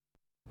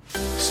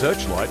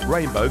Searchlight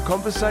Rainbow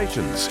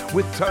Conversations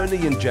with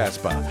Tony and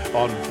Jasper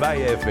on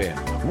Bay FM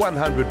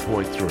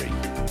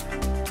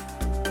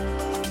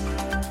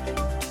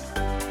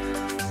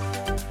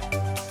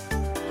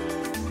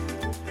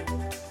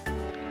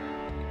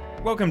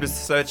 100.3. Welcome to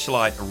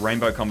Searchlight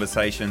Rainbow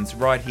Conversations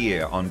right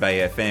here on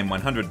Bay FM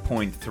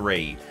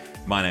 100.3.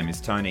 My name is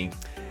Tony.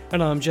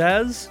 And I'm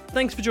Jazz.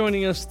 Thanks for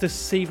joining us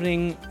this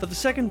evening for the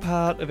second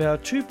part of our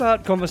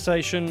two-part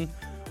conversation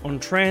on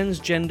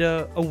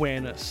transgender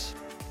awareness.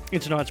 In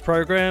tonight's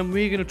program,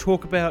 we're going to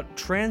talk about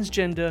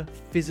transgender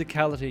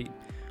physicality,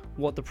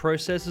 what the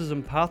processes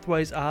and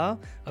pathways are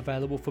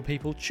available for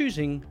people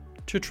choosing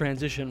to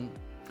transition.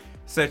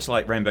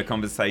 Searchlight Rainbow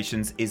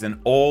Conversations is an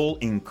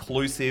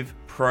all-inclusive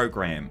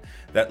program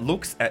that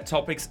looks at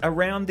topics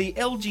around the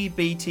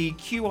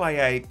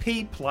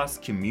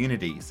LGBTQIAP+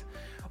 communities,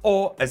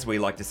 or as we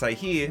like to say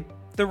here,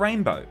 the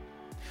rainbow.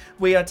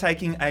 We are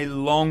taking a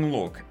long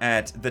look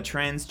at the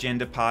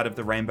transgender part of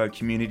the rainbow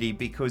community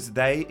because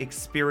they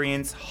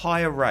experience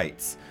higher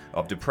rates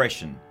of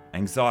depression,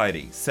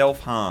 anxiety,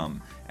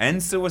 self-harm,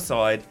 and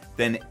suicide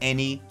than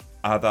any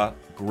other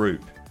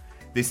group.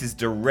 This is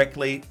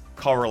directly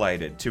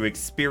correlated to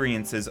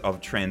experiences of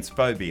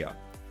transphobia,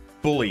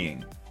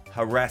 bullying,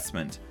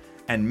 harassment,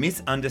 and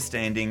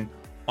misunderstanding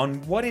on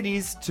what it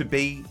is to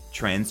be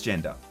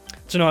transgender.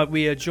 Tonight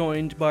we are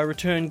joined by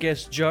return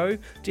guest Jo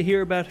to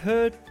hear about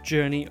her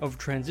journey of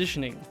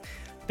transitioning.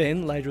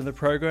 Then later in the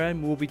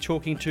program we'll be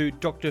talking to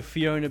Dr.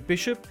 Fiona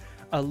Bishop,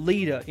 a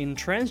leader in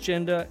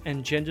transgender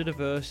and gender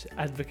diverse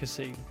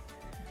advocacy.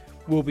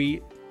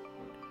 We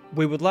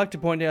would like to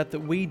point out that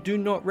we do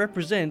not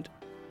represent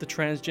the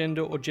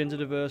transgender or gender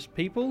diverse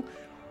people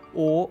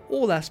or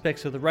all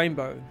aspects of the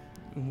rainbow.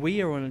 We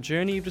are on a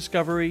journey of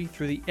discovery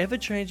through the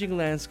ever-changing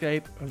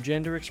landscape of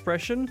gender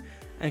expression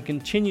and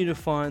continue to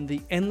find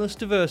the endless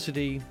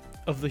diversity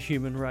of the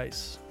human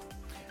race.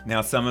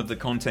 Now, some of the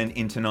content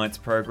in tonight's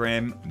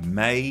program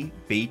may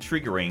be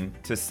triggering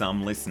to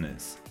some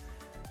listeners.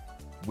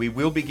 We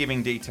will be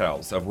giving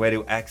details of where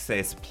to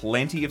access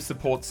plenty of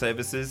support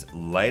services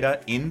later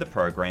in the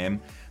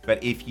program,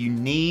 but if you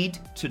need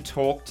to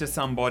talk to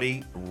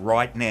somebody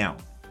right now,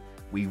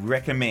 we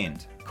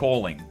recommend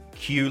calling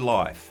Q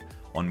Life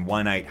on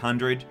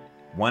 1800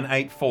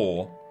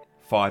 184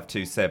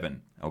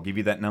 527. I'll give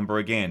you that number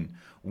again,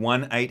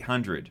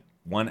 1800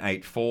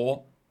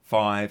 184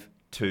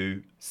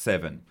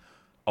 527.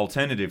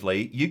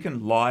 Alternatively, you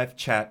can live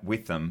chat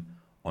with them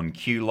on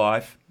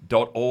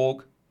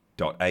qlife.org.au.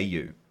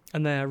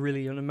 And they are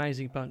really an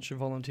amazing bunch of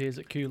volunteers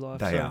at Q Life.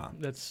 They are.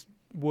 That's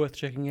worth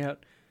checking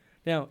out.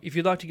 Now, if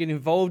you'd like to get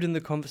involved in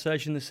the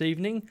conversation this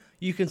evening,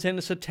 you can send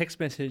us a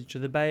text message to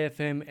the Bay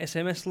FM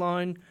SMS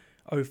line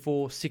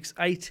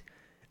 0468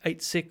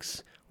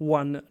 86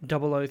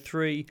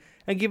 1003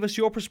 and give us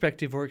your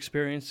perspective or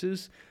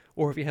experiences.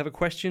 Or if you have a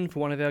question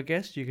for one of our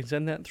guests, you can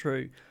send that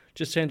through.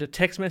 Just send a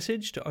text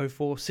message to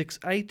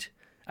 0468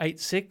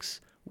 86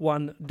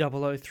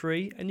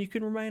 1003 and you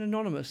can remain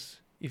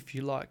anonymous if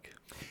you like.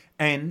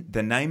 And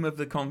the name of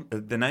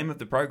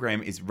the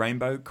program is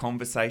Rainbow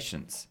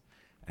Conversations.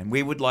 And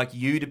we would like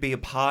you to be a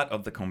part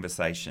of the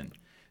conversation.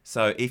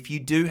 So if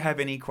you do have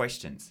any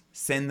questions,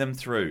 send them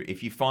through.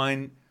 If you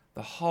find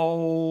the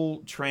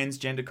whole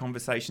transgender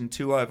conversation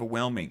too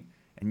overwhelming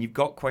and you've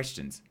got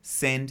questions,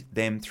 send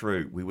them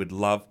through. We would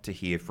love to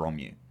hear from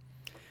you.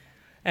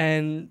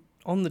 And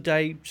on the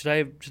day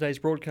today of today's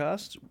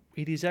broadcast,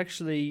 it is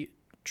actually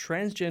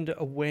Transgender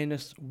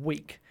Awareness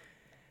Week.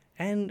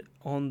 And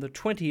on the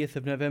 20th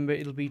of November,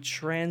 it'll be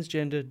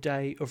Transgender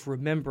Day of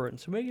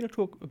Remembrance. And we're going to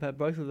talk about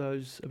both of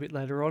those a bit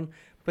later on.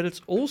 But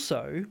it's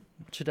also,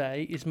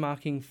 today, is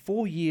marking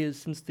 4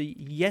 years since the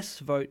yes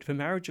vote for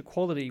marriage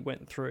equality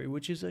went through,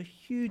 which is a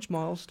huge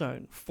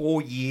milestone.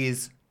 4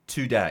 years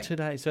today.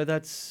 So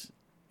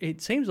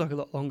it seems like a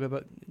lot longer,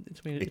 but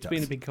it's been a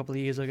big couple of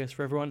years, I guess,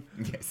 for everyone.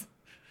 Yes.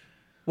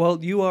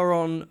 Well, you are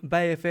on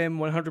Bay FM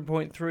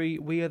 100.3.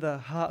 We are the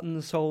heart and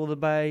the soul of the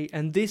Bay.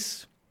 And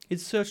this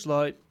is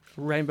Searchlight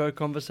Rainbow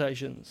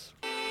Conversations.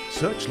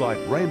 Searchlight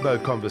Rainbow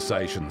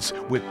Conversations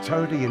with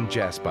Tony and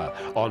Jasper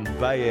on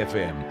Bay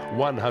FM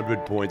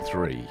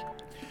 100.3.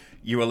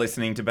 You are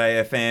listening to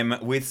Bay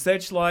FM with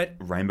Searchlight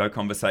Rainbow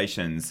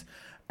Conversations.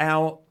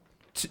 Our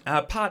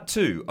part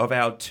two of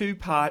our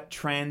two-part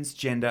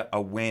transgender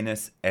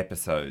awareness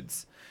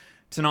episodes.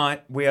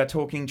 Tonight we are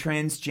talking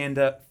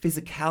transgender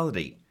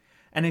physicality.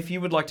 And if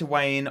you would like to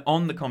weigh in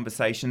on the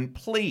conversation,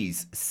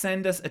 please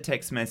send us a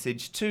text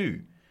message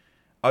to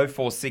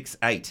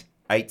 0468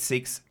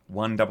 86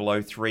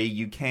 1003.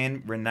 You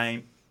can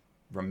remain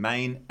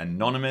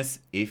anonymous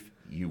if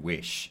you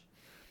wish.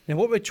 Now,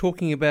 what we're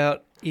talking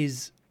about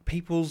is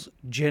people's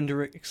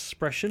gender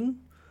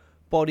expression,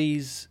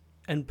 bodies,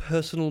 and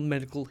personal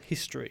medical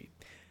history.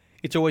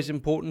 It's always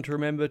important to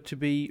remember to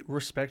be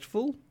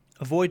respectful,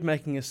 avoid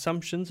making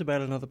assumptions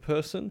about another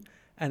person,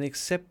 and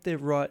accept their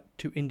right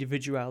to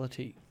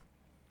individuality.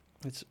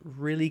 It's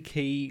really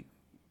key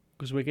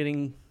because we're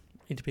getting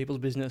into people's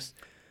business.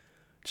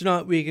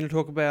 Tonight we're going to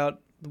talk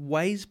about the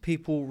ways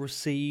people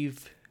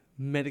receive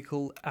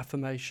medical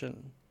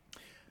affirmation.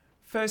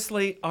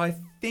 Firstly, I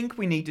think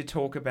we need to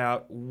talk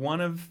about one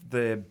of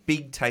the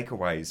big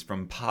takeaways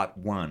from part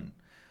one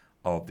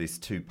of this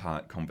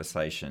two-part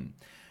conversation.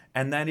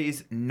 And that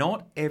is,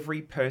 not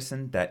every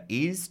person that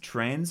is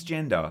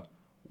transgender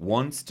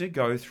wants to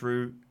go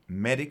through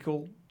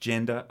medical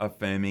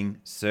gender-affirming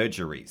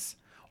surgeries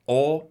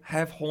or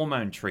have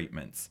hormone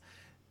treatments.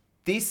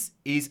 This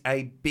is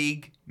a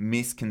big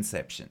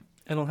misconception.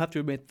 And I'll have to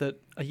admit that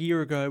a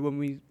year ago, when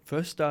we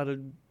first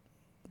started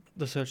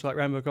the Searchlight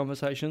Rainbow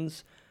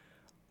Conversations,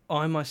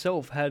 I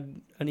myself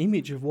had an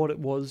image of what it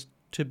was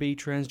to be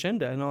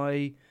transgender,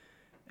 and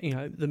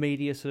the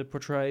media sort of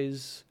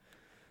portrays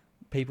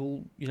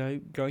people,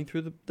 going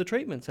through the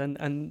treatments,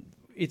 and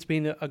it's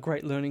been a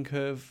great learning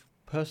curve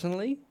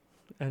personally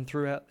and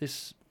throughout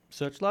this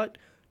Searchlight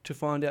to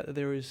find out that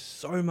there is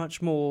so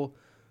much more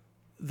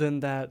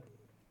than that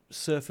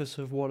surface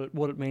of what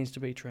it means to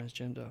be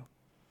transgender.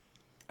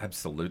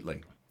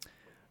 Absolutely.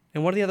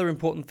 And one of the other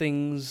important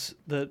things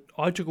that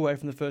I took away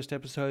from the first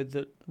episode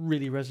that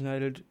really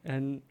resonated,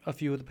 and a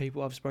few of the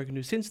people I've spoken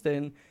to since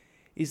then,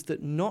 is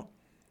that not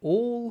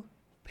all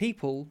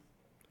people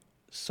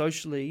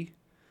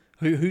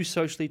who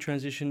socially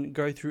transition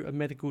go through a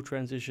medical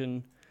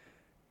transition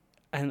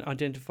and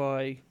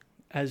identify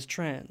as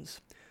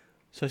trans.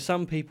 So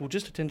some people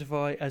just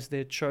identify as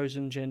their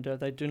chosen gender.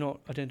 They do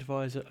not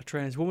identify as a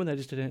trans woman. They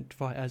just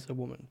identify as a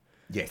woman.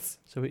 Yes.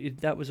 So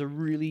that was a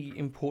really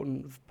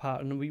important part,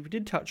 and we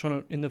did touch on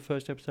it in the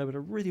first episode, but I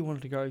really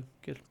wanted to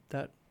get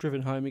that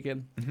driven home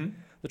again. Mm-hmm.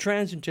 The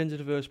trans and gender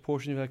diverse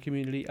portion of our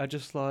community are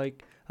just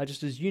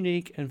as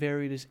unique and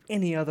varied as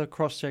any other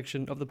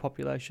cross-section of the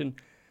population,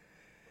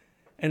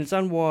 and it's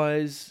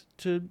unwise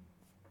to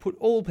put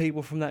all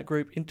people from that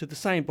group into the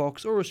same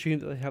box or assume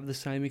that they have the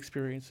same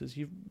experiences.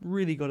 You've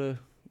really got to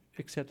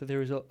accept that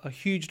there is a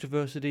huge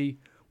diversity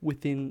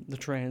within the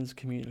trans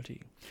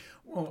community.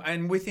 Well,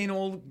 and within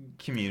all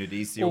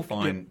communities, you'll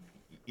find,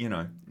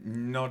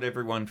 not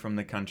everyone from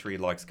the country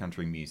likes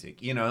country music.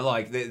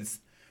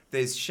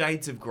 There's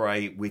shades of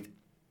grey with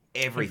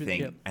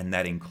everything, and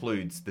that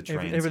includes the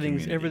trans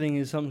community. Everything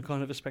is some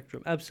kind of a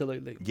spectrum,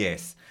 absolutely.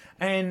 Yes,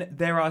 and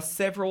there are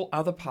several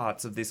other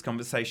parts of this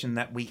conversation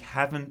that we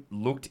haven't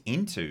looked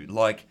into,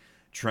 like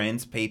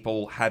trans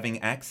people having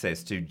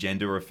access to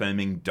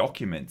gender-affirming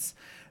documents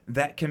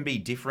that can be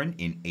different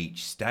in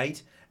each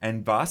state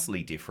and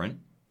vastly different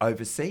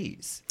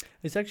overseas.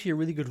 It's actually a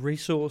really good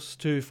resource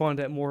to find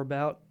out more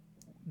about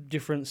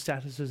different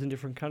statuses in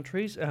different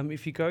countries.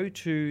 If you go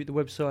to the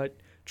website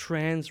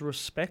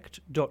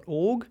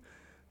transrespect.org,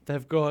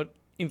 they've got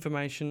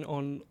information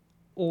on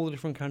all the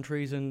different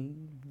countries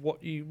and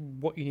what you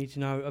need to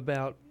know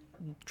about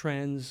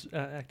trans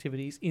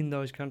activities in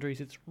those countries.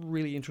 It's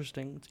really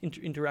interesting. It's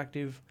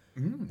interactive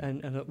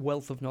and a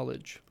wealth of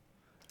knowledge.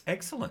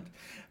 Excellent.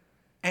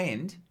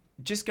 And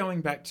just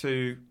going back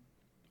to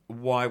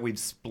why we've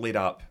split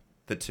up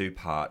the two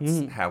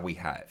parts, how we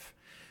have.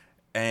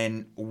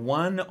 And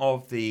one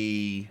of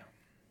the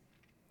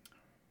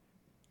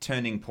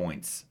turning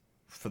points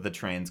for the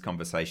trans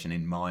conversation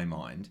in my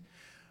mind,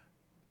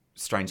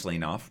 strangely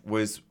enough,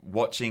 was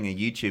watching a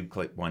YouTube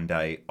clip one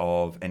day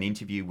of an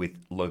interview with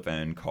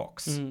Laverne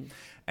Cox.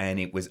 And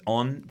it was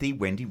on the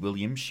Wendy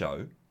Williams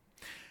show.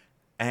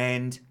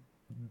 And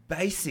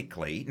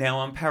basically,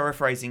 now I'm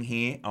paraphrasing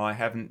here, I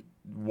haven't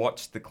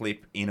watched the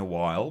clip in a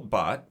while,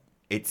 but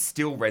it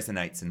still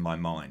resonates in my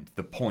mind,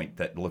 the point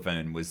that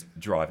Laverne was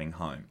driving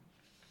home.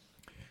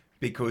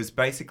 Because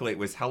basically it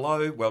was,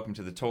 hello, welcome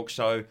to the talk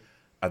show.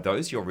 Are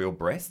those your real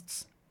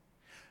breasts?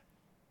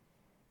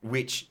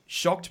 Which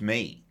shocked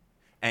me.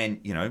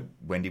 And,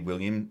 Wendy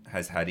Williams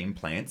has had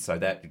implants, so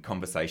that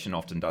conversation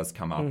often does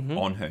come up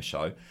on her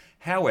show.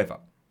 However,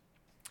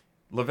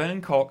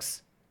 Laverne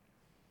Cox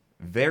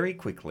very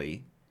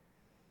quickly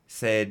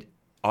said,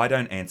 I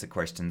don't answer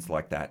questions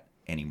like that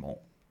anymore.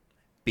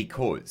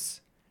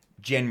 Because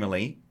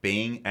generally,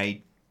 being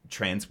a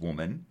trans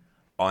woman,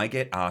 I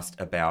get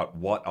asked about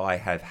what I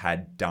have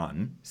had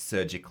done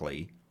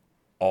surgically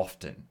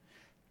often.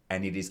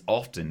 And it is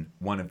often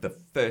one of the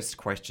first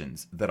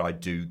questions that I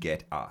do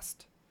get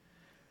asked.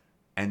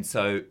 And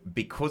so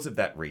because of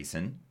that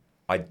reason,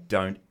 I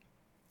don't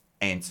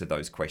answer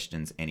those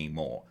questions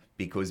anymore.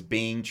 Because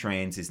being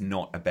trans is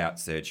not about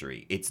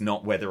surgery. It's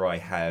not whether I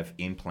have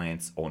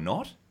implants or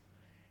not.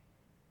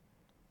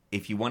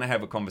 If you want to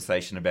have a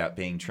conversation about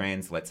being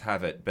trans, let's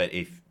have it. But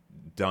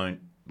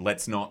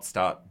let's not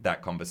start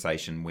that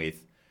conversation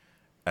with,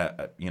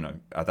 are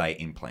they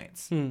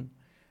implants?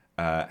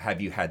 Have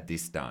you had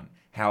this done?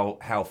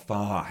 How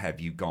far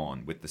have you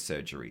gone with the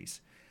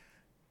surgeries?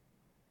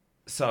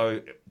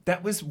 So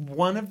that was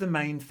one of the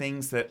main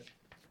things that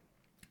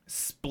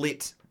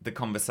split the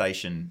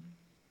conversation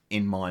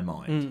in my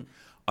mind.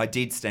 I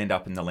did stand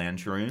up in the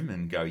lounge room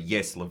and go,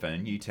 yes,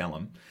 Laverne, you tell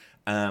them.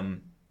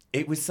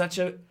 It was such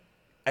an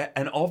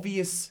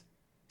obvious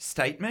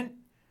statement,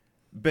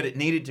 but it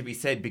needed to be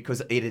said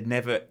because it had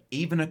never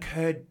even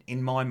occurred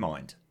in my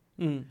mind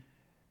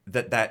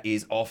that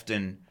is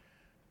often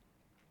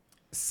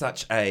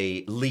such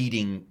a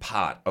leading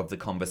part of the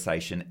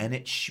conversation, and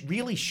it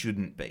really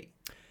shouldn't be.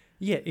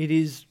 Yeah, it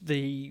is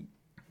the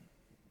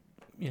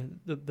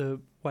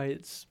way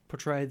it's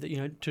portrayed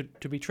that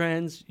to be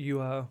trans you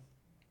are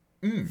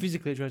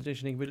physically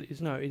transitioning, but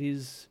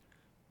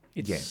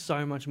it's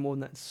so much more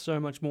than that, so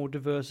much more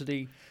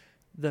diversity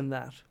than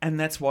that. And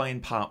that's why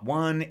in part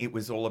 1 it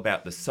was all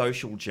about the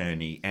social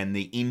journey and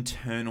the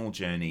internal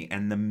journey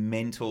and the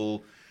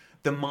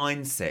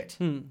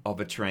mindset of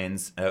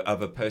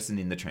a person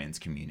in the trans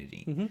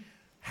community. Mm-hmm.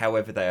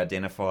 However they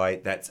identify,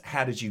 that's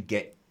how did you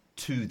get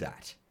to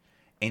that,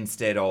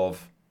 instead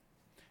of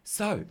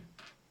tell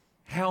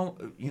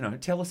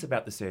us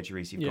about the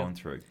surgeries you've gone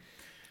through.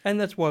 And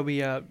that's why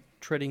we are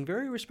treading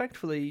very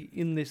respectfully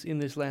in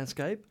this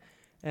landscape.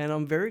 And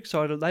I'm very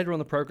excited. Later on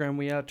the program,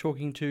 we are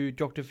talking to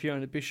Dr.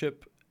 Fiona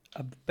Bishop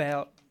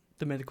about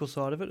the medical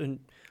side of it. And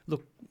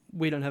look,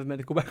 we don't have a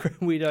medical background.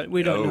 We don't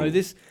know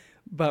this,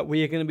 but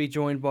we are going to be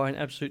joined by an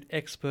absolute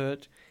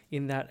expert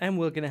in that. And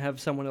we're going to have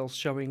someone else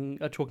talking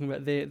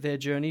about their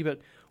journey.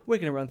 But we're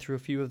going to run through a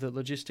few of the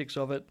logistics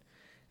of it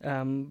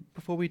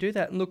before we do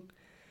that. And look,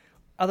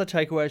 other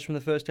takeaways from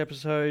the first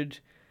episode,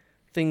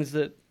 things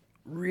that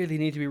really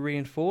need to be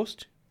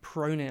reinforced: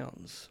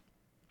 pronouns.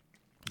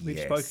 We've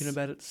spoken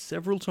about it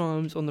several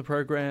times on the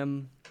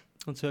program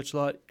on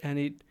Searchlight, and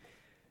it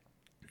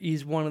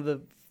is one of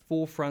the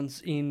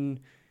forefronts in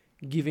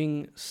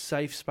giving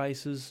safe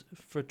spaces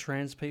for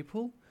trans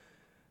people.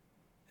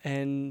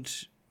 And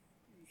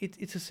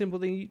it's a simple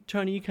thing.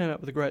 Tony, you came up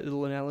with a great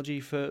little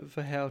analogy for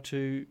how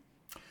to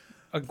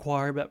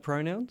inquire about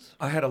pronouns.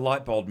 I had a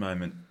light bulb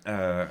moment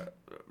a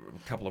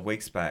couple of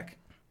weeks back,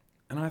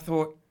 and I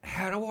thought,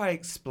 how do I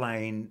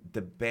explain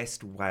the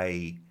best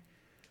way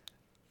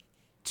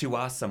to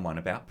ask someone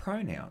about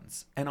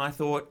pronouns? And I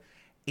thought,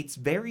 it's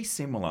very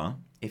similar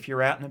if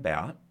you're out and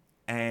about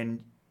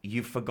and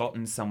you've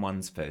forgotten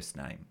someone's first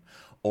name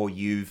or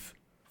you've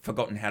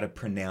forgotten how to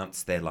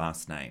pronounce their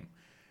last name.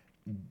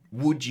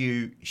 Would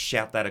you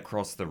shout that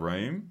across the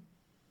room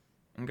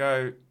and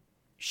go,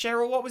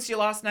 Cheryl, what was your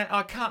last name?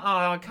 I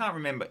can't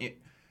remember.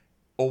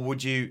 Or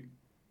would you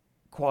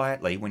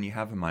quietly, when you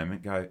have a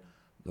moment, go,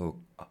 look,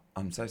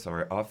 I'm so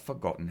sorry, I've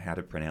forgotten how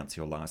to pronounce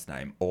your last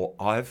name, or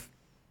I've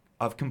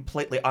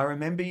completely, I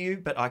remember you,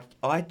 but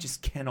I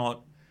just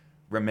cannot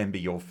remember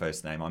your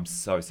first name. I'm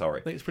so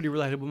sorry. I think it's pretty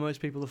relatable. Most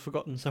people have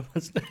forgotten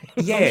someone's name.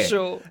 Yeah. I'm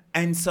sure.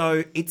 And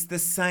so it's the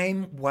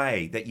same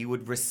way that you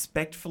would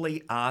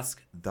respectfully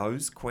ask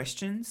those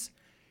questions.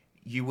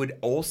 You would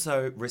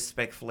also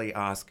respectfully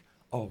ask,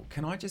 oh,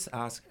 can I just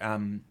ask,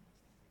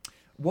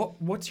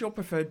 what's your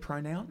preferred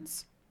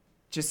pronouns?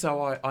 Just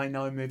so I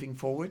know moving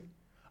forward.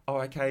 Oh,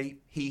 okay,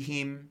 he,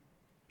 him,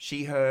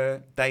 she,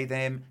 her, they,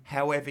 them,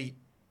 however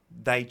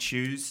they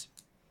choose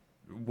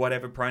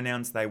whatever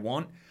pronouns they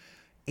want.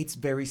 It's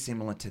very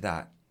similar to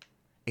that.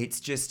 It's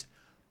just,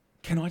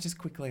 can I just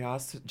quickly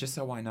ask, just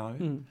so I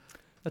know?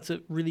 That's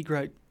a really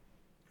great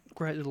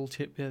little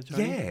tip there,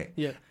 Tony.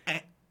 Yeah.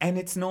 And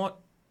it's not,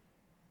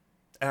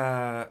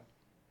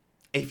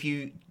 if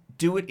you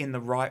do it in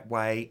the right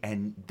way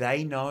and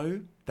they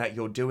know that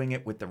you're doing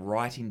it with the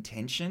right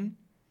intention,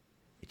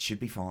 it should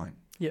be fine.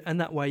 Yeah,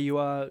 and that way you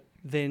are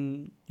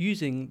then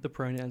using the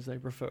pronouns they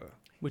prefer,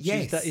 which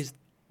is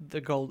the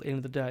goal at the end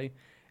of the day.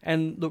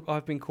 And look,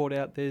 I've been caught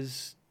out.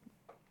 There's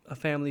a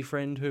family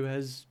friend who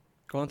has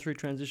gone through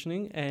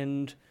transitioning,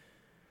 and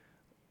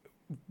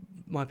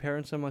my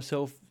parents and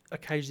myself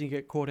occasionally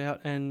get caught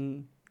out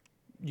and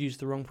use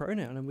the wrong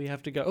pronoun, and we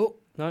have to go, oh,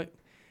 no.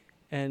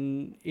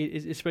 And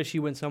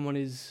especially when someone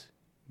is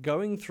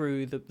going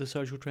through the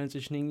social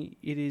transitioning,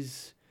 it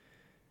is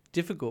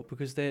difficult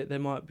because they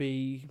might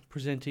be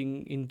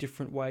presenting in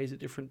different ways at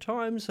different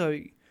times. So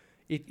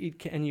it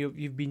can,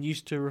 you've been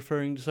used to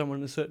referring to someone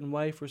in a certain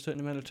way for a certain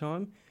amount of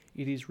time.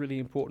 It is really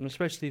important,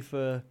 especially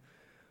for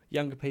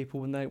younger people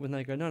when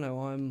they go,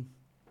 no, I'm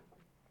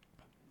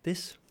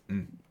this.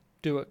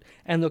 Do it.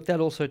 And look, that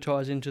also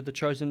ties into the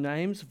chosen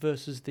names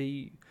versus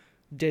the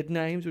dead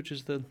names, which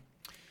is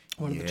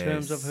one of the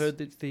terms I've heard.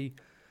 That's the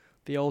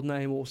old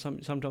name, or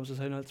sometimes they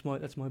say, no,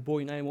 that's my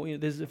boy name, or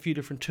there's a few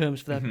different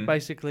terms for that. But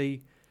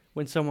basically,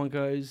 when someone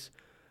goes,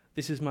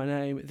 this is my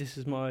name, this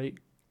is my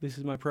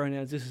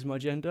pronouns, this is my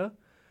gender,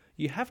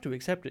 you have to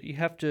accept it. You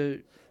have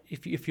to,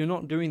 if you're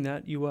not doing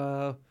that, you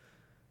are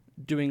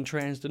doing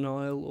trans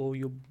denial, or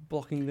you're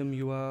blocking them.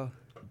 You are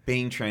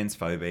being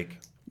transphobic.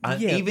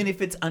 Even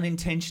if it's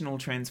unintentional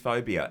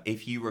transphobia,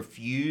 if you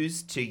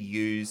refuse to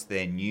use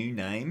their new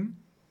name,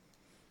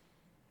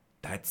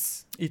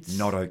 it's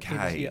not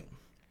okay.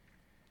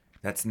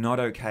 That's not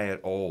okay at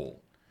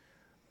all.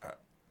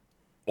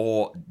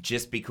 Or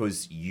just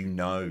because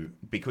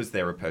because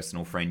they're a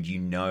personal friend,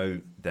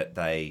 that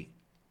they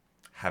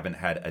haven't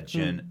had a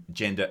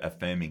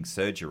gender-affirming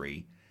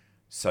surgery,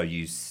 so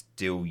you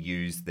still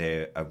use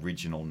their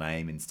original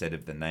name instead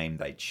of the name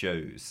they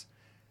chose.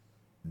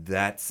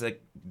 That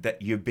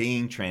you're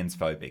being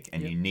transphobic,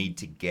 and you need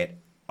to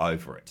get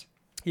over it.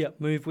 Yeah,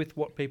 move with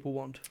what people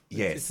want.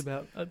 It's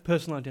about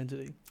personal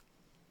identity.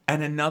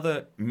 And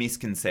another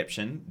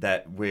misconception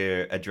that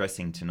we're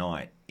addressing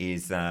tonight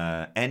is,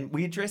 and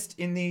we addressed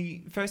in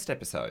the first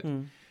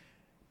episode,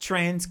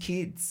 trans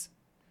kids.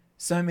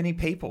 So many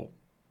people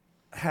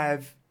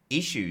have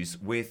issues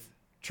with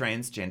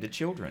transgender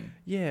children.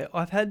 Yeah,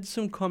 I've had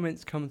some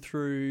comments come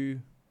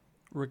through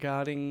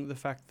regarding the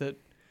fact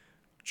that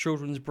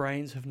children's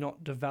brains have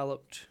not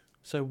developed.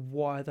 So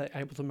why are they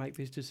able to make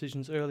these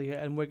decisions earlier?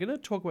 And we're going to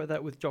talk about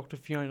that with Dr.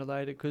 Fiona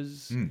later,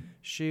 because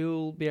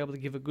she'll be able to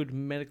give a good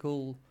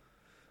medical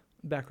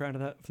background to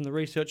that. From the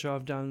research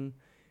I've done,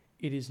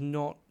 it is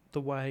not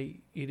the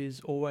way it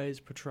is always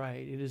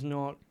portrayed. It is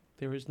not.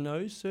 There is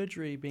no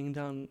surgery being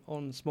done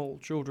on small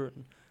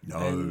children. No.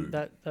 And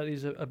that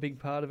is a big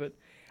part of it.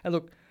 And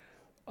look,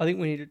 I think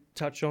we need to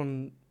touch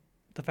on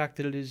the fact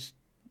that it is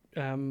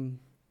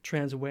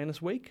Trans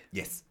Awareness Week.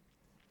 Yes.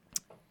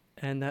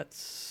 And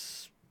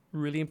that's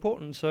really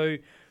important. So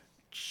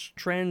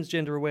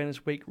Transgender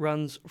Awareness Week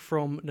runs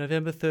from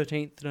November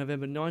 13th to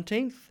November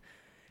 19th.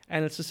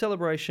 And it's a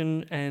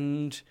celebration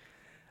and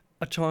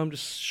a time to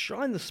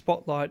shine the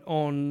spotlight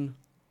on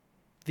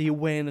the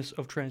awareness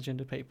of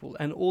transgender people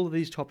and all of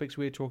these topics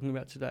we're talking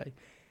about today.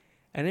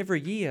 And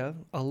every year,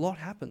 a lot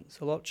happens,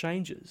 a lot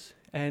changes.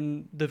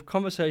 And the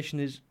conversation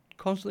is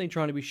constantly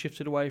trying to be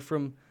shifted away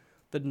from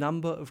the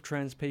number of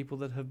trans people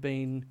that have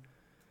been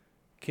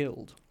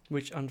killed,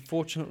 which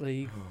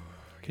unfortunately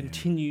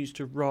continues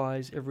to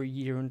rise every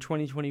year. And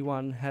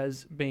 2021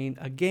 has been,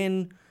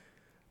 again,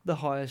 the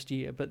highest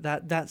year. But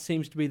that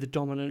seems to be the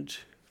dominant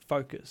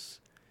focus.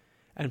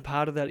 And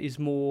part of that is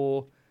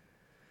more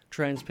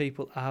trans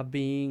people are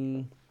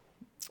being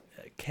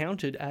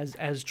counted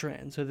as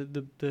trans. So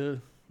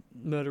the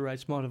murder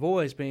rates might have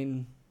always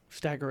been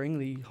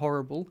staggeringly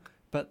horrible,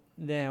 but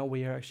now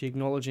we are actually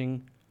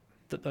acknowledging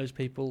that those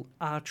people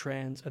are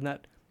trans, and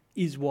that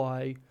is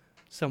why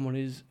someone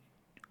is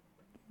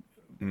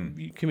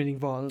committing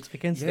violence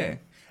against them.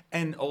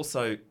 And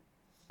also,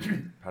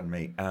 pardon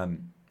me,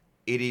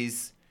 it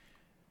is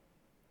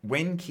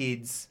when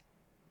kids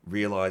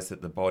realise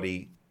that the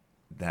body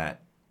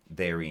that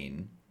they're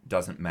in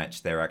doesn't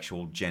match their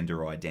actual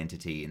gender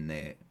identity in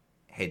their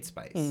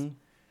headspace.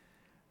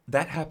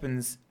 That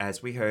happens,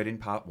 as we heard in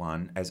part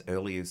 1, as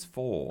early as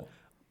 4.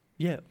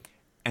 Yeah.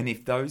 And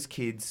if those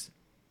kids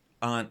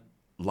aren't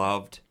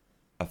loved,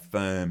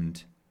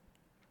 affirmed,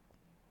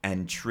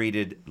 and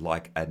treated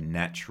like a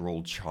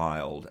natural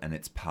child, and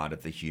it's part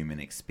of the human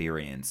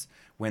experience,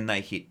 when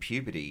they hit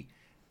puberty,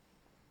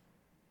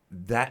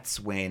 that's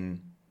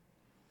when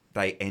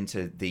they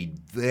enter the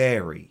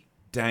very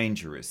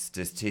dangerous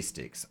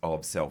statistics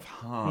of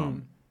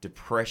self-harm,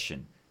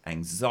 depression,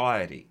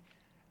 anxiety,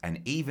 and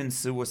even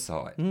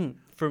suicide.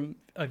 From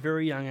a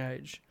very young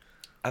age.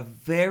 A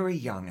very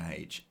young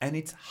age. And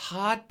it's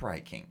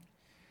heartbreaking.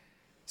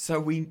 So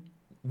we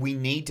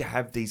need to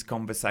have these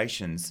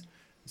conversations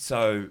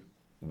so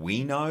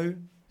we know,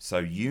 so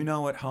you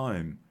know at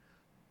home,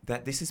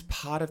 that this is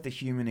part of the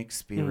human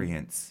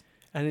experience.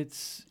 And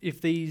it's,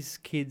 if these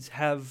kids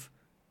have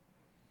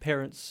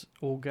parents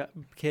or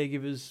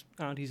caregivers,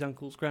 aunties,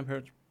 uncles,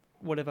 grandparents,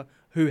 whatever,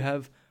 who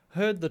have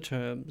heard the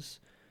terms,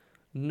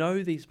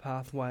 know these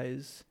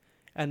pathways,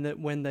 and that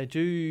when they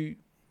do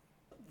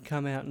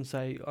come out and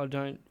say, I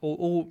don't,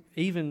 or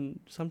even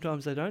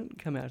sometimes they don't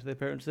come out to their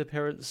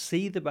parents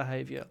see the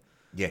behaviour.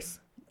 Yes.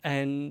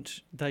 And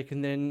they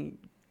can then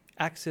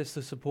access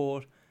the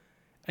support,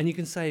 and you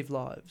can save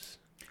lives,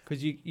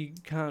 because you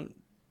can't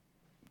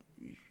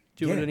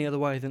do it any other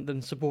way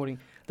than supporting.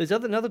 There's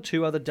another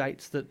 2 other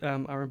dates that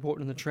are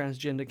important in the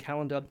transgender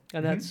calendar,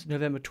 and that's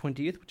November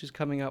 20th, which is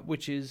coming up,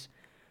 which is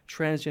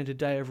Transgender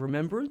Day of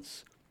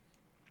Remembrance.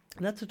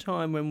 And that's a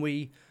time when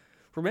we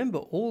remember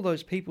all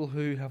those people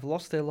who have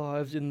lost their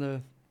lives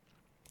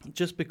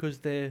just because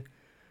they're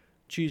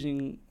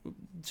choosing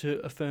to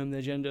affirm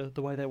their gender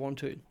the way they want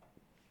to.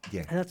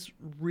 Yeah. And that's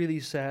really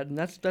sad, and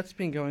that's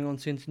been going on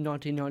since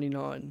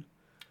 1999.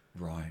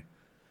 Right.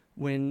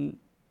 When,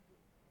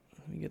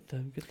 let me get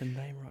the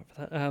name right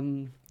for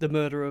that. The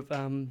murder of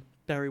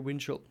Barry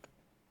Winchell.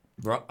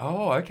 Right.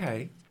 Oh,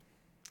 okay.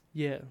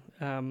 Yeah.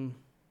 For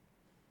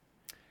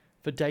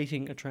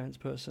dating a trans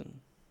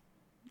person,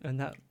 and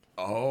that.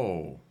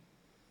 Oh.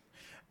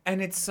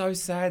 And it's so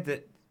sad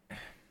that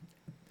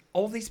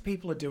all these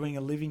people are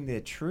living their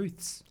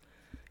truths.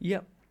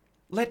 Yep.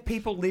 Let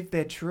people live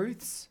their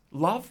truths.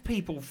 Love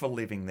people for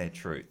living their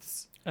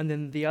truths. And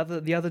then the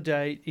other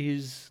day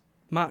is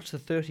March the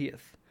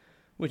 30th,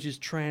 which is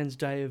Trans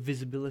Day of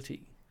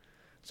Visibility.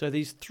 So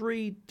these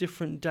 3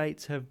 different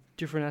dates have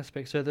different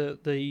aspects. So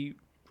the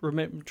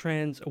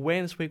Trans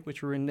Awareness Week,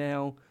 which we're in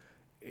now,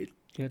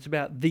 it's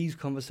about these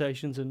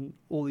conversations and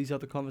all these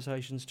other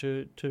conversations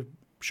to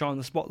shine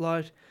the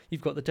spotlight.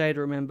 You've got the Day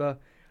to Remember.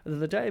 And then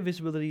the Day of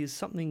Visibility is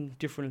something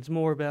different. It's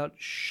more about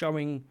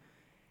showing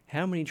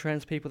how many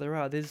trans people there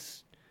are.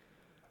 There's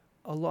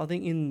a lot. I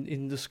think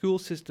in the school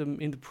system,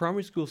 in the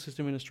primary school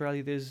system in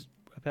Australia, there's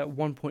about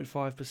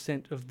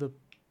 1.5% of the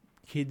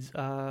kids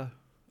are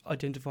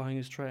identifying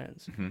as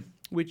trans,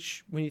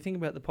 which, when you think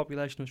about the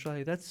population of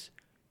Australia, that's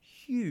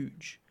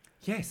huge.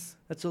 Yes.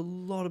 That's a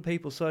lot of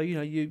people. So,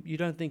 you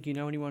don't think you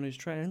know anyone who's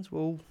trans.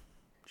 Well,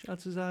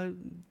 chances are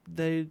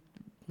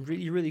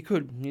You really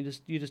could.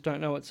 You just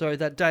don't know it. So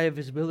that day of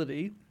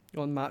visibility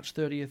on March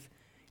 30th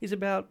is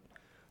about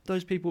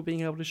those people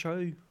being able to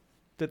show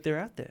that they're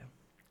out there.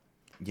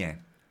 Yeah.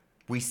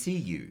 We see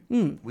you.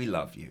 We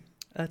love you.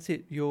 That's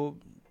it.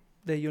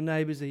 They're your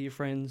neighbours, they're your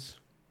friends.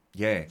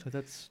 Yeah. So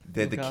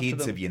they're the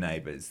kids of your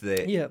neighbours.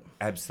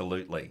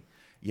 Absolutely.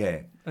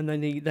 Yeah. And they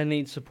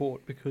need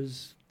support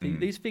because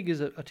these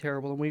figures are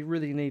terrible, and we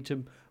really need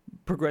to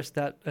progress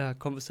that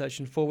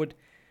conversation forward.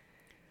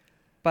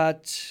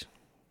 But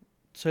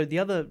so the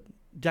other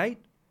date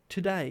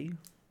today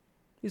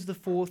is the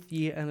 4th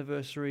year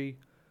anniversary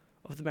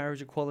of the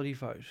marriage equality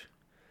vote.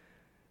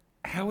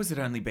 How has it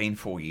only been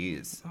 4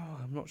 years? Oh,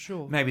 I'm not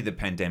sure. Maybe the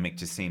pandemic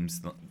just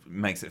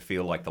makes it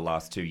feel like the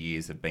last 2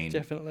 years have been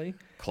definitely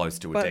close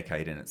to a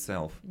decade in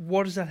itself.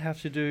 What does that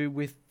have to do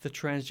with the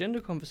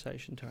transgender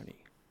conversation, Tony?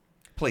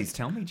 Please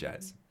tell me,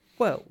 Jazz.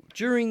 Well,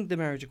 during the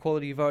marriage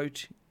equality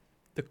vote,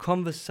 the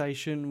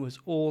conversation was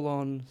all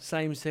on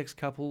same-sex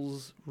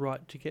couples'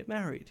 right to get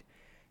married.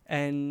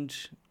 And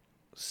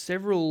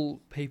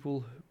several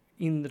people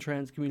in the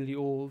trans community,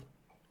 or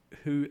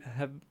who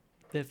have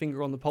their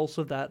finger on the pulse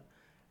of that,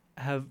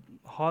 have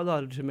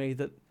highlighted to me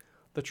that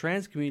the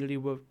trans community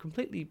were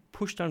completely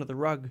pushed under the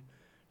rug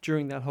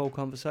during that whole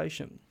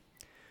conversation.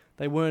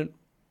 They weren't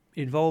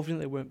involved in it,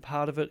 they weren't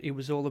part of it. It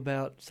was all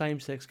about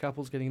same-sex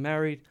couples getting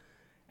married,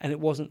 and it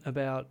wasn't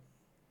about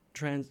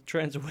trans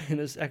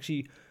awareness.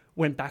 Actually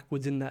went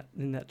backwards in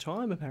that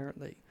time,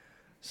 apparently.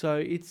 So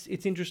it's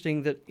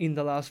interesting that in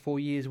the last 4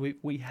 years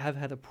we have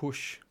had a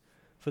push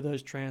for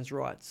those trans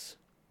rights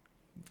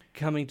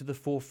coming to the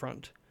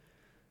forefront.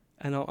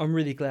 And I'm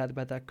really glad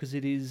about that because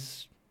it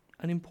is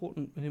an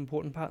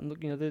important part. And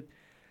look,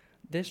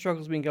 their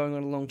struggle's been going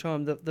on a long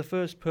time. The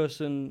first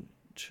person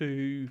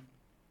to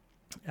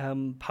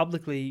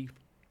publicly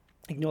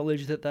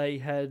acknowledge that they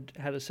had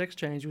a sex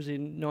change was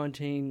in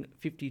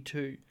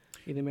 1952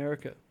 in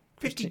America.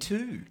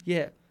 52?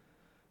 Yeah,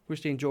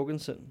 Christine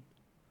Jorgensen.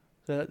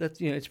 So that's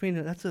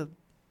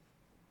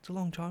it's a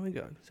long time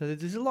ago. So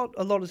there's a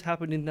lot has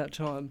happened in that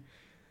time.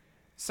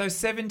 So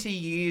 70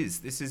 years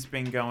this has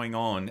been going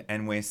on,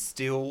 and we're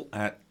still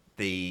at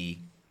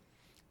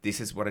this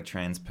is what a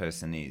trans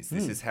person is.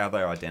 This is how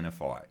they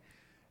identify.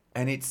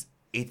 And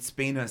it's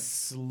been a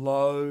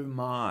slow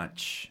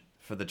march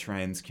for the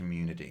trans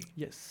community.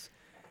 Yes.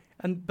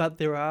 But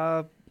there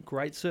are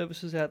great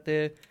services out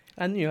there,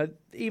 and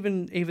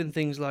even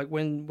things like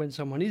when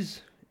someone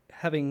is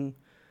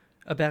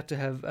about to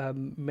have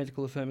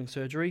medical affirming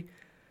surgery,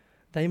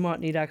 they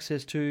might need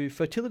access to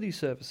fertility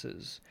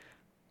services.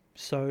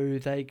 So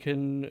they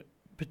can,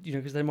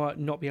 because they might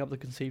not be able to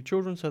conceive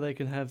children, so they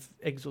can have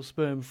eggs or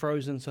sperm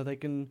frozen so they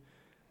can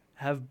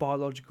have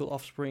biological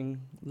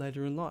offspring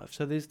later in life.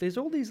 So there's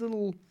all these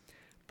little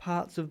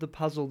parts of the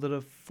puzzle that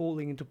are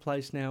falling into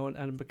place now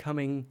and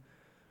becoming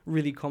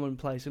really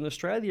commonplace. And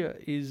Australia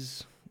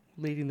is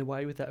leading the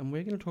way with that, and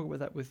we're going to talk about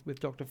that with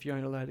Dr.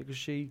 Fiona later because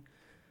she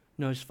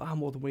knows far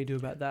more than we do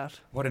about that.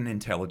 What an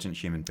intelligent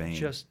human being.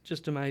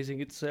 Just amazing.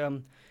 It's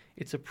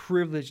a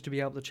privilege to be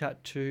able to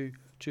chat to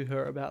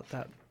her about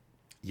that.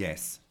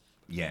 Yes.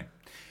 Yeah.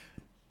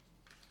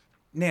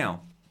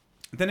 Now,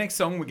 the next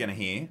song we're going to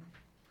hear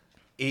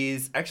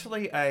is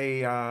actually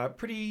a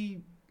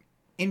pretty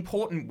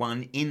important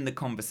one in the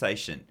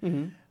conversation.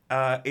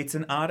 Mm-hmm. It's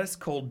an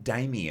artist called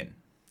Damien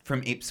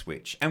from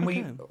Ipswich. And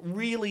we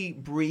really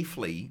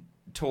briefly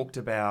talked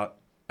about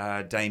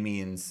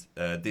Damien's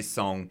this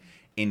song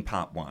in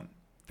part 1.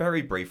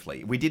 Very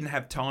briefly. We didn't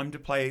have time to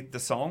play the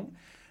song.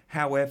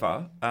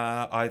 However,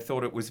 I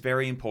thought it was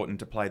very important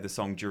to play the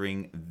song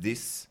during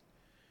this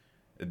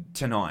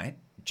tonight,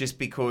 just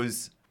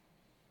because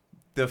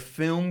the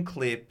film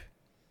clip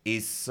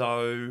is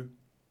so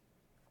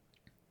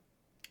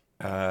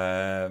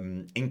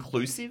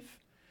inclusive,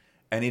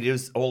 and it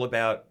is all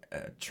about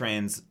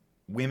trans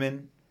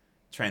women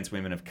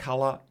of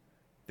colour,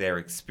 their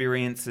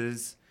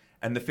experiences,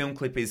 and the film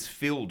clip is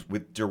filled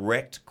with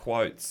direct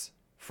quotes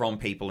from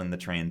people in the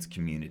trans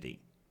community.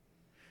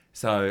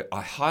 So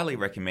I highly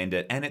recommend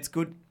it, and it's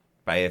good.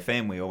 Bay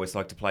FM, we always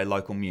like to play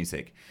local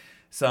music.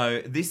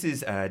 So this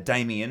is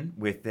Damien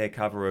with their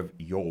cover of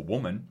Your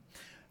Woman.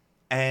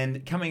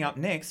 And coming up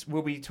next,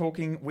 we'll be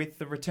talking with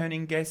the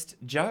returning guest,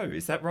 Jo.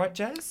 Is that right,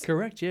 Jazz?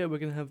 Correct, yeah. We're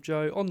going to have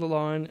Jo on the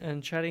line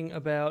and chatting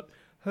about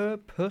her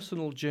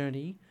personal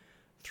journey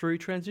through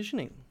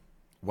transitioning.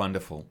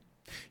 Wonderful.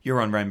 You're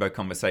on Rainbow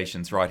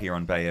Conversations right here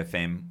on Bay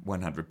FM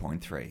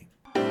 100.3.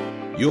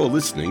 You're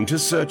listening to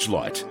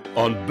Searchlight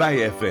on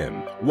Bay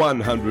FM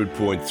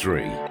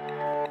 100.3.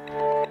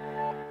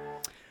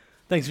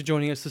 Thanks for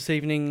joining us this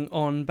evening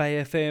on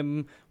Bay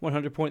FM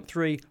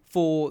 100.3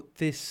 for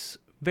this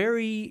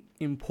very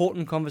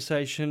important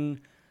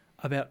conversation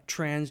about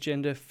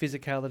transgender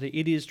physicality.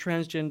 It is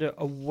Transgender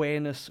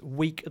Awareness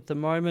Week at the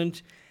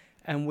moment,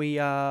 and we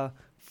are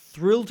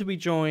thrilled to be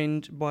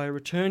joined by a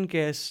return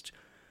guest,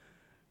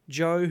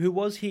 Jo, who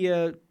was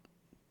here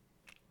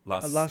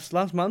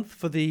last month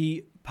for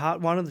the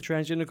part 1 of the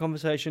transgender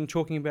conversation,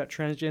 talking about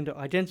transgender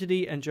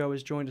identity, and Jo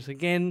has joined us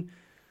again.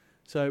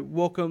 So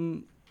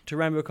welcome to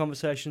Rainbow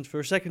Conversations for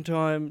a second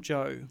time,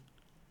 Joe.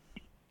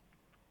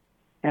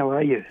 How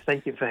are you?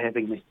 Thank you for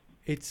having me.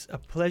 It's a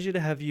pleasure to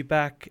have you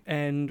back,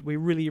 and we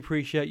really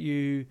appreciate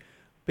you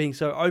being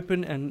so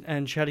open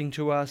and chatting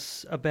to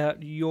us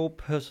about your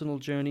personal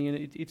journey, and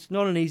it's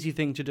not an easy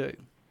thing to do.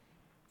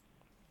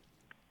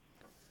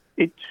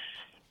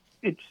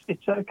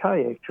 It's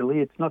okay, actually.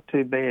 It's not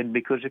too bad,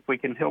 because if we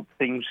can help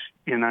things,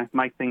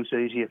 make things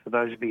easier for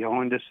those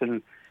behind us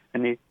and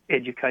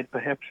educate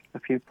perhaps a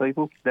few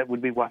people, that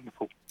would be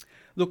wonderful.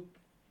 Look,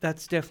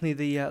 that's definitely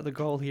the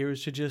goal here,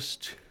 is to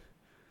just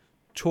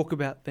talk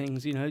about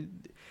things.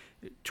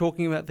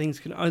 Talking about things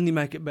can only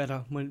make it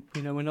better. We're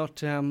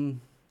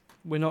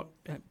not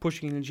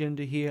pushing an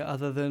agenda here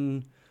other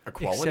than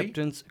Equality?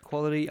 acceptance,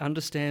 equality,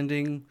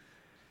 understanding,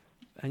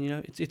 and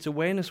it's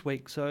Awareness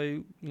Week.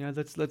 So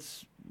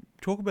let's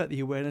talk about the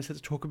awareness. Let's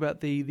talk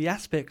about the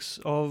aspects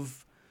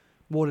of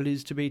what it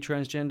is to be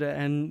transgender,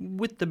 and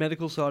with the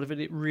medical side of it,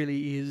 it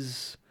really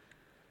is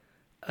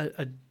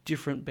a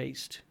different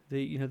beast.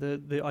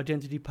 The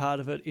identity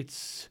part of it,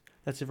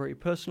 that's a very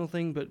personal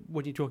thing. But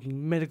when you're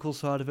talking medical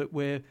side of it,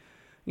 where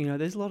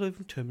there's a lot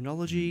of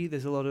terminology,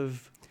 there's a lot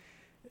of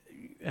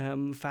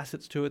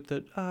facets to it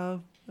that are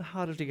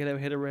harder to get our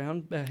heads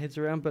around.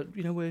 But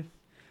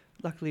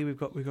luckily we've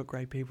got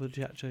great people to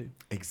chat to.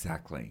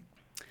 Exactly.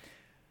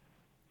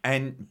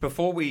 And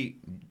before we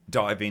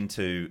dive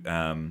into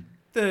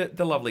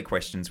the lovely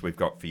questions we've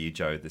got for you,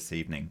 Joe, this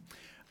evening,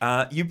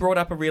 you brought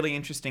up a really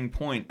interesting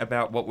point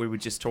about what we were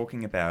just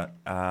talking about,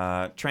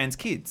 trans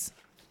kids.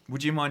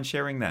 Would you mind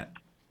sharing that?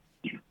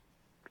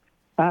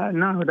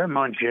 No, I don't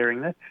mind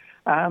sharing that.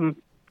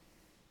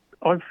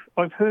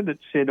 I've heard it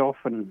said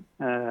often,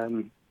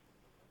 on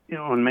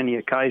many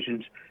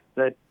occasions,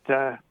 that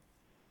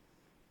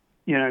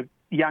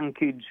young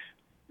kids,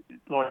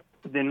 like,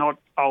 they're not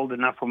old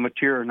enough or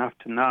mature enough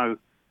to know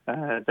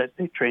that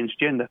they're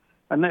transgender,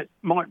 and that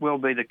might well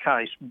be the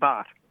case.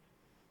 But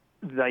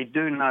they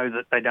do know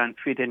that they don't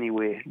fit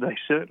anywhere. They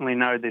certainly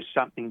know there's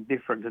something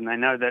different, and they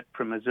know that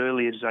from as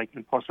early as they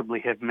can possibly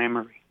have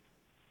memory.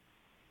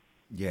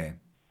 Yeah.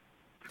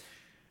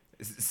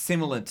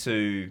 Similar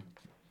to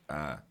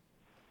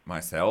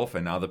myself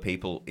and other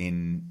people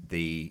in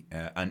the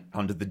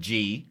under the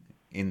G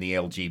in the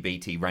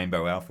LGBT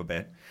rainbow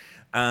alphabet,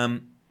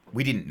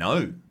 we didn't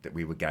know that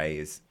we were gay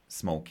as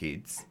small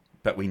kids,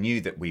 but we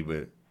knew that we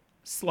were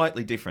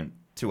slightly different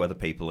to other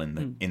people in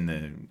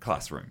the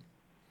classroom.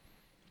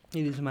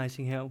 It is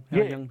amazing how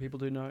young people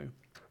do know.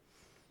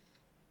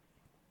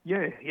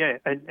 Yeah,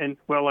 and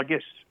well, I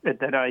guess at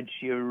that age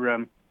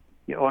you're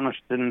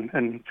honest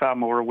and far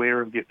more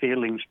aware of your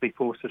feelings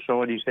before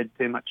society's had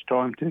too much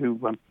time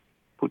to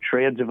put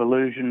shrouds of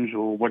illusions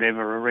or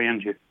whatever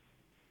around you.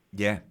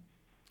 Yeah,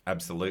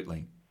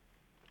 absolutely.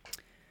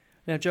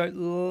 Now, Joe,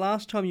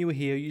 last time you were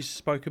here, you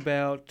spoke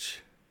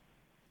about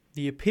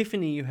the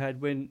epiphany you had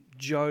when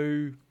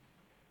Joe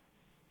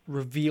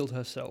revealed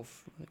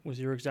herself, was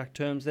your exact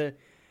terms there,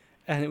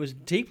 and it was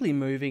deeply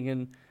moving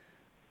and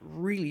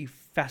really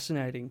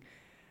fascinating.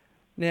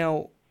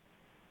 Now,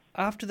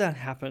 after that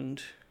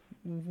happened,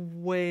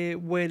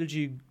 where did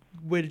you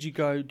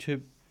go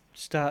to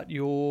start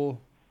your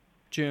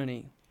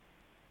journey?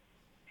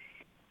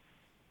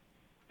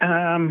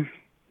 Well,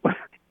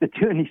 the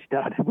journey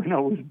started when I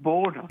was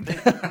born, I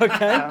think.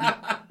 Okay.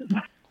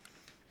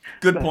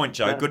 Good point,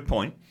 Joe. Good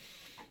point.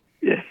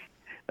 Yeah.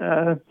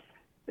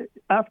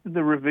 After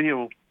the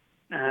reveal,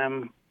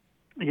 that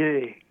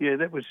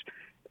was.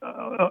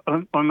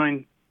 I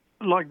mean,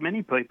 like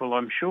many people,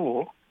 I'm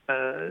sure,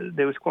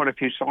 there was quite a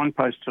few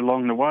signposts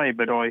along the way,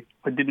 but I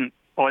didn't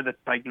either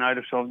take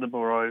notice of them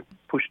or I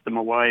pushed them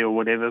away or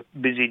whatever,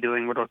 busy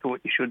doing what I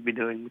thought you should be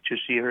doing, which is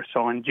your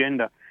assigned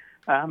gender.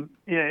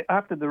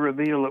 After the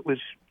reveal, it was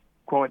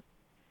quite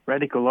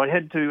radical. I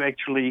had to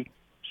actually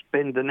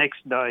spend the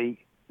next day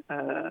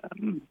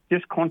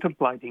just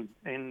contemplating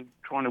and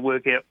trying to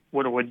work out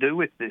what do I do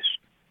with this.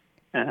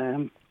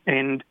 And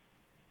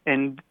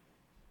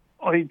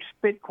I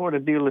spent quite a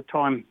deal of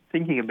time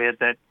thinking about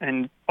that,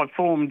 and I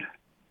formed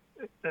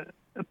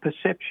a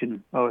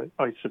perception,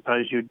 I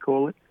suppose you'd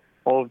call it,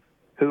 of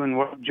who and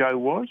what Joe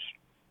was,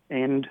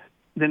 and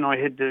then I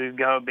had to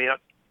go about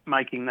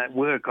making that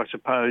work, I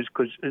suppose,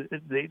 because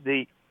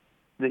the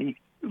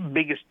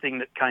biggest thing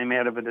that came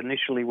out of it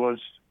initially was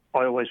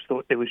I always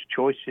thought there was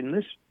choice in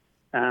this,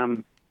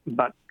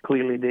 but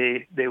clearly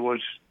there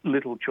was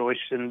little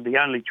choice, and the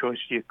only choice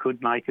you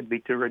could make would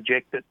be to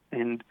reject it,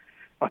 and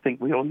I think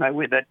we all know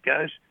where that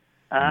goes.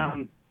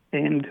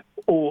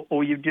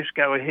 Or you just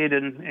go ahead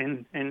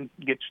and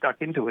get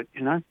stuck into it,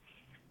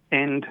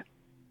 And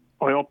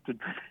I opted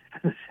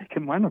for the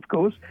second one, of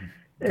course.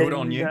 Good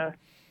on you.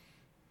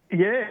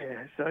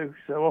 So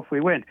off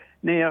we went.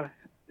 Now,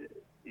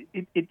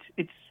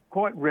 it's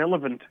quite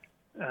relevant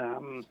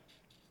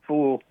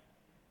for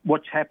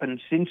what's happened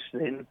since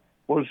then.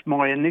 Was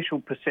my initial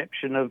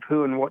perception of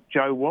who and what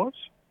Joe was,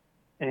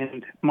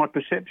 and my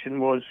perception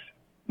was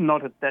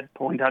not at that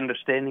point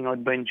understanding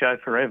I'd been Joe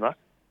forever.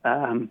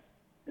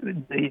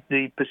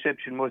 the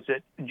perception was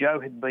that Joe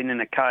had been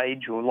in a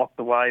cage or locked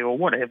away or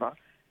whatever,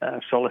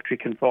 solitary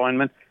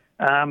confinement,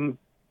 and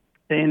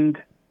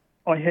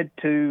I had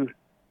to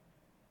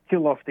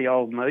kill off the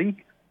old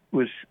me.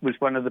 Was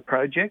one of the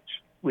projects,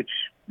 which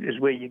is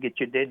where you get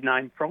your dead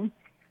name from,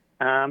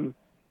 and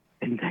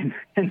then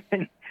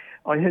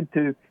I had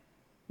to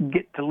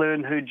get to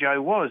learn who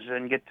Joe was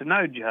and get to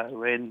know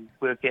Joe and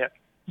work out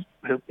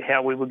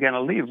how we were going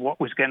to live, what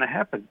was going to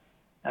happen.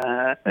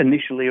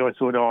 Initially, I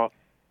thought,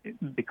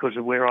 because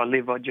of where I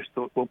live, I just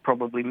thought, well,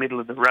 probably middle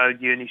of the road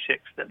unisex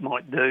that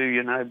might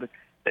do, but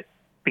it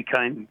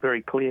became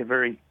very clear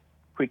very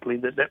quickly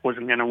that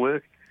wasn't going to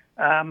work.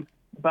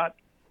 But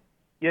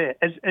yeah,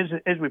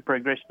 as we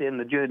progress down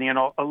the journey, and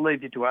I'll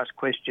leave you to ask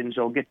questions,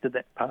 I'll get to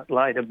that part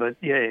later. But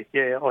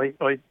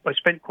I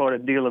spent quite a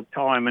deal of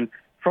time, and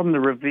from the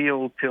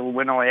reveal till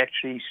when I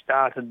actually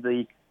started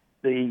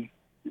the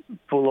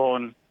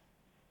full-on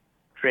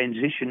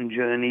transition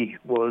journey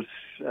was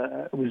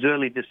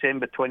early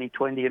December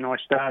 2020, and I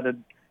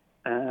started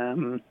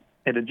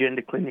at a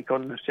gender clinic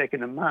on the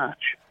 2nd of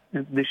March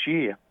this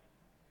year.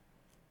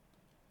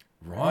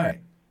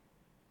 Right.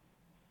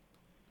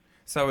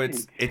 So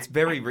it's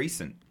very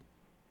recent.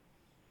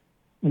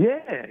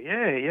 Yeah,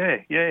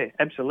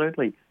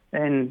 absolutely.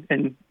 And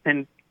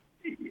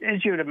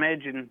as you would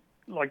imagine,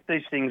 like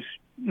these things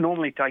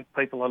normally take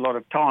people a lot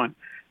of time.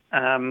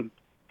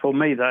 For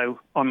me, though,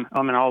 I'm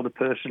an older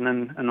person,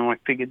 and I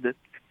figured that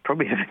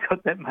probably haven't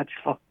got that much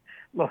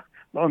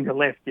longer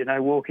left,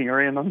 walking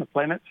around on the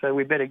planet. So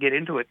we better get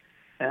into it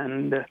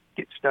and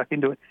get stuck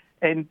into it.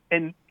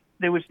 And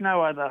there was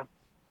no other,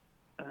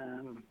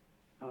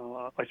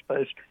 I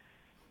suppose,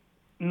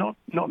 not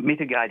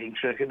mitigating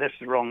circuit. That's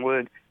the wrong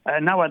word.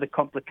 No other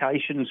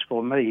complications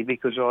for me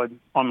because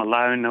I'm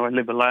alone. I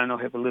live alone.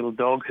 I have a little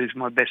dog who's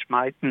my best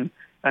mate, and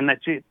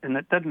that's it. And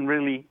it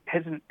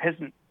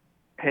hasn't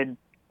had.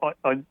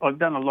 I've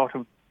done a lot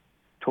of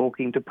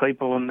talking to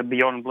people on the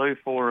Beyond Blue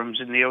forums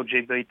in the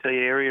LGBT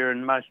area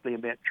and mostly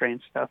about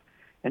trans stuff.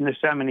 And there's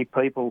so many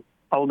people,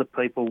 older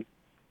people,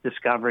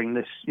 discovering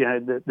this,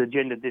 the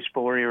gender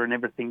dysphoria and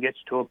everything gets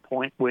to a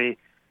point where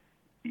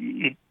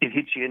it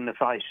hits you in the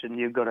face and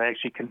you've got to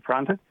actually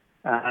confront it.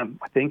 I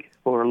think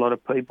for a lot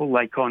of people,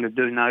 they kind of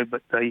do know,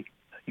 but they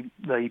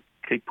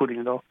keep putting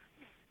it off.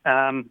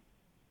 And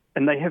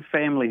they have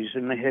families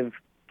and they have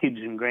kids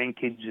and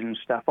grandkids and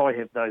stuff. I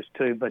have those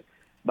too, but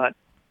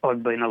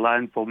I've been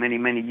alone for many,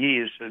 many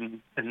years,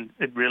 and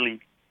it really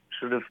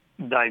sort of,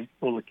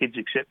 all the kids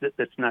accept it.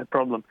 That's no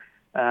problem.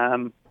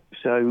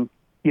 So,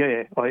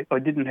 yeah, I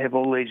didn't have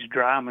all these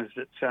dramas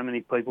that so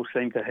many people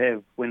seem to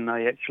have when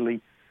they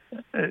actually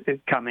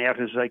come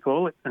out, as they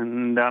call it.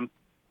 And,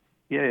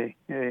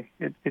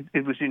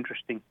 it was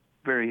interesting,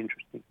 very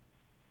interesting.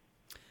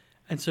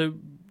 And so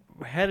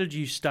how did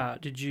you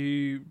start? Did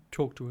you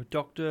talk to a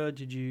doctor?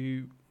 Did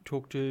you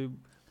talk to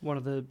one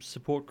of the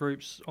support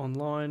groups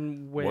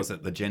online? Was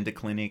it the gender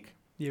clinic?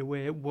 Yeah,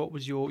 what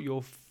was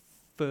your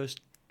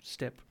first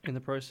step in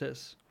the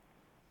process?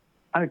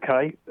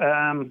 Okay.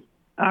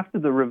 After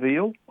the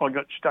reveal, I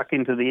got stuck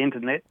into the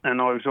internet,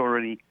 and I was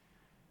already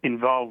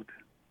involved,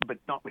 but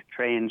not with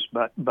trans,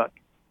 but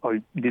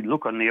I did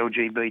look on the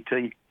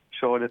LGBT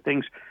side of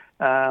things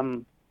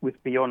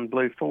with Beyond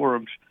Blue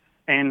forums.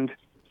 And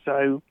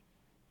so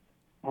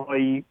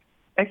I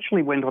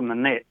actually went on the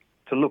net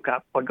to look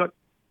up. I got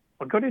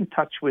in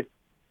touch with,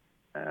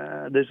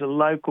 there's a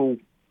local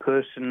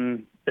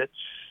person that's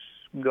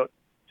got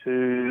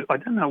to, I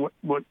don't know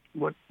what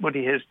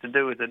he has to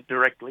do with it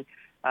directly,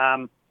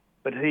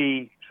 but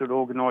he sort of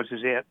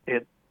organises out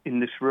in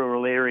this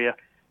rural area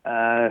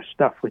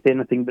stuff with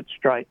anything but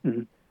straight,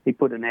 and he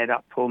put an ad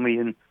up for me,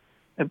 and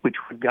which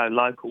would go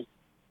local.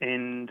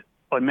 And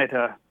I met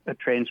a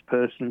trans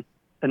person,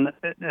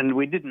 and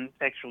we didn't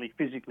actually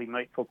physically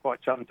meet for quite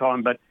some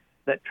time, but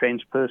that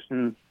trans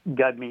person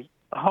gave me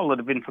a whole lot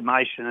of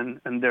information,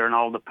 and they're an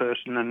older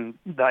person, and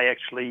they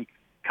actually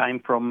came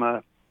from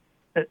a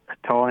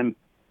time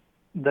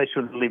they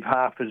sort of live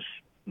half as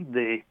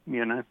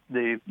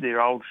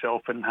their old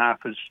self and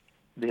half as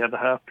the other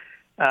half,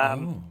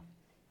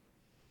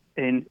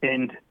 and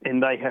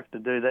they have to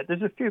do that.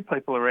 There's a few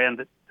people around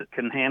that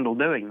can handle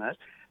doing that.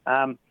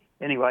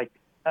 Anyway,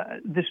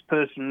 this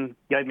person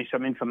gave me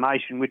some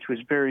information which was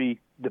very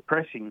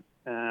depressing,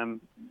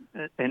 and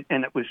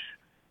it was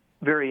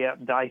very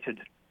outdated.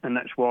 And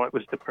that's why it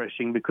was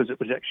depressing, because it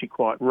was actually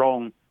quite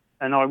wrong.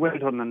 And I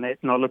went on the net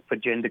and I looked for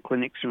gender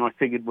clinics, and I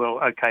figured, well,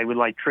 okay, well,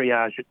 they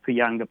triage it for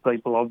younger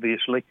people,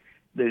 obviously.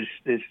 There's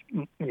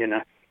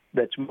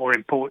that's more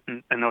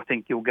important, and I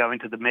think you'll go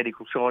into the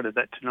medical side of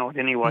that tonight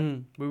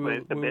anyway. We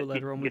will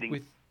later on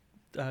with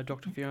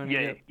Dr.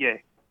 Fiona.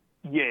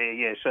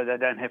 Yeah, so they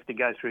don't have to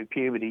go through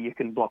puberty. You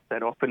can block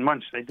that off. And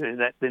once they do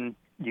that, then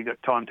you've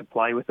got time to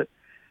play with it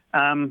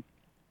and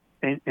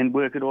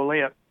work it all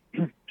out.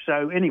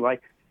 So anyway,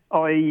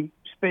 I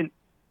spent,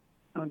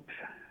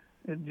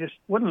 it just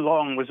wasn't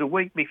long, it was a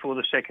week before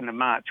the 2nd of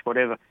March,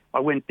 whatever. I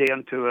went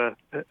down to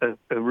a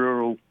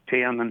rural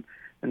town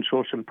and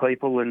saw some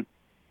people, and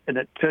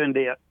it turned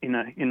out in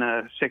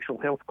a sexual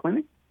health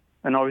clinic.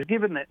 And I was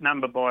given that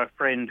number by a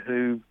friend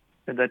who,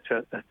 that's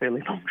a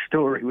fairly long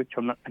story, which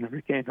I'm not going to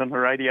recant on the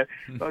radio.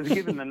 But I was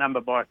given the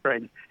number by a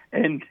friend,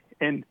 and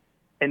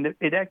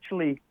it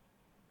actually,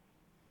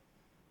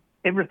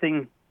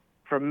 everything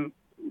from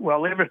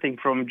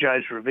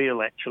Joe's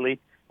reveal, actually,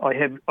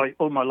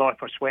 all my life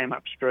I swam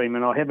upstream,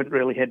 and I haven't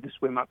really had to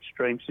swim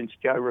upstream since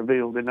Joe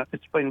revealed, and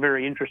it's been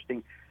very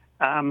interesting.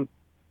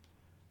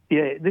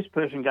 This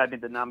person gave me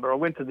the number. I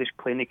went to this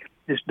clinic.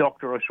 This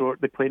doctor I saw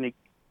at the clinic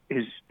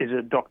is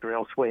a doctor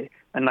elsewhere,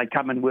 and they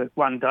come and work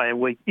 1 day a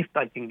week if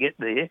they can get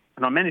there.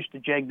 And I managed to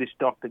jag this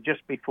doctor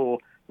just before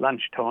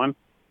lunchtime,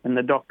 and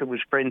the doctor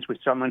was friends with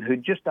someone who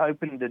just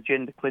opened a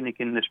gender clinic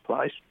in this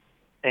place,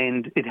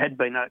 and it had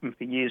been open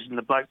for years, and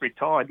the bloke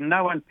retired, and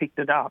no one picked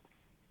it up.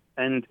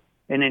 And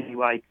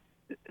anyway,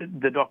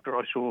 the doctor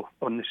I saw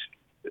on this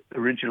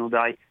original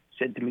day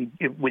said to me,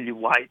 will you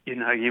wait?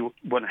 You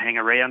want to hang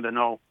around and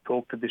I'll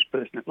talk to this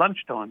person at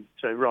lunchtime.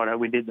 So, righto,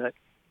 we did that.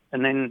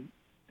 And then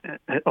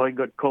I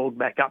got called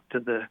back up to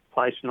the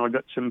place, and I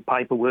got some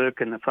paperwork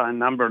and a phone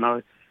number, and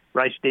I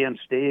raced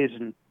downstairs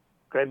and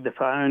grabbed the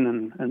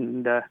phone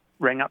and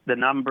rang up the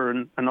number,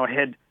 and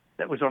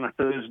that was on a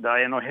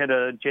Thursday, and I had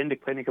a gender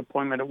clinic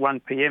appointment at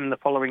 1 p.m. the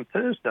following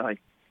Thursday.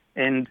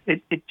 And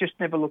it just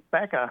never looked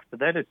back after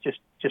that. It's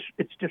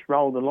just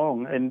rolled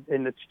along, and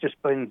it's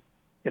just been,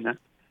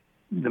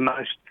 the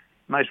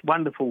most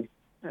wonderful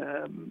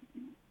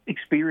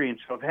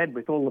experience I've had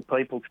with all the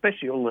people,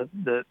 especially all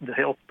the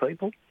health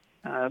people.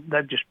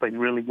 They've just been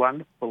really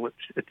wonderful.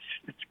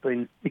 It's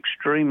been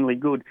extremely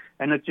good,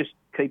 and it just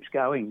keeps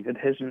going. It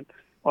hasn't.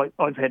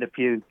 I've had a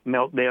few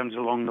meltdowns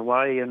along the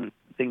way, and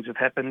things have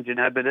happened,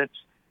 but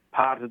it's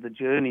part of the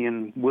journey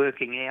and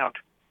working out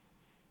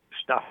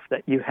stuff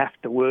that you have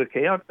to work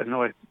out. And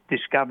I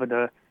discovered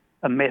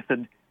a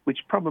method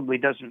which probably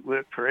doesn't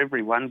work for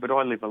everyone, but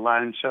I live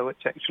alone, so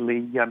it's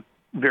actually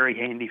very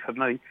handy for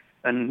me.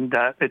 And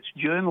it's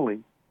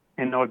journaling.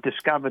 And I've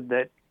discovered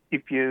that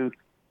if you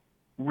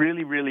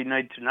really, really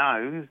need to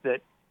know,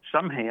 that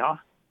somehow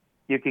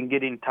you can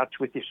get in touch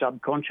with your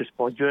subconscious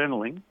by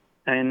journaling,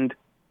 and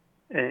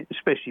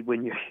especially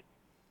when you're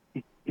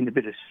in a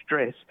bit of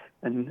stress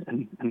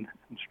and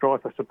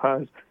strife, I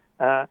suppose,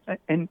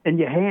 and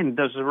your hand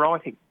does the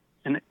writing,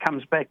 and it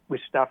comes back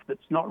with stuff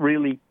that's not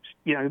really,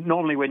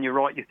 normally when you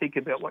write, you think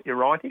about what you're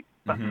writing,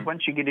 but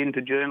once you get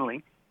into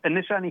journaling, and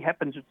this only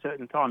happens at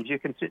certain times, you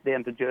can sit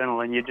down to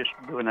journal and you're just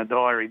doing a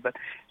diary, but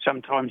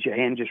sometimes your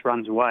hand just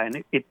runs away,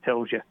 and it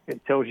tells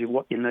you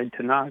what you need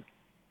to know.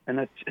 And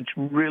it's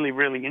really,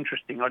 really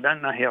interesting. I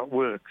don't know how it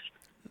works.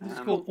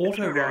 It's called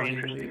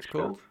auto-writing, it's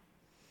called.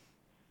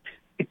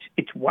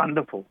 It's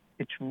wonderful.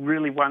 It's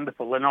really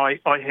wonderful. And I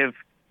have,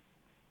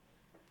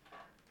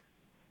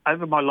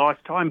 over my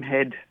lifetime,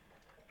 had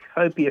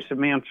copious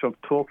amounts of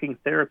talking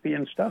therapy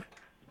and stuff.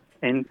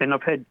 And I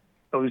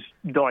was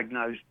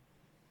diagnosed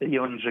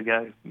eons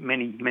ago,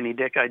 many, many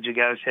decades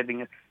ago, as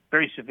having a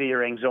very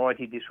severe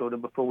anxiety disorder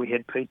before we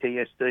had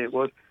PTSD. It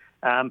was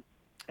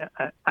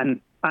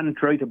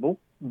untreatable,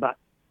 but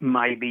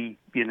maybe,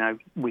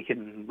 we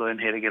can learn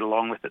how to get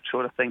along with it,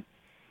 sort of thing.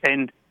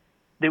 And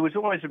there was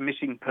always a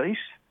missing piece,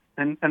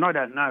 and I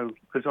don't know,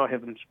 because I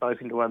haven't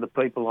spoken to other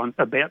people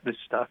about this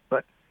stuff,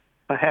 but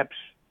perhaps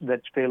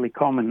that's fairly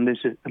common.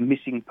 There's a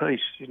missing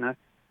piece,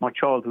 My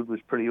childhood was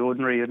pretty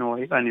ordinary, and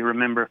I only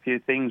remember a few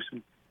things,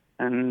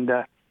 and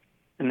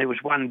there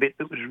was one bit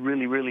that was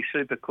really, really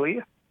super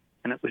clear,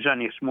 and it was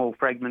only a small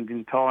fragment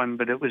in time,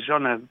 but it was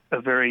on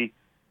a very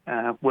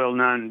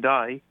well-known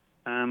day.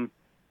 It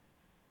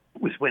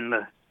was when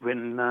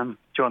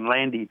John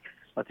Landy,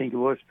 I think it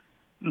was,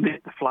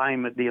 lit the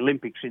flame at the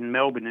Olympics in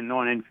Melbourne in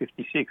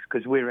 1956,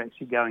 because we were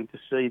actually going to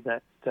see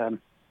that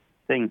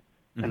thing,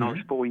 and I was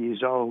 4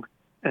 years old.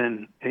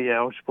 And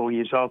I was 4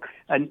 years old,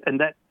 and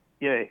that,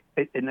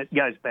 and it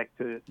goes back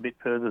to a bit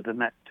further than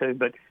that too.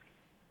 But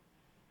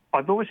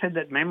I've always had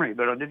that memory,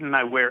 but I didn't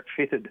know where it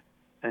fitted.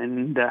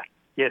 And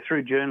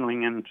through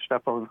journaling and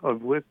stuff,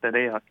 I've worked that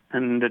out,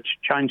 and it's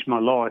changed my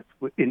life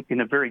in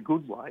a very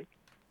good way.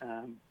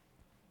 I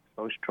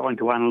was trying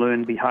to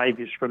unlearn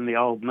behaviours from the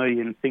old me,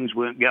 and things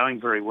weren't going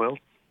very well.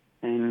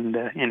 And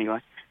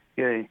anyway,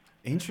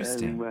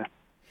 Interesting.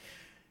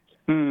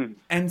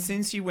 And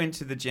since you went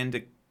to the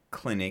gender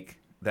clinic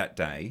that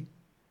day,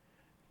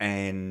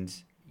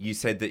 and you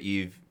said that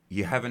you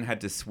haven't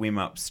had to swim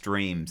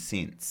upstream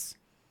since.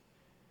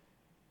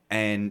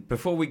 And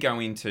before we go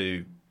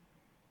into,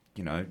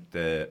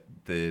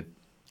 the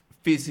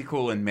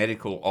physical and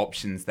medical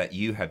options that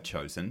you have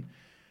chosen,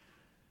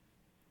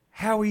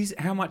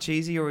 how much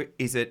easier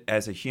is it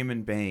as a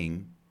human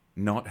being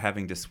not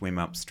having to swim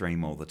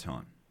upstream all the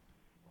time?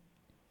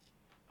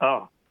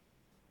 Oh,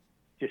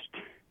 just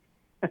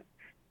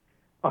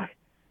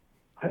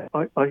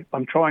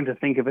I'm trying to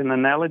think of an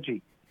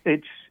analogy.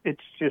 It's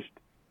just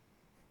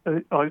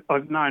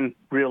I've known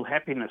real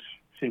happiness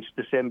since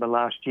December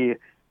last year.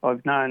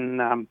 I've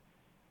known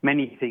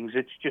many things.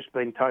 It's just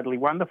been totally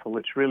wonderful.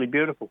 It's really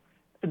beautiful.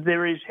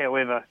 There is,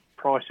 however,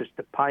 prices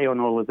to pay on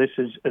all of this,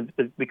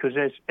 because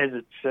as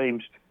it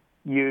seems,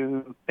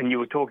 you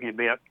were talking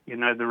about,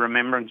 the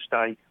Remembrance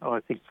Day, I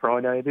think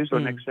Friday it is, or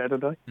next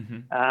Saturday,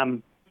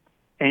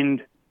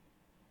 and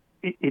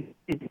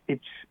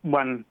it's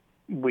one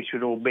we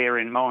should all bear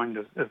in mind,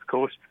 of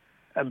course,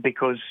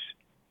 because,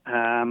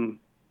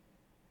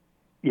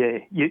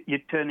 you're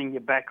turning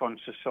your back on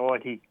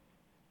society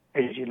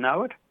as you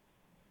know it.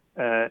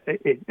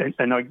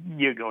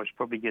 You guys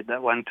probably get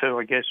that one too,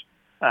 I guess.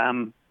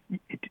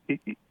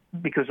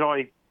 Because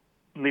I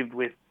lived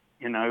with,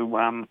 I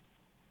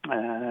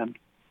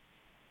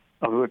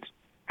was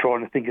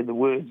trying to think of the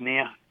word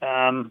now.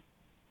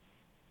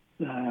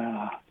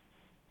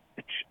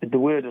 The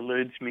word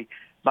eludes me.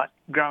 But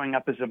growing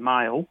up as a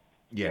male,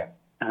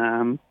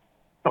 I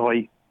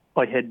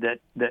had that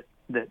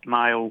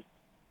male,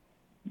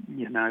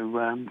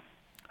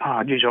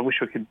 I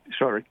wish I could.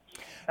 Sorry.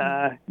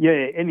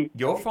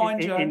 You're fine,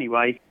 Joe.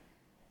 Anyway,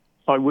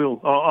 I will.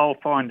 I'll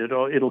find it.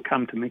 It'll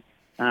come to me.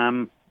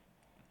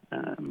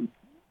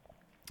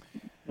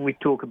 We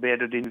talk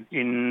about it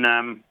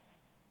in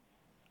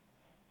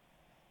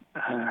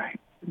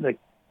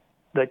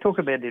they talk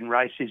about it in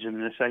racism.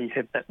 They say you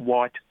have that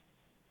white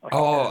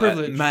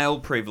privilege. Male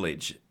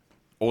privilege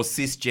or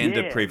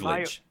cisgender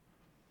privilege.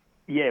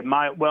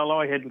 Male. Well,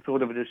 I hadn't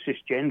thought of it as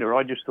cisgender.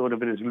 I just thought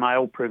of it as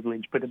male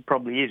privilege, but it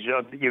probably is.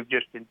 You've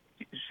just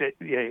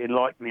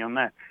enlightened me on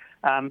that.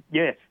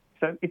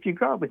 So if you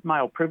grow up with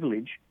male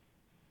privilege,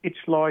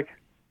 it's like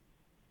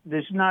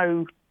there's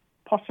no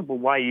possible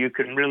way you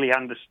can really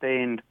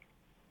understand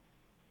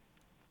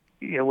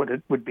what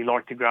it would be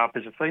like to grow up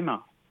as a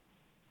female.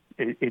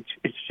 It's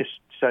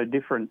just so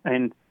different,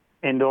 and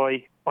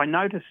I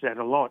notice that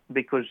a lot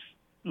because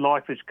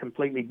life is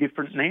completely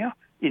different now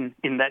in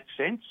that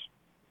sense.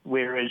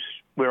 Whereas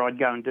where I'd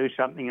go and do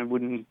something and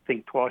wouldn't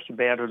think twice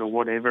about it or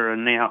whatever,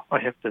 and now I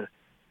have to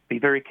be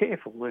very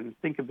careful and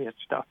think about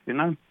stuff,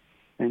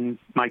 and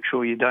make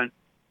sure you don't,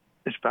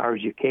 as far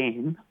as you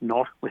can,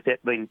 not without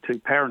being too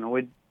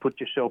paranoid, put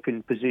yourself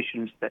in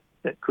positions that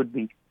could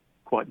be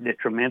quite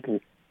detrimental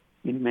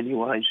in many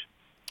ways.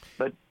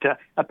 But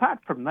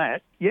apart from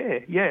that,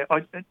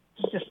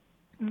 it's just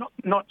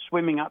not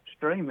swimming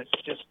upstream. It's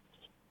just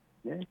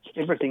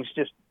everything's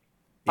just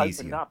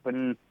opened up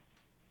and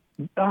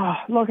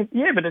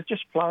but it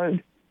just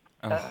flowed.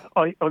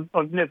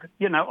 I've never,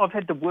 I've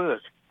had to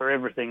work for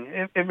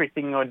everything.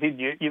 Everything I did,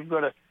 you've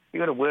got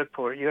to work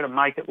for it. You've got to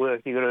make it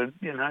work. You've got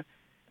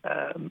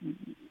to,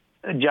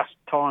 adjust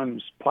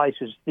times,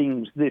 places,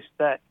 things, this,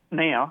 that.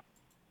 Now,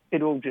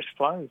 it all just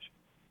flows.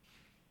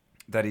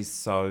 That is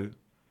so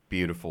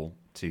beautiful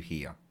to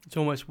hear. It's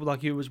almost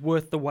like it was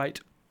worth the wait.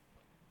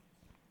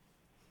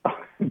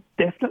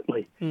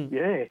 Definitely.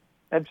 Yeah,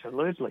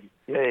 absolutely.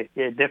 Yeah,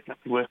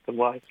 definitely worth the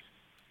wait.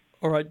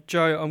 All right,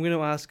 Joe, I'm going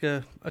to ask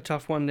a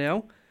tough one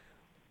now.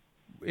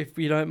 If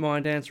you don't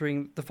mind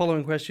answering the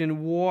following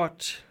question,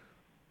 what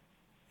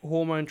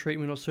hormone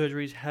treatment or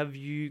surgeries have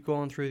you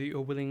gone through that you're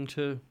willing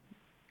to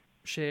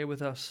share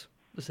with us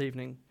this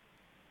evening?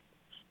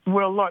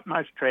 Well, like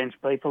most trans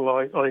people,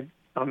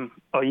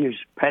 I use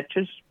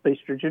patches,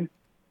 estrogen,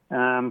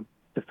 to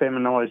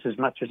feminise as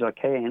much as I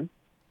can.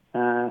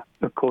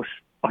 Of course,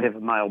 I have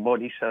a male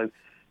body, so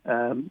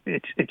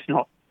it's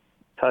not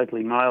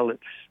totally male.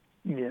 It's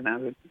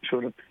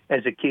sort of,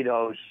 as a kid,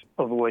 I've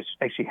always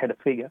actually had a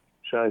figure.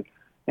 So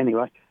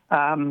anyway,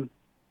 and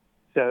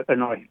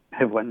I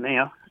have one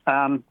now,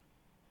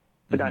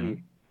 but only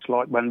a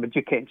slight one, but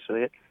you can't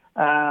see it.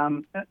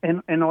 And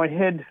I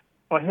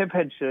have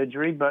had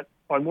surgery, but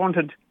I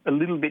wanted a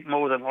little bit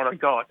more than what I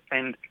got,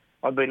 and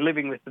I've been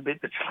living with the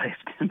bit that's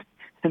left,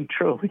 and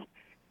truly,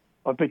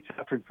 I've been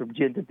suffering from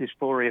gender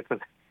dysphoria for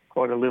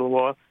quite a little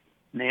while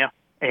now,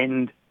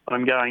 and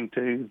I'm going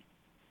to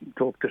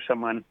talk to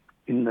someone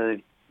in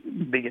the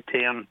bigger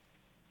town,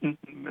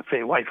 a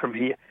fair way from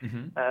here,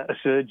 a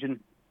surgeon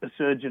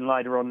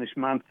later on this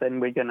month, and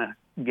we're going to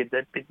get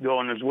that bit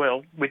going as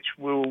well, which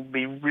will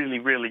be really,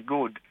 really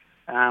good.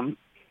 I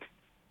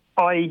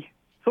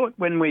thought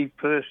when we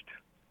first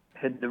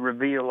had the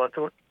reveal, I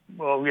thought,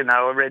 well,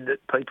 I read that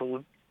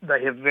people,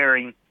 they have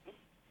varying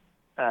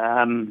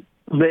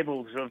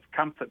levels of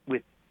comfort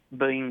with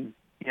being,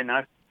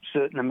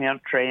 certain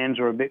amount trans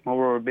or a bit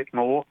more or a bit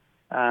more.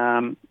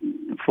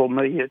 For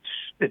me,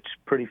 it's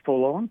pretty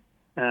full on.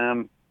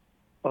 I'm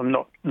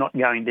not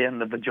going down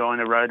the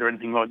vagina road or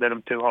anything like that.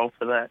 I'm too old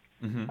for that.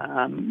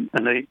 And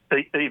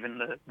even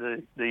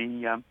the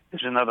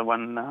there's another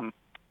one,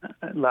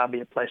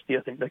 labiaplasty,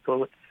 I think they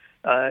call it.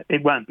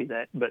 It won't be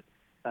that, but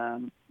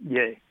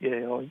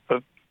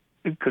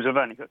because I've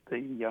only got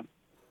the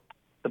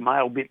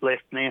male bit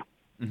left now,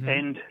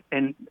 and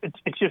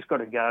it's just got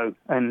to go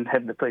and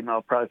have the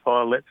female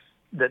profile.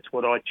 That's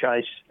what I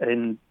chase,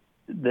 and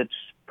that's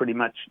pretty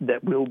much,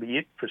 that will be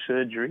it for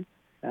surgery.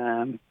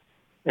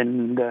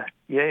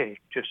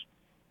 Just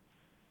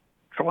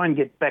try and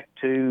get back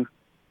to,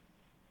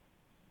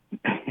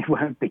 it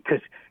won't,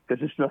 because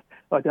because it's not.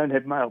 I don't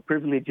have male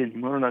privilege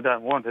anymore, and I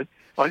don't want it.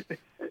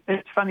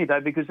 It's funny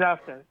though, because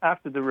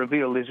after the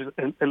reveal, there's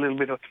a little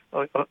bit of.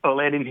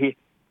 I'll add in here.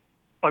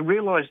 I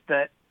realised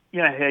that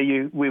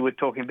how we were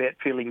talking about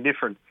feeling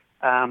different.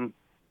 I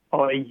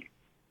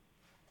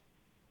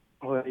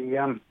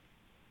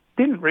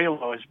didn't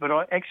realise, but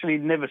I actually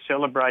never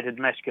celebrated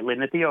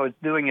masculinity. I was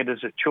doing it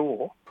as a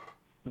chore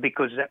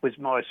because that was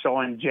my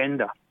assigned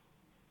gender,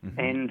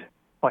 and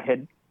I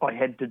had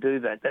to do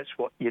that. That's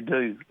what you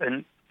do.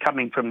 And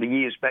coming from the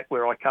years back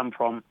where I come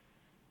from,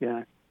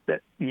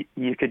 that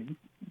you could,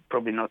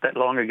 probably not that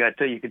long ago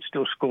too, you could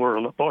still score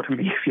a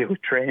lobotomy if you were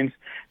trans.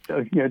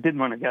 So, didn't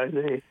want to go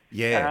there.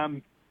 Yeah.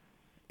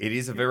 It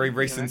is a very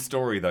recent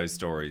story, those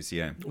stories,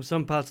 yeah. Well,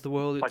 some parts of the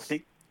world, it's I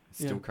think,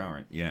 still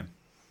current, yeah.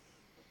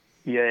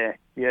 Yeah.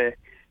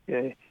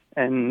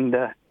 And,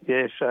 so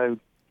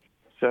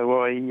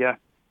I...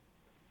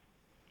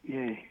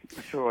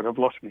 that's all right. I've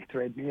lost my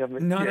thread now.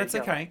 But No, that's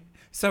okay.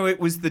 So it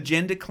was the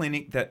gender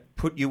clinic that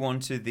put you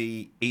onto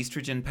the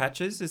estrogen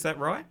patches, is that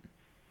right?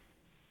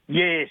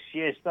 Yes.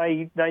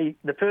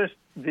 The first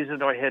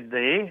visit I had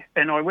there,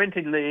 and I went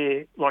in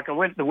there, I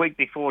went the week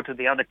before to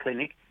the other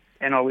clinic,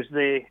 and I was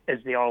there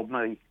as the old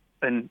me,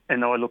 and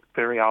I looked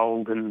very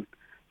old and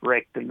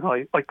wrecked, and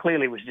I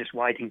clearly was just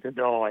waiting to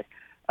die.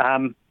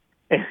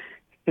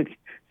 It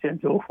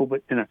sounds awful,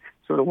 but,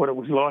 sort of what it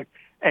was like.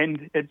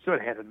 And it sort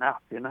of had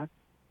enough,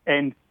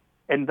 And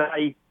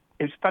they,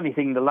 it was a funny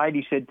thing, the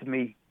lady said to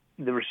me,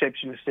 the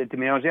receptionist said to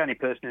me, I was the only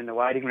person in the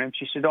waiting room,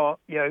 she said, what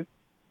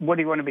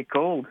do you want to be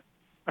called?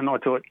 And I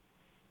thought,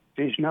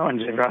 geez, no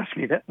one's ever asked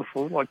me that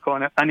before.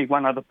 Only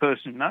one other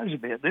person knows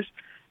about this.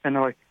 And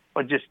I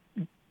just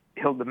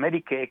held the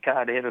Medicare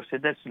card out. I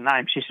said, that's the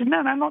name. She said,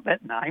 no, not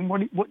that name.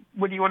 What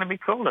do you want to be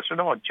called? I said,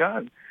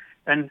 Joe.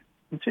 And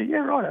I said, yeah,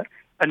 right.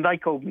 And they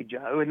called me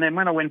Joe. And then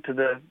when I went to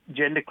the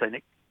gender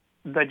clinic,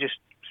 they just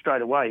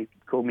straight away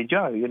called me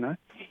Joe,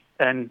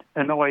 And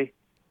I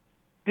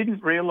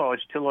didn't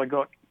realise till I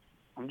got,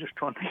 I'm just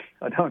trying to,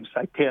 I don't want to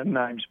say town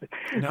names, but...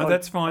 No,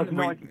 that's fine.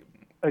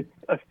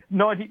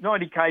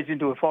 90 k's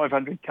into a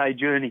 500k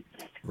journey.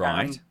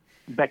 Right.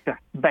 Back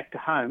to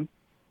home.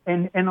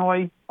 And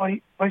I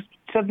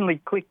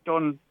suddenly clicked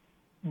on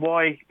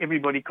why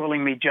everybody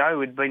calling me Joe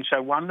had been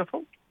so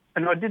wonderful.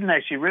 And I didn't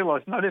actually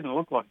realise, and I didn't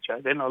look like Joe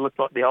then, I looked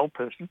like the old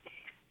person.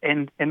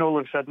 And all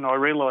of a sudden I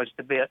realised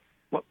about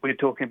what we were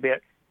talking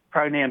about,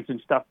 pronouns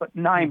and stuff, but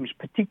names,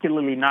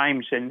 particularly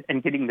names and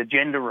getting the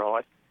gender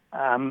right.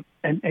 And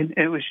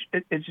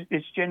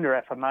it's gender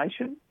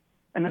affirmation.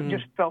 And it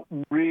just felt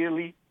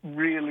really,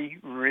 really,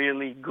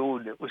 really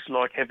good. It was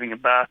like having a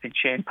bath in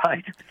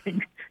champagne,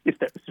 if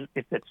that's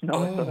nice,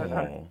 I don't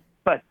know.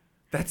 But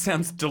that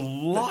sounds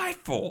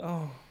delightful.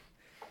 Oh,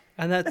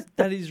 and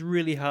that is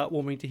really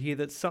heartwarming to hear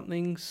that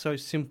something so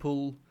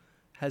simple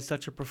has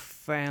such a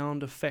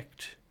profound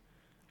effect,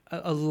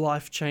 a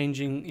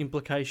life-changing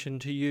implication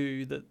to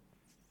you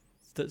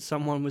that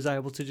someone was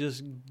able to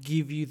just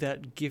give you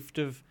that gift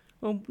of,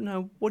 well,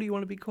 no, what do you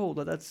want to be called?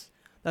 That's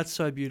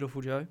so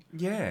beautiful, Joe.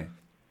 Yeah.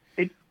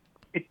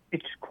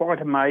 It's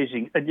quite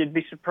amazing. And you'd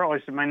be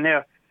surprised. I mean,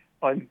 now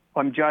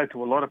I'm Joe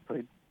to a lot of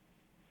people,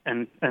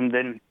 and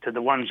then to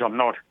the ones I'm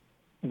not,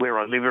 where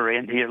I live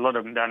around here, a lot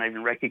of them don't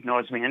even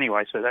recognise me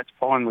anyway, so that's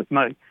fine with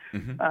me.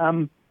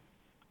 Mm-hmm.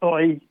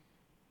 I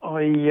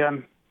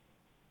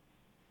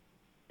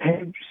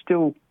have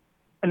still,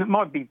 and it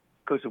might be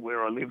because of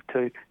where I live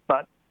too,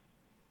 but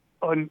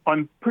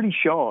I'm pretty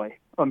shy.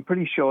 I'm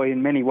pretty shy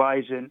in many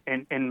ways,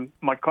 and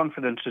my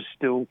confidence is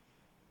still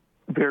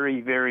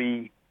very,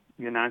 very,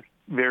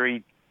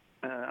 very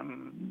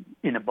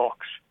in a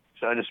box,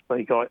 so to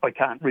speak. I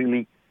can't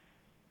really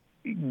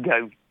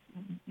go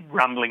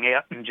rumbling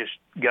out and just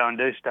go and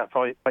do stuff.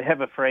 I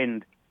have a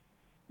friend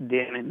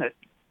down in that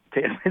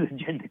town where the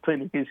gender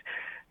clinic is,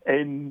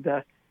 and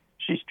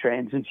she's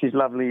trans and she's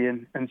lovely,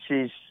 and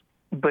she's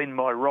been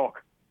my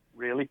rock,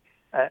 really.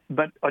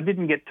 But I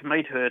didn't get to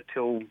meet her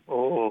till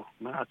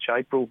March,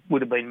 April,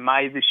 would have been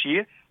May this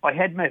year. I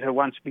had met her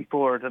once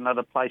before at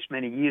another place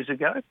many years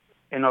ago,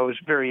 and I was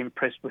very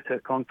impressed with her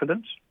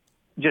confidence.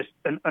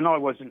 And I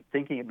wasn't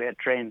thinking about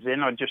trans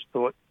then. I just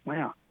thought,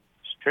 wow,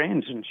 she's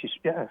trans and she's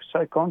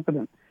so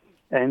confident,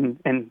 and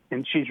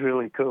she's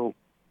really cool.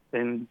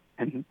 And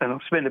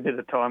I've spent a bit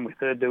of time with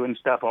her doing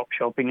stuff, op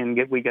shopping, and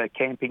we go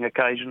camping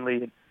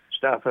occasionally and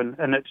stuff.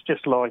 And it's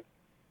just like,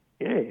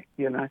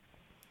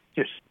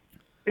 just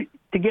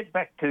to get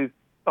back to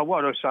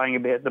what I was saying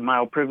about the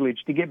male privilege,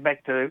 to get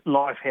back to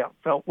life, how it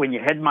felt when you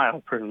had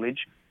male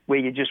privilege, where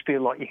you just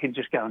feel like you can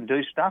just go and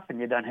do stuff and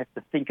you don't have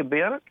to think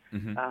about it.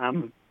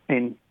 Mm-hmm.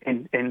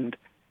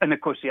 And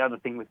of course the other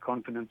thing with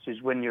confidence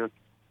is when you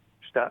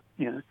start,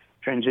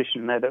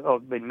 transitioning that.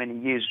 I've been many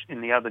years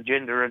in the other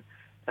gender,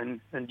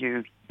 and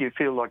you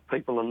feel like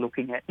people are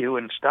looking at you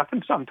and stuff,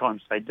 and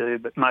sometimes they do,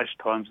 but most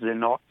times they're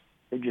not.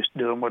 They're just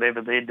doing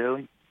whatever they're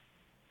doing.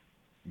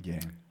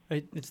 Yeah.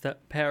 It's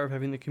that power of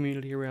having the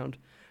community around.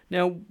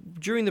 Now,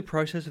 during the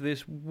process of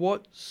this,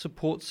 what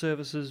support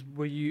services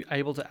were you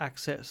able to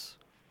access?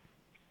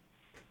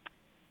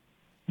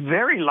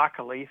 very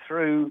luckily,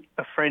 through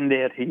a friend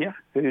out here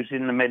who's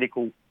in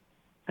the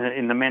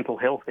in the mental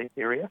health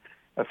area,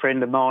 a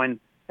friend of mine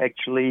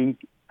actually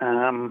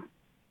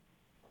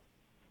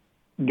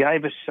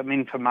gave us some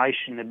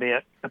information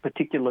about a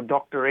particular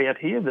doctor out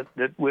here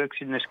that works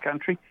in this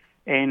country,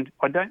 and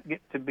I don't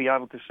get to be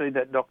able to see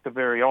that doctor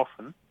very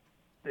often.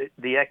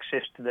 The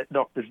access to that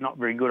doctor's not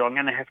very good. I'm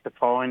going to have to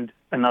find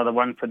another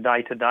one for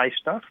day-to-day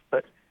stuff,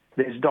 but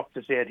there's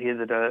doctors out here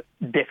that are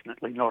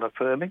definitely not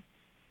affirming,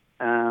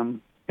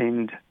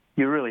 and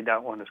you really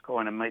don't want to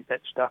kind of meet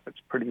that stuff.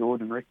 It's pretty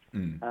ordinary.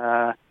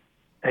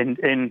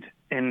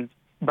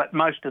 But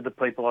most of the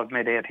people I've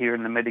met out here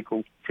in the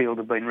medical field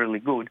have been really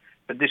good.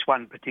 But this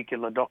one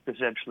particular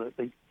doctor's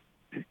absolutely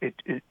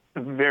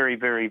very,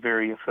 very,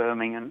 very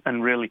affirming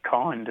and really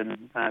kind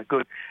and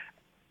good.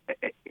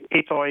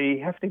 If I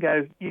have to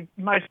go,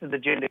 most of the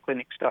gender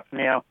clinic stuff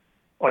now,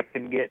 I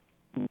can get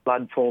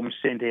blood forms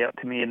sent out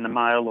to me in the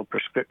mail or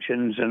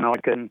prescriptions, and I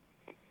can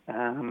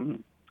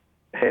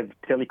have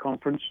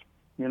teleconference,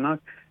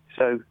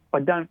 So I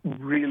don't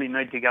really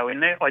need to go in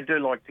there. I do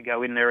like to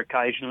go in there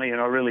occasionally,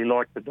 and I really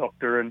like the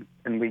doctor, and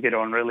we get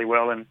on really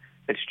well, and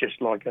it's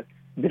just like a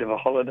bit of a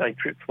holiday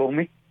trip for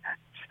me.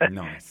 So,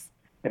 Nice.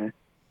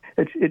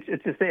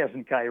 It's a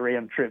 1,000k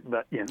round trip,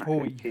 but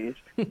who cares?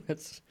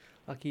 That's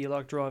lucky you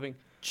like driving.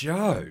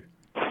 Joe,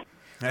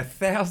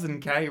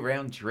 1,000k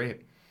round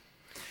trip.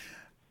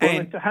 Well, And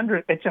it's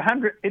 100. It's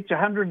 100. It's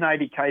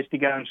 180 k's to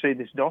go and see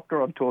this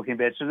doctor I'm talking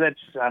about. So that's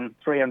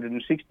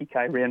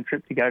 360k round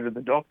trip to go to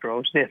the doctor. I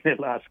was there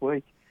last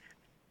week.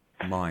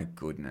 my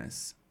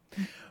goodness.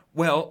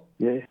 Well,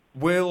 Yeah.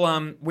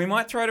 we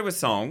might throw to a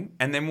song,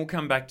 and then we'll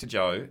come back to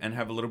Joe and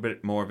have a little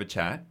bit more of a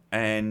chat.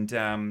 And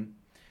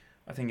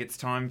I think it's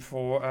time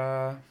for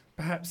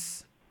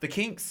perhaps the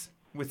Kinks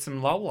with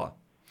some Lola.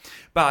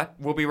 But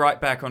we'll be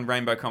right back on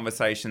Rainbow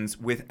Conversations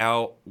with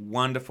our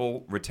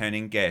wonderful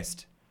returning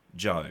guest,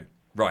 Joe,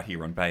 right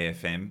here on Bay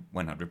FM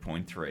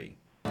 100.3.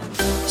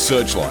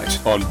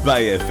 Searchlight on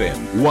Bay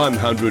FM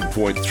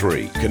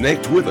 100.3.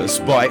 Connect with us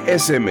by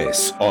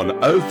SMS on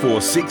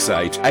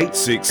 0468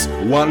 86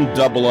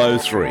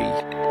 1003.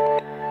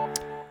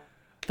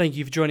 Thank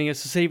you for joining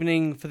us this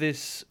evening for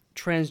this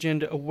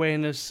Transgender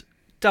Awareness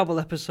double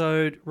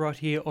episode right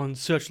here on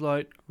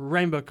Searchlight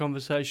Rainbow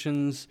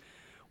Conversations.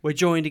 We're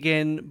joined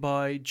again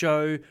by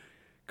Jo,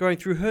 going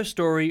through her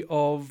story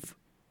of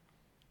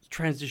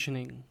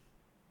transitioning.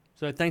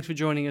 So thanks for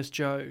joining us,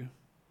 Jo.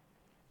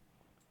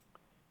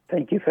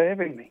 Thank you for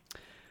having me.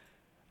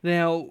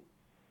 Now,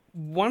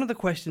 one of the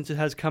questions that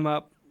has come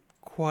up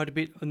quite a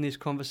bit in this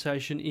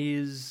conversation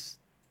is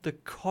the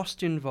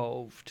cost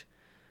involved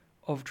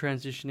of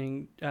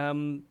transitioning.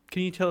 Can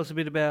you tell us a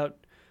bit about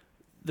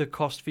the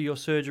cost for your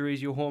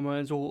surgeries, your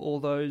hormones, all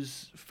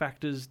those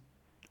factors?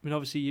 I mean,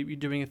 obviously you're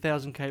doing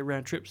 1,000k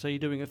round trip, so you're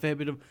doing a fair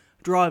bit of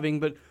driving.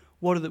 But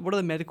what are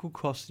the medical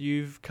costs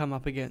you've come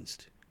up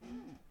against?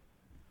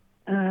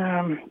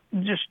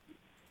 Just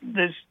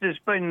there's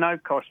been no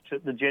costs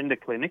at the gender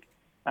clinic,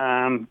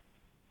 and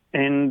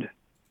we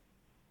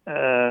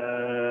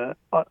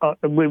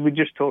were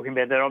just talking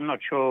about that. I'm not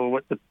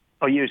sure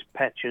I use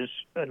patches,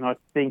 and I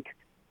think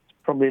it's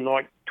probably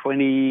like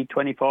 $20,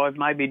 $25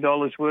 maybe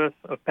dollars worth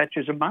of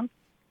patches a month.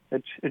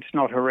 It's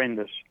not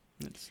horrendous.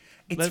 It's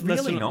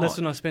really not. Less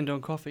than I spend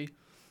on coffee.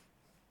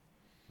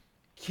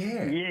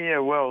 Yeah. Yeah,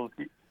 well,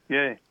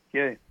 yeah,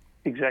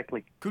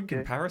 exactly. Good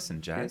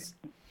comparison, Jazz.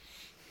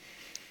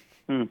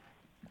 Hmm.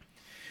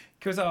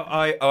 Because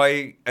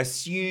I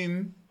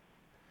assume,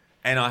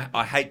 and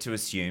I hate to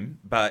assume,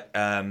 but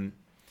some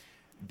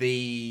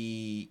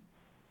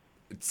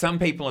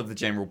people of the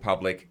general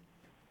public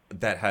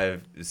that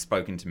have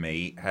spoken to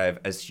me have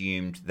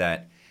assumed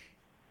that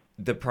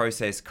the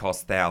process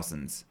costs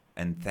thousands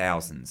and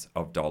thousands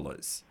of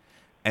dollars.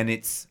 And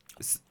it's...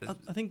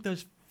 I think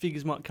those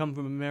figures might come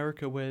from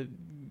America, where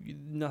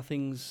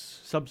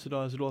nothing's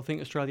subsidised at all. I think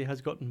Australia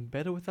has gotten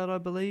better with that, I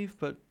believe,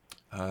 but...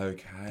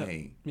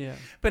 Okay. Yeah.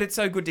 But it's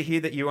so good to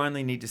hear that you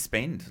only need to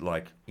spend,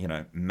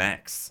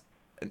 max,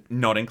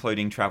 not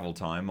including travel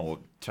time or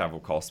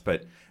travel costs,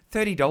 but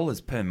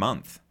 $30 per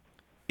month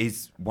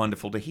is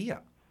wonderful to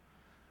hear.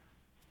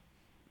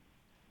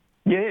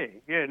 Yeah,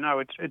 no,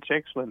 it's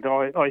excellent.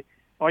 I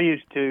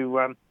used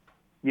to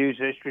use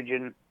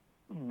estrogen,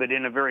 but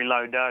in a very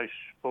low dose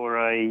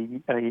for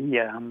it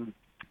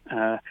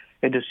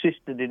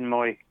assisted in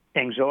my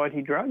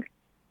anxiety drug,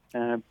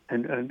 and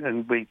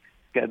we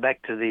go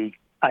back to the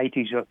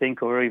 80s, I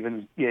think, or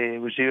even it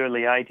was the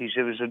early 80s.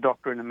 There was a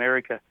doctor in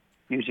America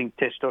using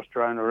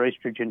testosterone or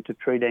estrogen to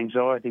treat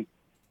anxiety,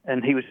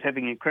 and he was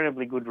having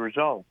incredibly good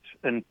results,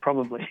 and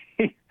probably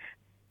he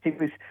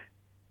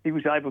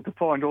was able to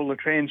find all the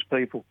trans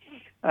people,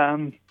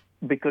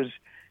 because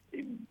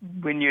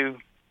when you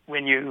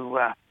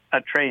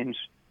are trans,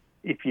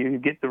 if you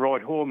get the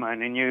right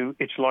hormone in you,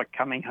 it's like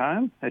coming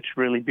home. It's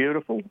really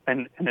beautiful,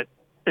 and it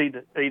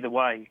either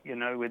way,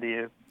 whether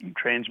you're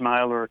trans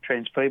male or a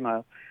trans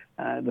female,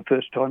 the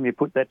first time you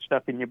put that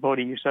stuff in your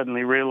body, you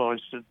suddenly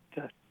realise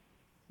that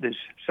there's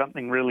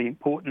something really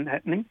important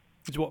happening.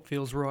 It's what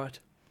feels right.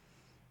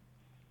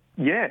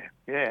 Yeah,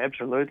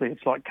 absolutely.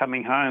 It's like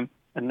coming home.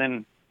 And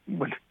then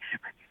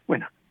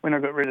when I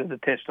got rid of the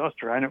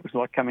testosterone, it was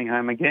like coming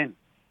home again.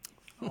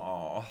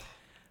 Oh,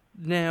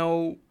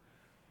 Now,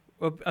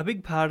 a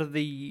big part of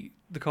the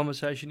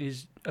conversation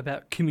is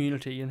about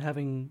community and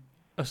having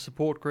a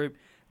support group.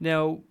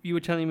 Now, you were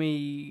telling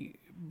me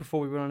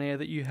before we went on air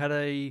that you had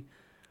a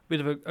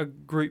bit of a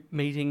group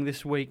meeting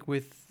this week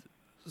with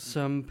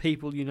some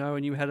people you know,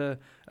 and you had a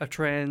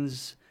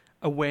trans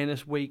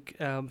awareness week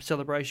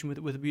celebration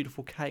with a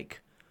beautiful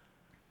cake.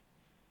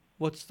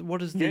 What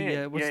is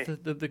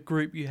the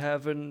group you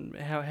have, and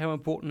how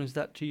important is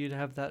that to you to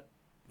have that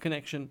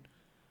connection?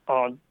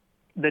 Oh,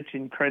 that's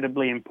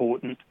incredibly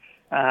important.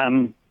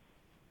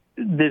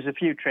 There's a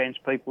few trans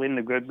people in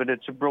the group, but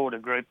it's a broader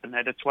group than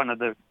that. It's one of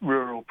the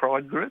rural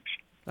pride groups.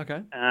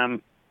 Okay.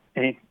 And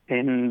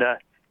that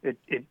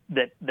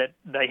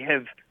they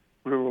have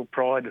rural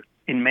pride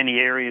in many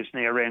areas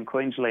now around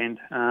Queensland.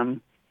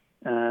 I'm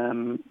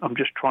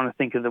just trying to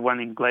think of the one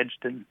in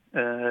Gladstone.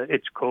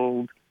 It's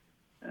called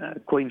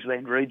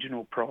Queensland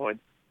Regional Pride,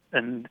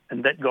 and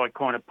that guy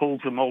kind of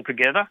pulls them all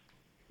together,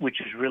 which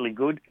is really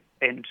good.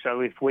 And so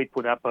if we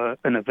put up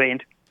an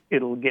event,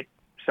 it'll get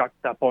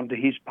sucked up onto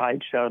his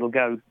page, so it'll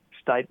go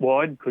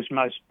statewide, because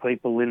most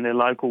people in their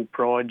local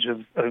prides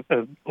have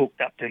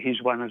hooked up to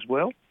his one as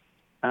well.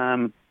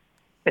 And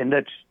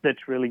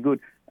that's really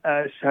good.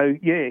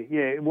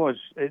 It was.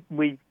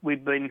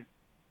 We've been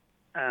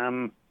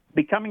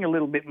becoming a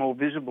little bit more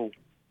visible,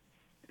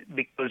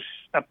 because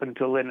up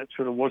until then it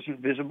sort of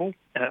wasn't visible,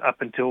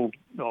 up until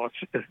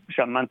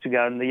some months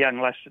ago. And the young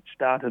lass that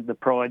started the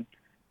Pride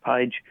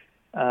page,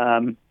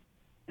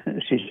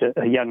 she's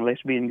a young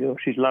lesbian girl.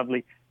 She's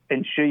lovely.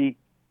 And she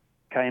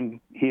came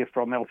here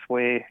from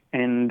elsewhere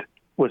and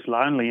was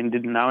lonely and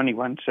didn't know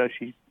anyone. So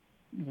she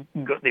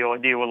got the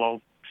idea, well,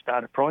 I'll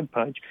start a Pride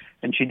page.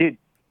 And she did.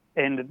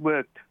 And it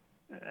worked.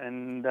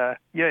 And,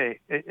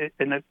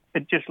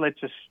 it just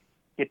lets us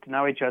get to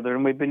know each other.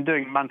 And we've been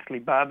doing monthly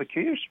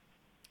barbecues.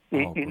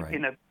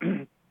 In a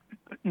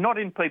not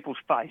in people's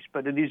face,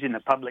 but it is in a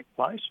public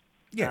place.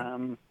 yeah.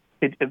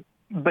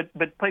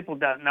 But people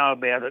don't know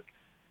about it.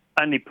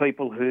 Only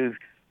people you've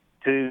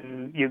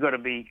got to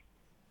be.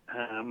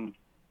 I'm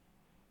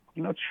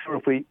not sure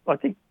if we. I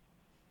think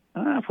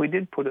if we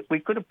did put it, we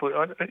could have put.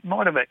 It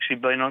might have actually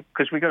been on,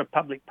 because we got a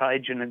public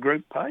page and a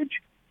group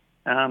page.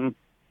 So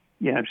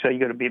you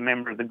got to be a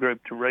member of the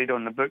group to read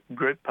on the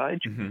group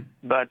page. Mm-hmm.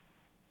 But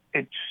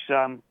it's.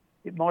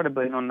 It might have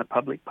been on the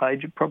public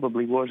page. It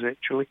probably was,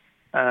 actually,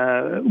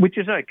 which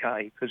is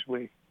okay, because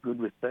we're good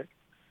with that.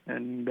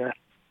 And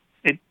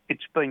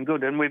it's been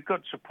good. And we've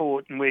got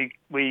support. And we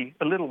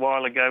a little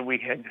while ago, we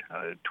had,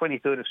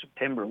 23rd of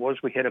September it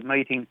was, we had a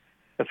meeting.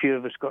 A few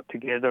of us got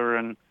together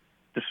and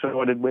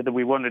decided whether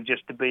we wanted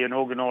just to be an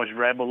organised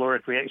rabble, or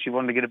if we actually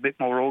wanted to get a bit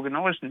more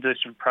organised and do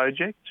some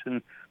projects.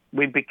 And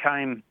we're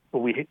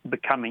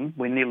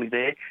nearly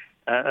there,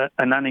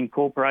 an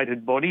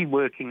unincorporated body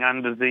working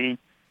under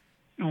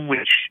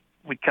which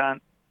we can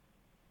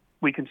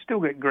still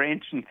get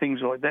grants and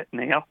things like that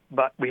now,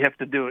 but we have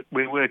to do it.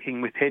 We're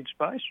working with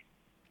Headspace.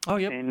 Oh,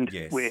 yep. And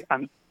Yes. we're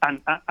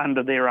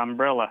under their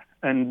umbrella.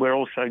 And we're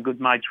also good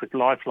mates with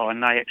Lifeline.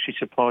 They actually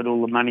supplied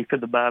all the money for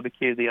the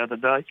barbecue the other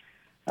day.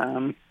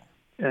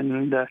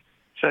 It's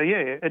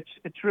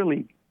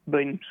really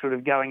been sort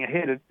of going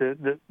ahead.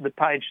 The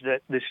page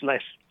that this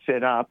lass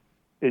set up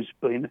has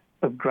been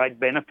of great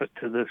benefit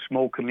to the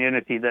small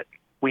community that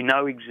we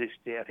know exists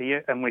out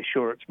here, and we're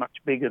sure it's much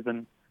bigger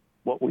than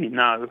what we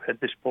know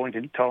at this point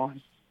in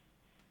time.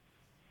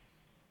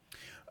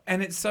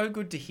 And it's so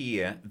good to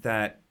hear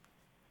that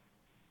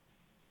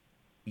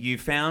you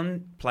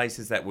found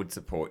places that would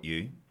support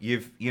you.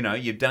 You've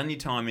done your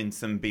time in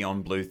some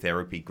Beyond Blue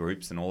therapy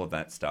groups and all of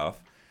that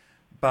stuff,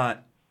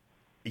 but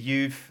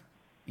you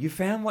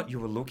found what you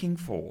were looking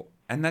for,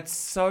 and that's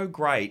so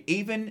great.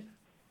 Even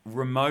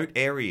remote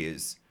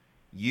areas,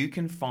 you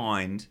can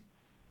find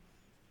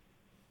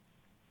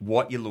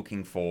what you're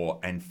looking for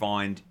and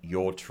find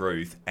your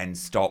truth and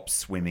stop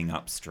swimming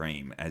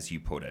upstream, as you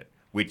put it,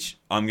 which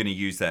I'm going to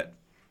use that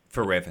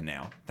forever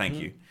now. Thank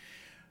you.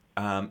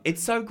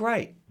 It's so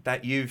great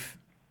that you've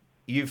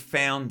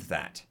found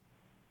that.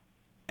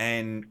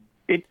 And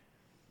I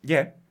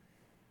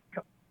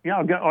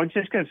was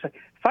just going to say,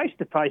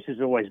 face-to-face is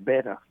always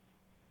better.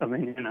 I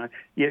mean,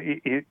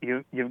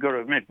 you've got to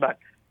admit, but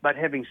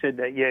having said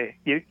that,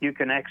 you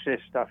can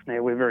access stuff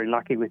now. We're very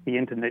lucky with the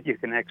internet. You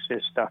can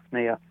access stuff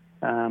now.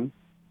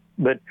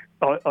 But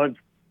I've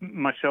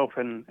myself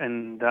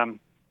and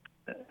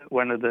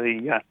one of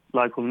the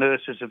local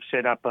nurses have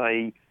set up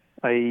a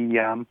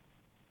peer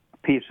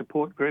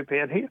support group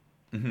out here,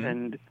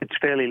 and it's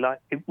fairly low.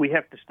 We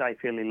have to stay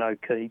fairly low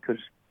key, because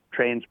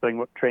trans being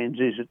what trans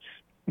is,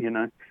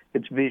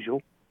 it's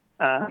visual.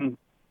 And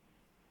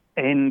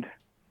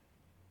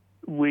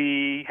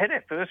we had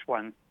our first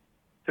one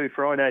 2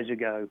 Fridays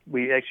ago.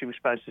 We actually were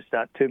supposed to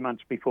start 2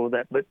 months before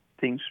that, but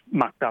things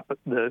mucked up at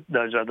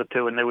those other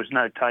two, and there was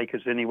no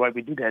takers anyway.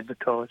 We did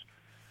advertise.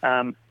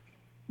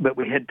 But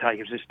we had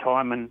takers this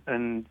time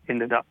and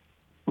ended up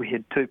we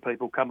had 2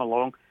 people come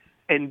along,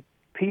 and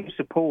peer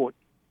support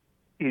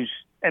is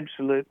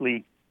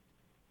absolutely,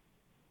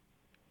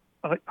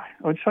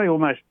 I'd say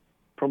almost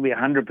probably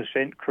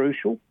 100%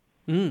 crucial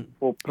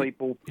for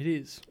people. It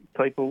is.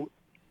 People,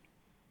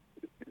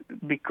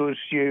 because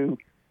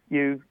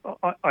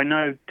I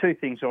know 2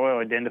 things I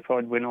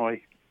identified when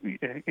I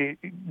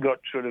got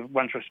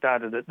once I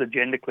started at the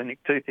gender clinic.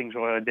 2 things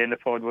I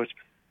identified was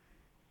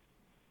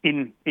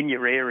in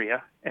your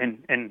area,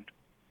 and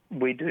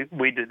we do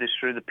this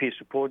through the peer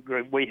support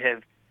group. We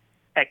have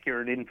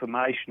accurate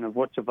information of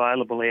what's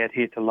available out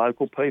here to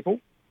local people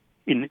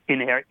in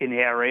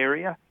our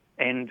area,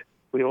 and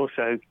we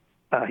also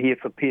are here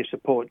for peer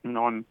support. And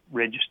I'm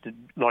registered,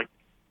 like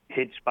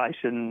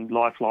Headspace and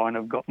Lifeline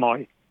have got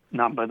my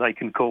number. They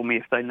can call me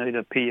if they need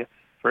a peer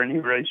for any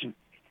reason.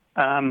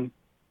 And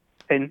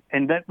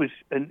that was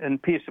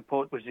and peer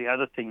support was the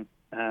other thing.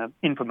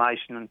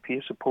 Information and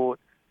peer support,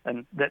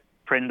 and that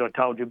friend I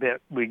told you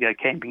about, we go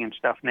camping and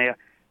stuff now.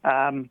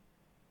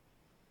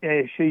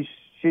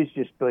 She's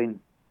just been,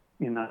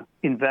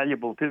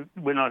 invaluable.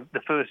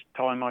 The first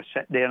time I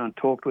sat down and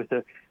talked with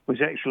her was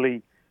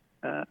actually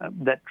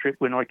that trip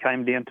when I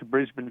came down to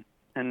Brisbane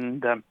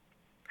and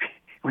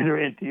went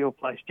around to your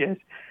place, Jess.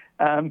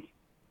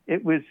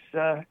 It was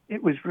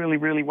really,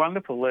 really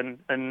wonderful, and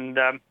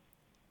to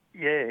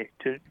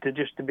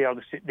be able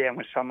to sit down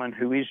with someone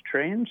who is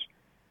trans,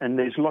 and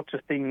there's lots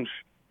of things,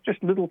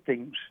 just little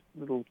things,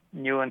 little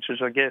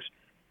nuances, I guess,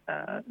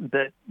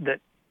 that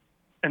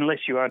unless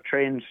you are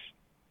trans,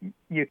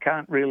 you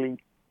can't really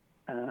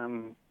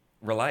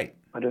relate.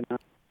 I don't know.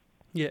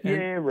 Yeah,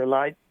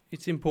 relate.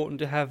 It's important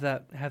to have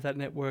that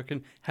network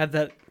and have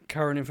that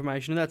current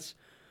information. And that's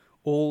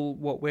all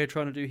what we're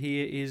trying to do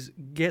here, is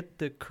get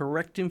the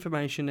correct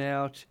information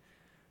out,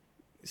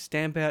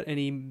 stamp out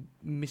any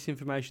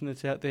misinformation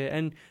that's out there,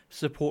 and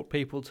support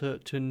people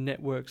to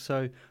network.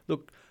 So,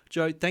 look,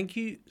 Joe, thank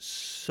you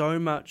so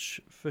much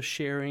for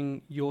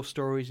sharing your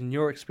stories and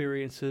your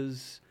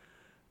experiences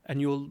and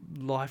your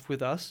life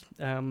with us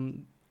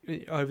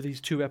over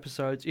these 2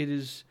 episodes. It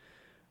is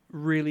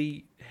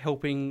really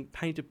helping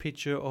paint a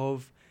picture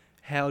of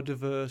how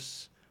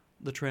diverse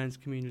the trans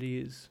community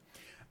is.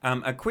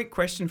 A quick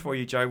question for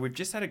you, Joe. We've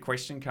just had a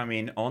question come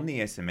in on the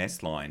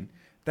SMS line.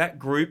 That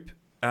group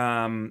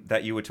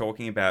that you were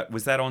talking about,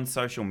 was that on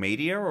social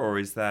media, or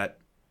is that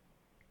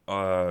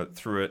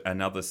through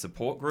another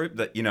support group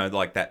that,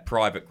 like that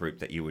private group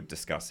that you were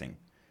discussing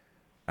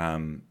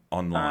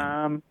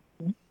online?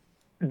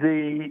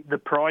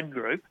 The Pride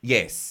group.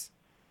 Yes,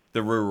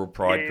 the Rural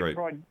Pride group.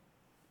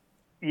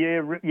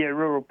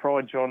 Rural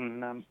Pride's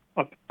on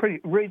pretty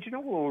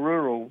regional or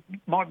rural.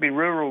 Might be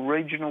Rural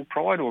Regional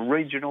Pride or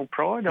Regional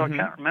Pride. I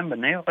can't remember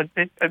now.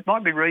 It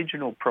might be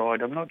Regional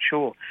Pride. I'm not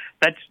sure.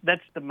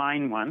 That's the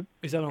main one.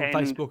 Is that on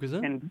Facebook? Is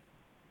it?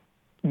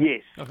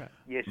 Yes. Okay.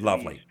 Yes.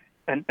 Lovely.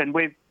 And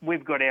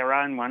we've got our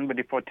own one, but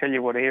if I tell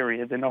you what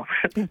area, then I'll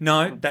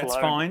No, that's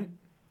fine.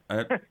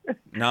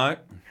 No.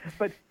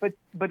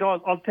 But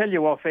I'll tell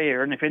you off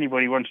air, and if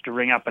anybody wants to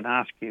ring up and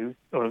ask you,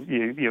 or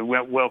you're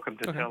welcome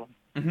to tell them.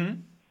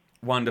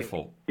 Mm-hmm.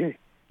 Wonderful. Yeah.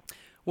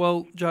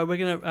 Well, Joe, we're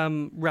going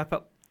to wrap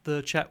up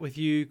the chat with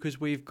you because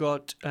we've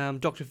got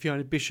Dr.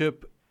 Fiona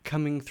Bishop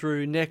coming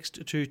through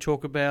next to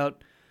talk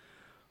about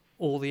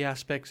all the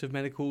aspects of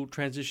medical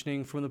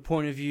transitioning from the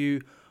point of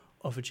view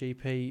of a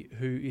GP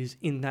who is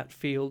in that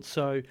field.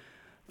 So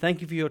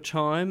thank you for your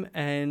time,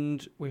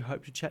 and we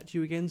hope to chat to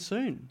you again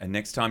soon. And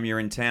next time you're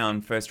in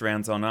town, first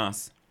round's on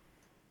us.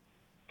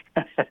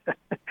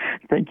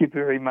 Thank you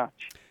very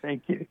much.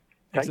 Thank you.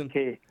 Excellent.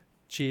 Take care.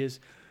 Cheers.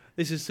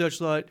 This is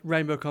Searchlight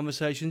Rainbow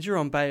Conversations. You're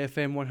on Bay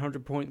FM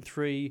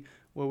 100.3,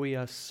 where we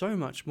are so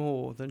much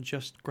more than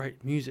just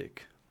great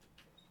music.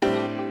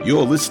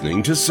 You're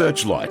listening to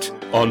Searchlight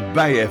on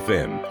Bay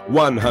FM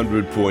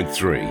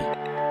 100.3.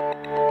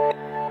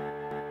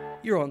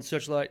 You're on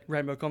Searchlight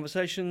Rainbow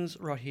Conversations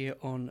right here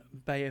on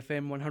Bay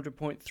FM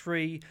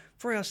 100.3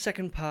 for our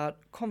second part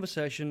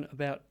conversation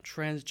about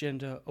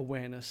transgender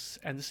awareness.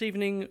 And this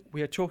evening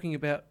we are talking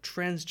about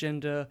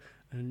transgender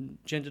and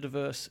gender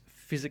diverse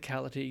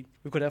physicality.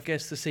 We've got our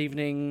guest this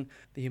evening,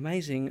 the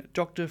amazing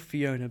Dr.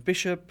 Fiona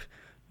Bishop,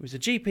 who's a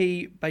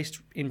GP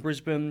based in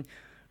Brisbane,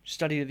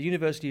 studied at the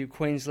University of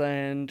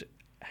Queensland,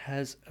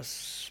 has a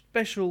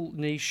special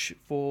niche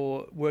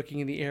for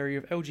working in the area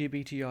of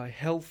LGBTI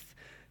health,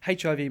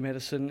 HIV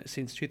medicine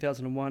since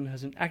 2001,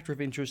 has an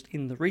active interest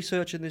in the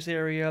research in this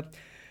area.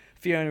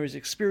 Fiona is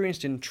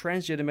experienced in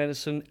transgender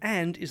medicine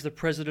and is the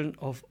president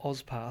of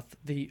AusPath,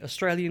 the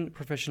Australian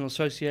Professional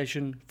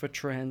Association for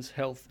Trans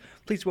Health.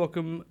 Please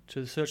welcome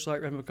to the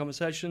Searchlight Rainbow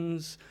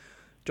Conversations,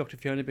 Dr.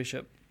 Fiona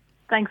Bishop.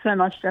 Thanks so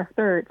much,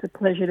 Jasper. It's a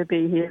pleasure to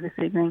be here this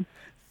evening.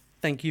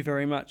 Thank you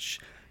very much.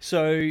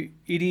 So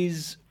it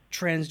is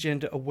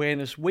Transgender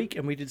Awareness Week,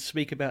 and we did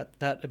speak about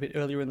that a bit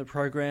earlier in the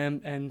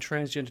program, and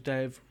Transgender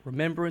Day of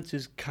Remembrance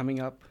is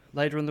coming up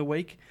later in the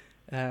week.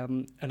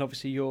 And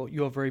obviously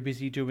you're very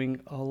busy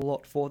doing a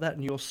lot for that,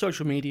 and your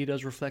social media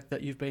does reflect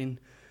that you've been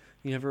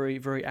very,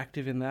 very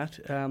active in that.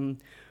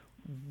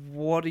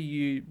 What are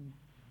you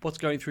what's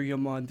going through your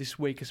mind this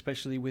week,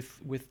 especially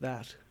with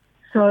that?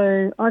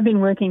 So I've been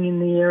working in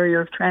the area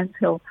of trans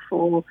health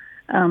for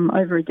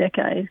over a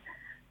decade,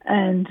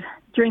 and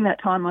during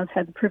that time I've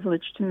had the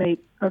privilege to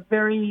meet a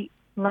very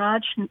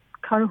large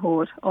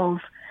cohort of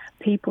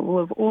people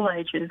of all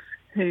ages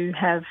who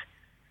have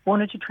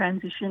wanted to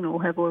transition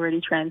or have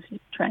already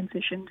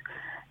transitioned.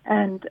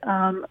 And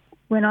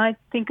when I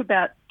think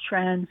about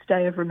Trans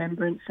Day of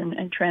Remembrance and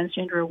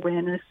transgender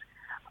awareness,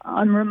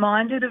 I'm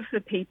reminded of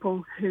the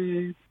people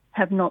who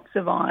have not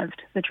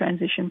survived the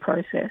transition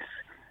process.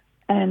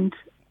 And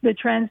the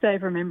Trans Day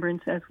of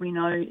Remembrance, as we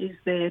know, is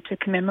there to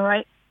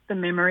commemorate the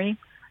memory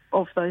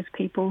of those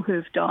people who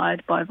have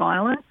died by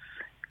violence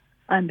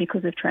and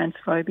because of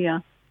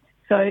transphobia.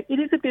 So it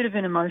is a bit of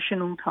an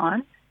emotional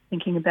time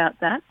thinking about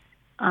that.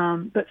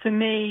 But for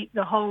me,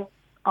 the whole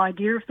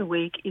idea of the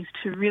week is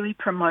to really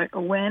promote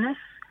awareness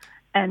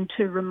and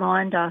to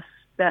remind us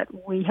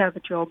that we have a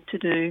job to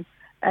do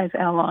as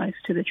allies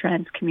to the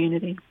trans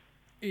community.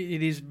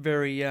 It is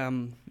very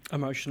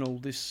emotional,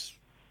 this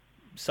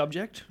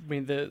subject. I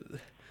mean,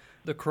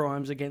 the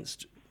crimes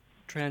against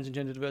trans and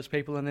gender diverse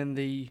people, and then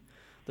the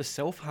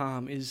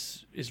self-harm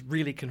is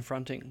really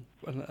confronting.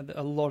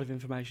 A lot of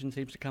information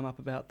seems to come up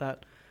about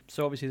that.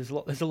 So obviously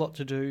there's a lot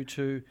to do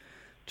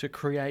to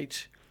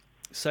create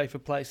safer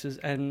places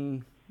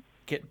and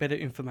get better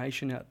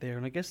information out there.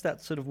 And I guess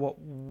that's sort of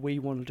what we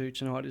want to do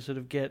tonight, is sort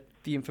of get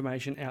the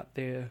information out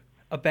there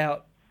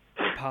about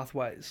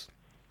pathways.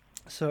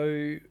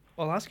 So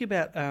I'll ask you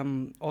about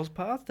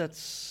AusPath.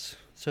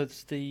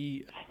 It's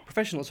the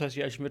Professional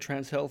Association for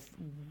Trans Health.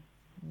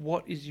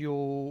 What is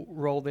your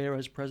role there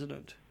as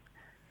president?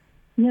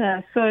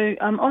 Yeah, so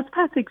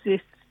AusPath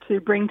exists to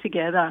bring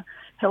together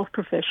health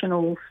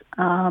professionals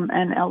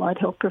and allied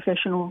health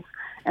professionals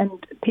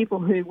and people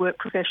who work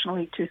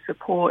professionally to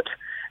support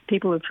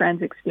people of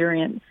trans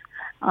experience.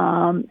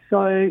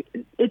 So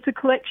it's a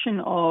collection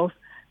of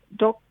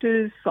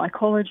doctors,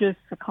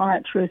 psychologists,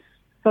 psychiatrists,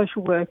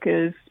 social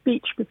workers,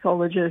 speech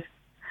pathologists,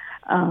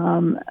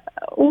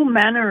 all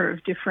manner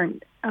of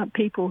different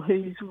people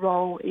whose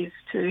role is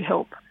to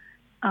help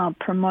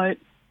promote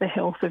the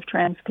health of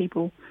trans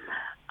people.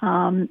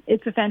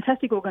 It's a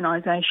fantastic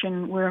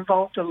organisation. We're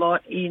involved a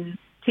lot in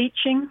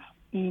teaching,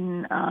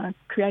 in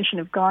creation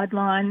of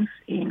guidelines,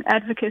 in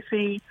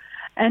advocacy,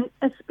 and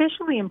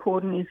especially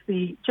important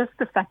is just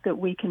the fact that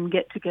we can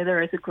get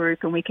together as a group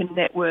and we can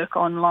network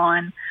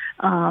online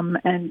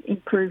and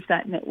improve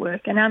that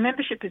network. And our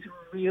membership has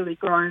really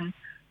grown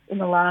in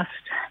the last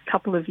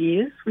couple of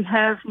years. We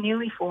have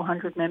nearly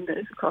 400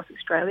 members across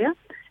Australia,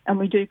 and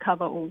we do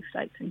cover all the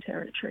states and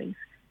territories.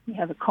 We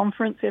have a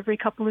conference every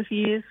couple of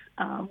years,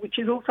 which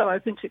is also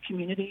open to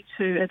community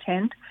to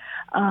attend,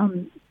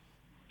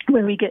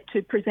 where we get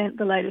to present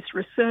the latest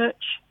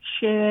research,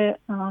 share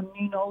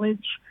new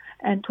knowledge,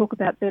 and talk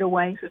about better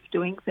ways of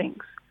doing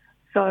things.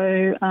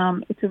 So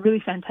it's a really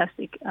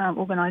fantastic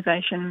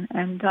organisation,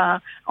 and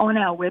on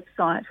our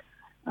website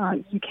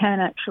you can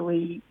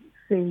actually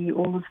see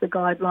all of the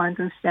guidelines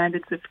and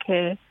standards of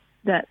care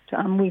that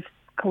we've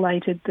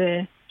collated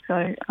there.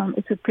 So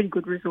it's a pretty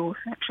good resource,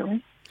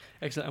 actually.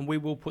 Excellent, and we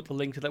will put the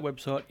link to that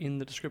website in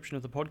the description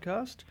of the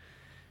podcast,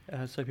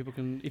 so people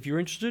can, if you're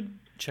interested,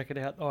 check it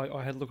out.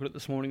 I had a look at it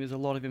this morning. There's a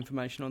lot of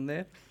information on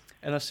there,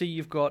 and I see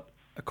you've got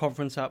a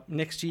conference up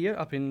next year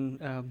up in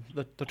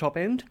the top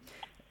end.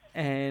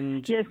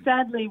 And yeah,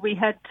 sadly we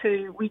had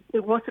to.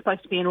 It was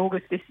supposed to be in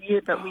August this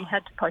year, but we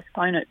had to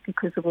postpone it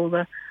because of all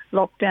the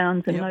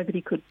lockdowns and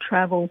nobody could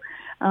travel.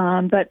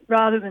 But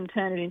rather than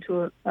turn it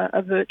into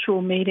a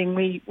virtual meeting,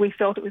 we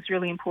felt it was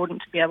really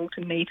important to be able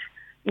to meet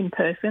in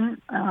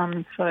person.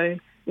 So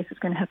this is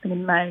going to happen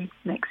in May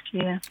next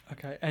year.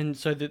 Okay, and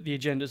so the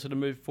agenda sort of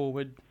moved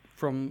forward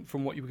from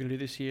what you were going to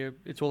do this year.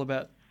 It's all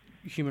about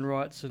human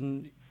rights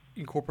and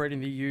incorporating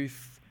the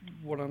youth.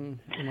 Am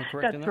I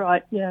correct in that? That's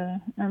right, yeah.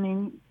 I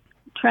mean,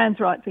 trans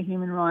rights are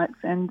human rights,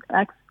 and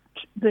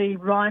the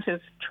right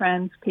of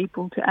trans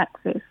people to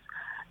access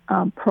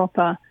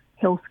proper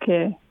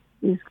healthcare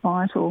is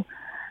vital.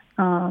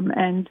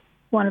 And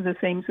one of the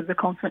themes of the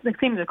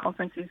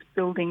conference is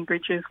building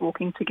bridges,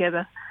 walking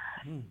together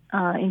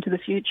into the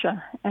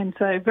future. And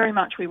so very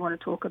much we want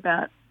to talk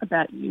about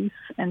youth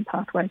and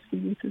pathways for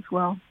youth as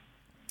well.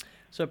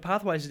 So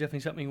pathways is definitely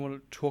something we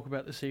want to talk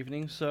about this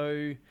evening.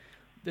 So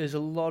there's a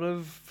lot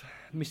of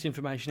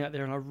misinformation out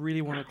there, and I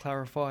really want to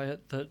clarify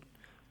it that,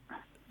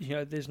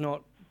 there's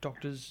not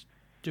doctors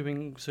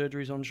doing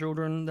surgeries on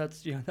children.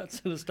 That's, that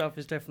sort of stuff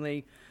is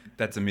definitely...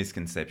 That's a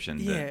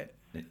misconception that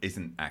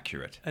isn't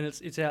accurate. And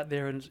it's out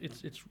there, and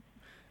it's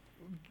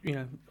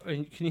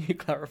can you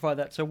clarify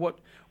that? So what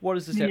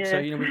is the step? Yeah.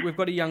 So, we've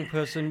got a young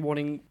person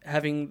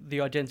having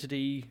the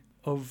identity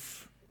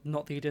of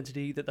not the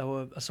identity that they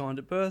were assigned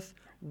at birth.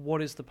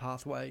 What is the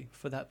pathway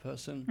for that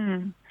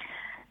person?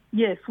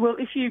 Yes, well,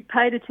 if you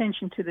paid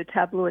attention to the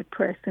tabloid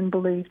press and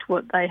believed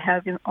what they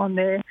have on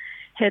their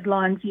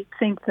headlines, you'd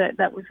think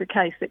that was the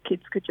case, that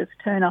kids could just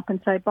turn up and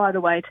say, by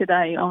the way,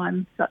 today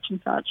I'm such and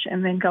such,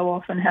 and then go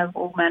off and have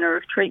all manner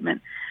of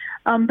treatment.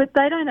 But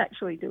they don't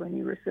actually do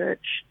any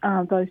research,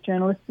 those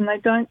journalists, and they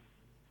don't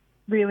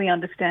really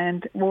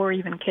understand or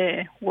even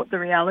care what the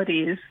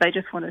reality is. They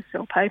just want to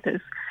sell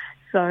papers.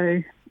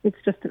 So it's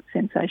just a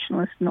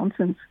sensationalist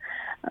nonsense.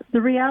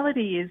 The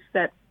reality is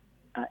that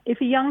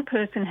if a young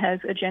person has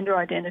a gender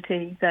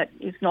identity that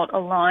is not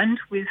aligned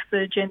with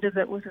the gender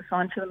that was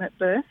assigned to them at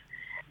birth,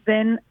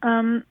 then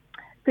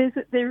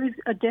there is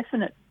a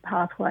definite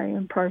pathway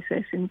and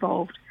process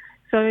involved.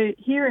 So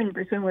here in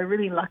Brisbane, we're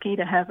really lucky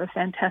to have a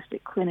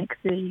fantastic clinic,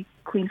 at the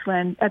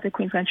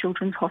Queensland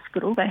Children's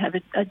Hospital. They have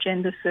a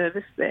gender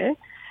service there,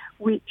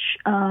 which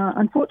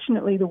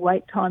unfortunately the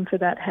wait time for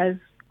that has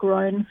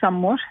grown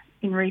somewhat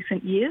in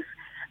recent years,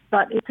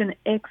 but it's an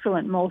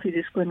excellent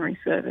multidisciplinary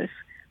service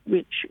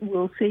which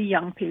will see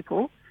young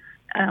people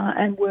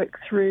and work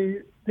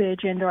through their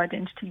gender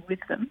identity with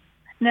them.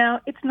 Now,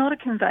 it's not a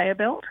conveyor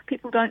belt.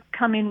 People don't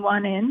come in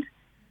one end,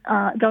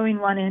 go in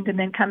one end and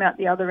then come out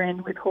the other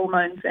end with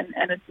hormones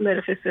and a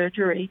letter for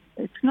surgery.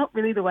 It's not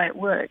really the way it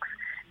works.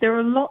 There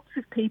are lots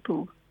of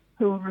people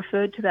who are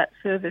referred to that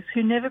service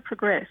who never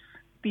progress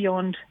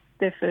beyond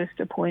their first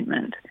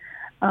appointment.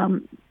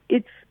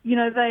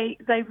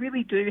 They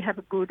really do have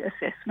a good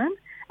assessment.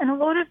 And a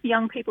lot of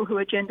young people who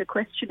are gender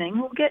questioning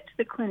will get to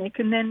the clinic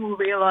and then will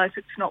realise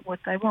it's not what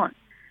they want.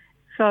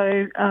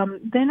 So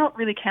they're not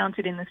really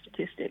counted in the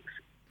statistics.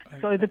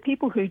 So the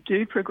people who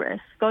do progress,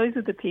 those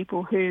are the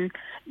people who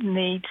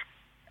need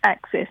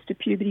access to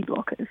puberty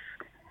blockers.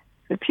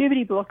 So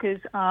puberty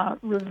blockers are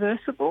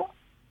reversible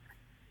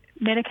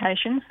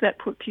medications that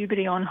put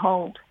puberty on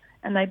hold,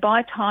 and they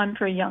buy time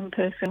for a young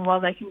person while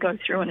they can go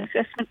through an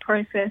assessment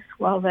process,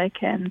 while they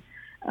can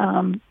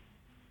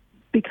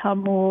become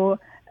more,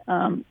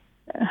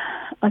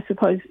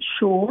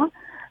 sure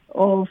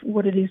of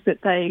what it is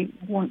that they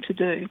want to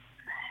do.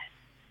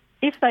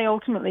 If they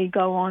ultimately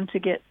go on to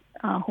get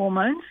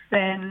hormones,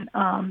 then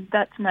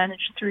that's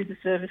managed through the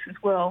service as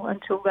well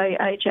until they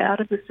age out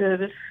of the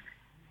service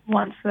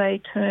once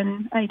they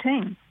turn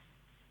 18.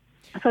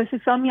 So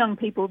for some young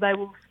people, they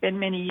will spend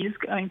many years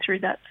going through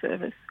that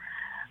service.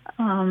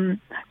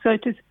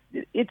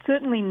 It's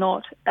certainly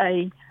not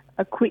a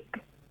quick,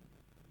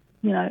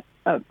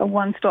 a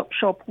one-stop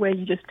shop where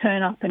you just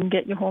turn up and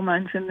get your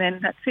hormones and then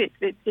that's it.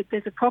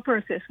 There's a proper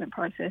assessment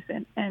process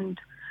and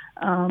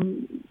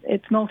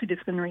it's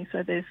multidisciplinary.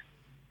 So there's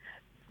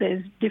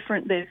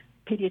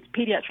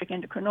pediatric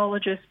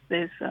endocrinologists,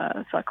 there's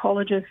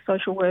psychologists,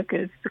 social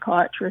workers,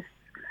 psychiatrists,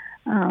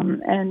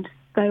 and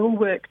they all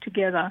work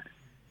together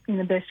in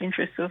the best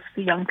interests of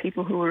the young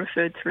people who are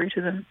referred through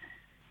to them.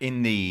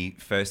 In the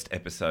first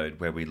episode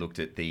where we looked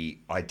at the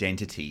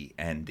identity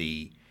and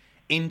the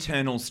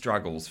internal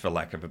struggles, for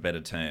lack of a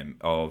better term,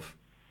 of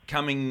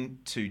coming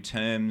to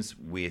terms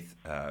with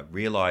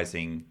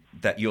realising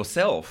that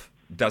yourself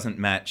doesn't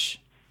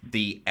match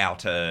the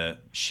outer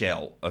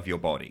shell of your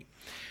body.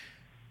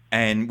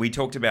 And we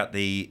talked about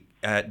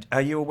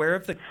are you aware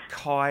of the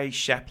Kai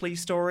Shapley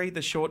story,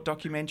 the short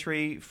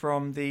documentary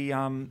from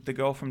the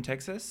girl from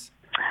Texas?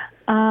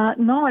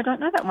 No, I don't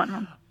know that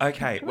one.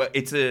 Okay, well,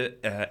 it's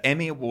a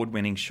Emmy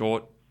Award-winning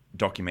short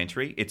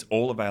documentary. It's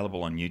all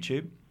available on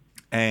YouTube.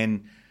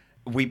 And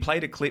we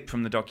played a clip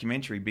from the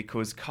documentary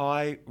because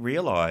Kai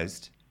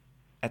realised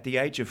at the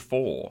age of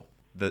 4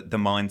 that the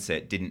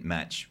mindset didn't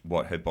match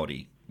what her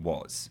body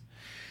was.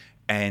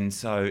 And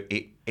so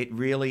it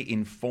really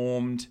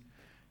informed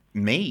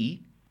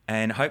me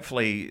and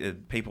hopefully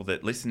people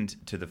that listened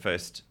to the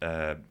first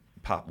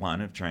part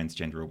 1 of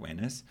Transgender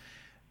Awareness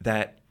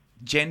that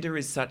gender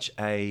is such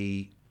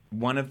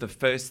one of the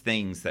first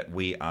things that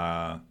we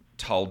are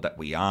told that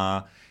we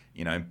are,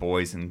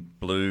 boys in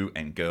blue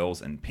and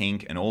girls in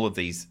pink and all of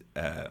these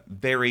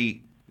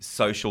very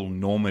social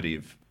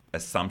normative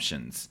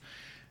assumptions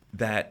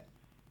that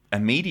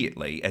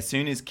immediately, as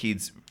soon as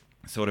kids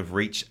sort of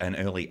reach an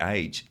early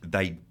age,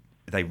 they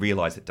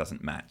realise it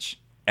doesn't match.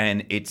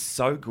 And it's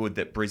so good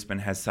that Brisbane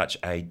has such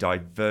a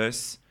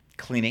diverse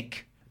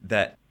clinic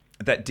that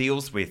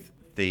deals with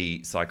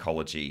the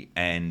psychology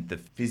and the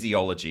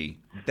physiology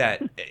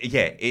that,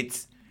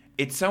 it's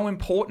so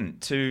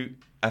important to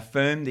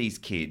affirm these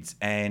kids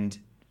and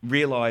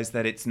realise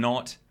that it's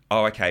not, a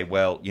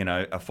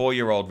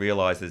 4-year-old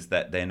realises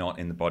that they're not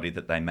in the body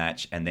that they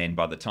match, and then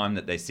by the time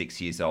that they're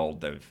 6 years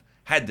old, they've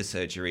had the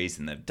surgeries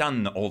and they've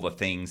done all the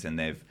things and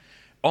they've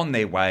on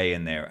their way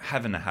and they're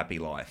having a happy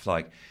life.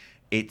 Like,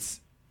 it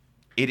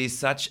is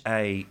such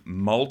a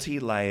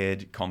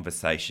multi-layered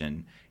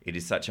conversation. It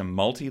is such a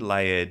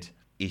multi-layered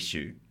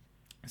issue.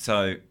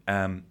 So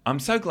I'm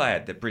so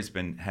glad that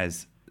Brisbane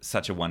has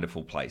such a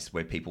wonderful place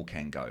where people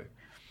can go.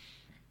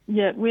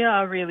 Yeah, we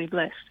are really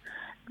blessed.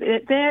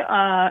 There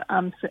are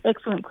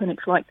excellent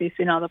clinics like this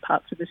in other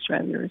parts of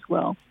Australia as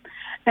well.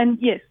 And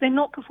yes, they're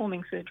not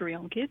performing surgery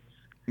on kids.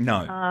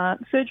 No.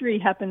 Surgery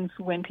happens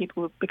when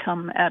people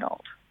become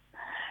adult.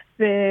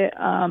 The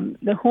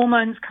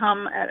hormones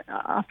come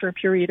after a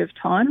period of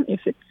time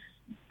if it's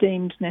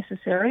deemed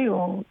necessary,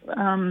 or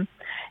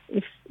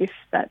if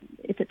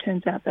it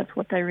turns out that's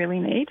what they really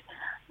need.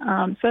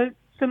 So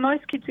for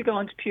most kids who go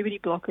onto puberty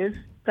blockers,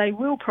 they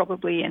will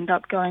probably end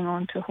up going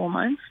on to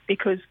hormones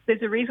because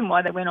there's a reason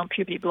why they went on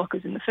puberty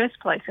blockers in the first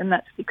place, and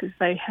that's because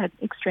they had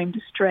extreme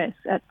distress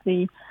at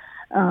the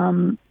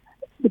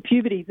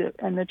puberty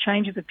and the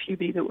changes of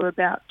puberty that were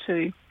about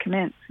to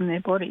commence in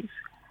their bodies.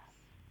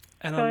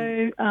 And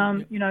when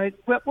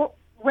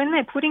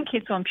they're putting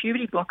kids on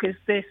puberty blockers,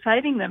 they're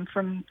saving them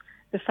from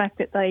the fact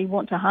that they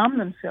want to harm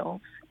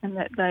themselves and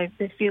that they're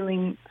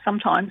feeling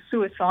sometimes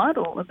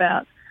suicidal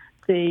about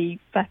the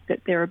fact that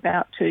they're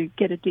about to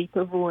get a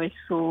deeper voice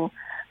or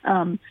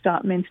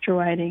start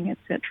menstruating,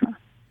 etc.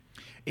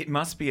 It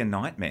must be a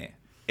nightmare,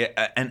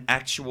 an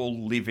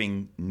actual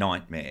living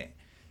nightmare.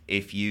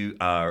 If you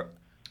are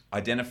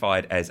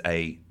identified as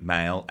a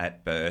male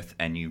at birth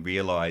and you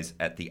realise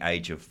at the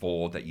age of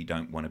 4 that you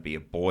don't want to be a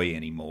boy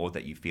anymore,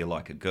 that you feel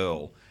like a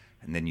girl,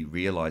 and then you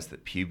realise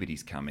that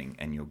puberty's coming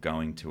and you're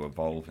going to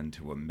evolve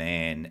into a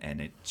man,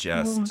 and it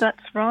just... Well,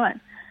 that's right.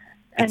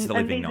 It's the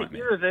living these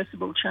nightmare. are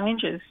irreversible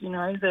changes,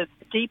 the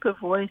deeper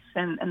voice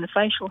and the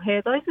facial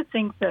hair. Those are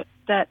things that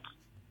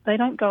they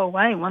don't go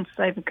away once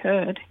they've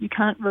occurred. You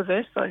can't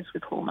reverse those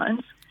with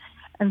hormones.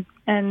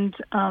 And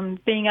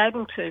being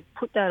able to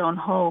put that on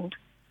hold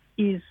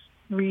is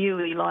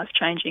really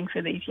life-changing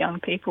for these young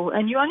people.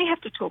 And you only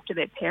have to talk to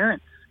their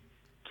parents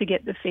to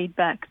get the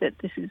feedback that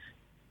this is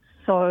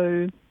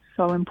so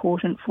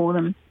important for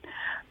them.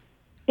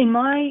 In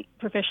my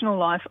professional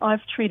life,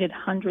 I've treated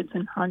hundreds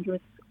and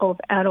hundreds of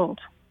adult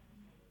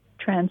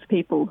trans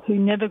people who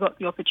never got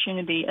the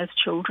opportunity as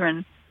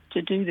children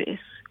to do this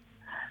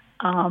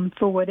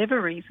for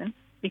whatever reason,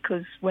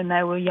 because when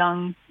they were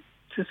young,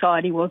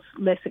 society was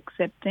less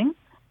accepting.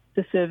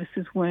 The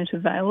services weren't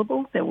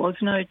available. There was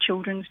no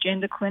children's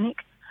gender clinic,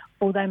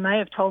 or they may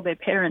have told their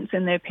parents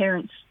and their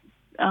parents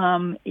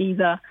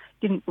either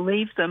didn't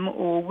believe them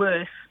or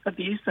worse,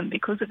 abused them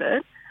because of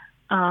it.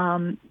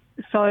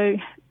 So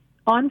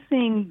I'm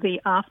seeing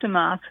the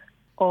aftermath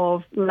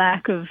of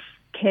lack of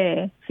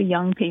care for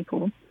young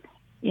people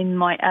in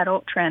my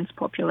adult trans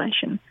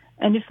population.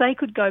 And if they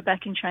could go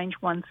back and change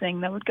one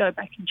thing, they would go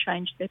back and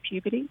change their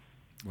puberty.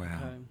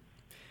 Wow.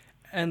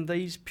 And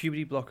these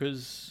puberty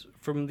blockers,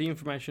 from the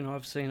information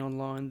I've seen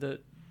online,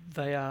 that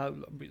they are,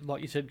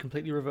 like you said,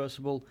 completely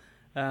reversible.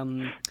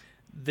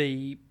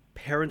 The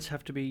parents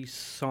have to be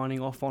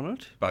signing off on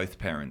it. Both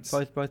parents.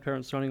 Both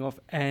parents signing off.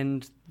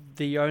 And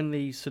the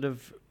only sort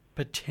of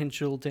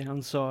potential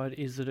downside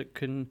is that it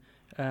can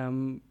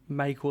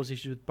may cause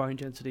issues with bone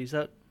density.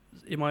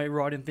 Am I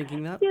right in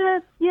thinking that?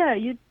 Yeah,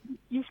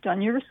 you've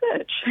done your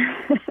research.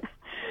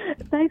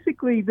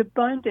 Basically, the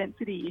bone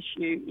density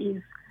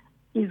issue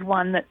is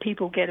one that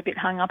people get a bit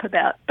hung up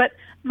about. But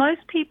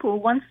most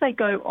people, once they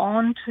go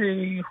on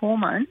to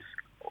hormones,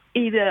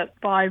 either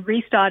by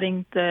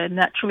restarting the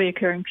naturally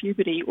occurring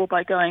puberty or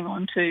by going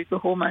on to the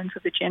hormones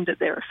of the gender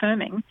they're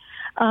affirming,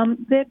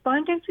 their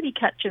bone density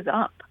catches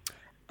up.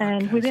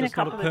 And Okay, within so a it's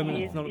not couple of permanent-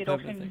 years, it's not a it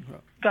permanent often thing,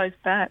 right. goes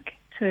back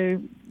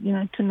to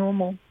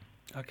normal.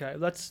 Okay,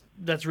 that's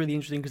really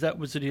interesting because that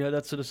was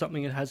that's sort of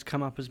something that has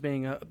come up as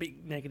being a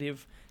big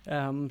negative.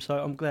 So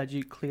I'm glad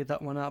you cleared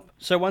that one up.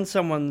 So once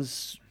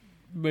someone's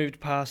moved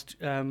past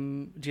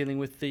dealing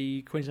with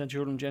the Queensland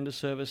Children Gender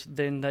Service,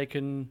 then they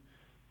can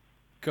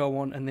go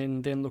on and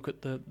then look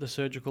at the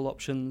surgical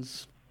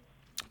options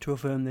to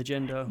affirm their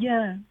gender.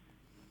 Yeah,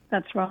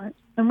 that's right.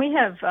 And we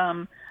have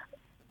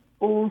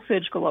all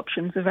surgical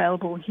options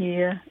available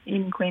here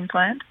in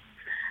Queensland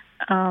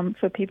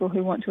for people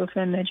who want to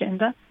affirm their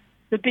gender.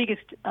 The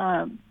biggest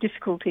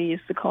difficulty is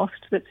the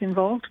cost that's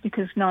involved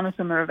because none of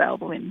them are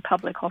available in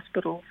public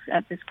hospitals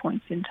at this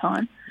point in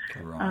time.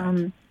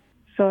 Right.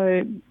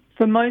 So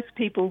for most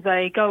people,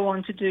 they go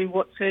on to do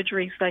what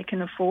surgeries they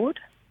can afford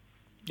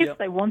if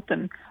they want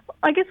them.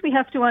 I guess we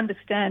have to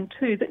understand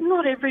too that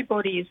not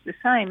everybody is the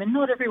same and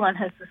not everyone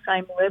has the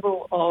same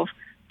level of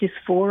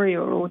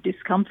dysphoria or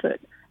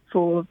discomfort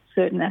for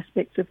certain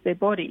aspects of their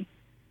body.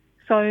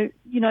 So,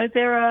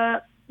 there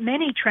are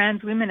many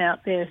trans women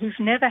out there who've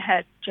never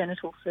had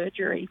genital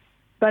surgery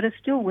but are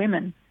still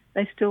women.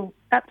 They're still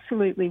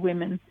absolutely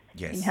women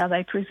in how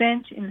they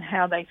present, in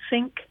how they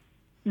think,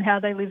 and how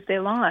they live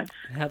their lives.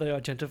 How they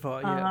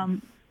identify,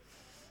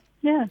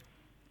 Yeah.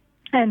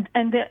 And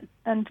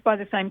by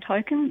the same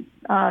token,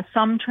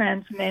 some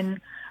trans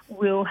men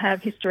will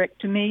have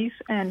hysterectomies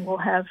and will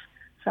have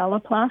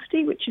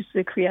phalloplasty, which is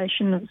the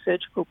creation of a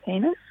surgical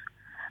penis.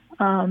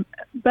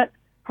 But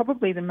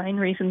probably the main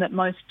reason that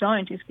most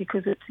don't is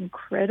because it's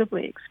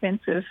incredibly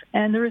expensive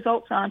and the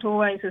results aren't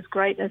always as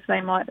great as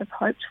they might have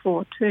hoped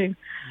for too.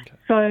 Okay.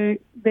 So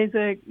there's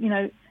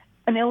an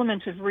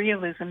element of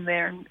realism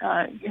there, and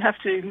you have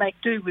to make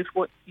do with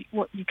what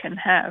you can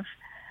have.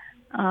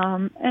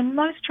 And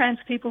most trans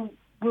people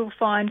will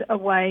find a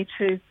way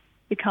to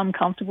become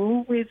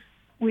comfortable with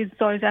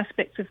those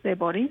aspects of their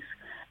bodies,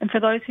 and for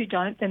those who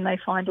don't, then they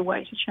find a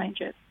way to change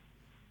it.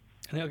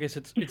 And I guess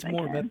it's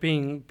more about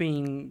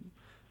being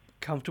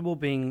comfortable,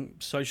 being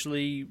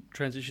socially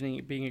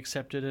transitioning, being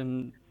accepted,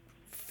 and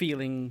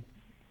feeling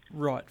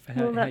right for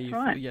how you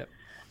feel. Yeah.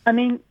 I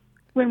mean,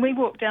 When we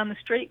walk down the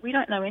street, we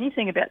don't know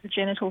anything about the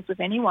genitals of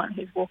anyone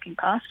who's walking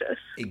past us.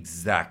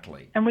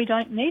 Exactly. And we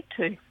don't need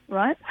to,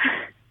 right?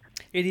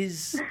 It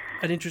is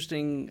an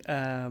interesting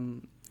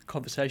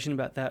conversation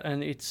about that,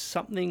 and it's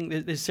something.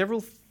 There's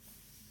several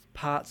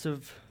parts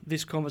of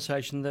this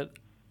conversation that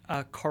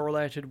are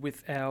correlated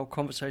with our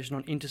conversation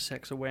on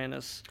intersex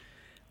awareness,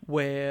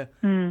 where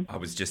I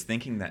was just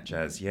thinking that,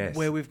 Jazz. Yes.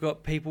 where we've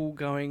got people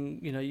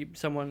going,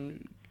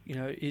 someone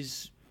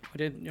is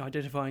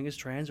identifying as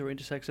trans or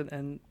intersex,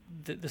 and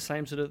the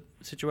same sort of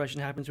situation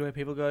happens where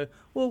people go,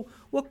 well,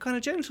 what kind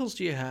of genitals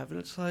do you have? And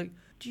it's like,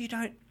 you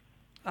don't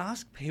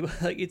ask people.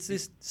 Like, it's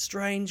this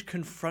strange,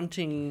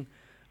 confronting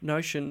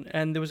notion.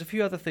 And there was a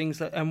few other things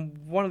and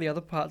one of the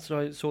other parts that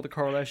I saw the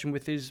correlation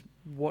with is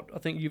what I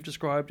think you've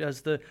described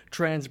as the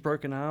trans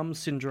broken arm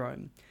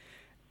syndrome,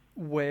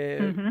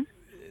 where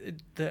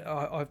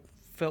I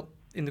felt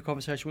in the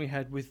conversation we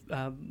had with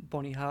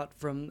Bonnie Hart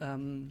from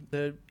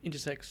the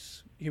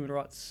Intersex Human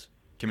Rights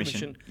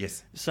Commission,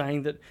 yes,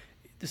 saying that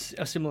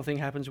a similar thing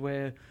happens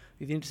where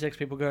the intersex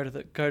people go to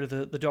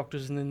the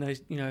doctors, and then they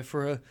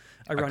for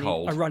a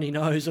runny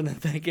nose, and then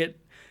they get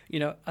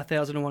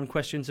 1,001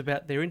 questions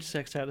about their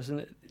intersex status,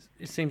 and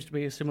it seems to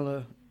be a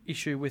similar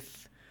issue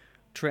with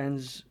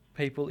trans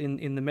people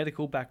in the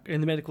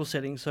medical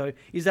setting. So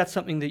is that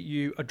something that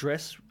you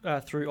address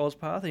through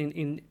OzPath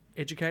in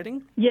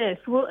educating? Yes,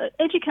 well,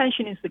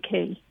 education is the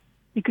key,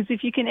 because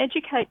if you can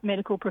educate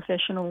medical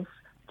professionals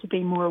to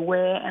be more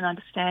aware and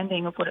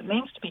understanding of what it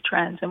means to be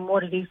trans and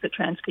what it is that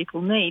trans people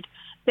need,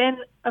 then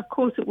of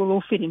course it will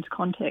all fit into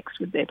context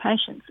with their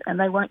patients, and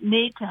they won't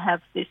need to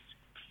have this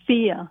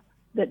fear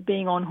that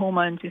being on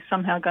hormones is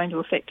somehow going to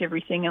affect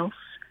everything else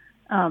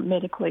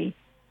medically.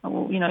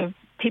 Well,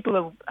 people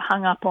are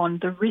hung up on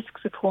the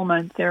risks of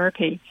hormone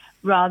therapy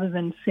rather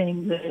than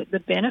seeing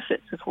the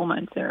benefits of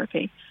hormone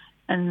therapy.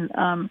 And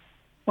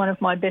one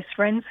of my best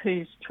friends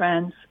who's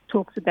trans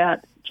talks about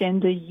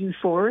gender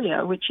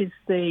euphoria, which is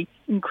the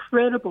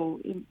incredible,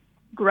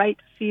 great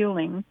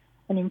feeling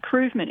and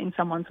improvement in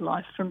someone's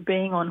life from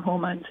being on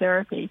hormone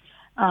therapy.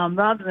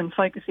 Rather than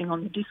focusing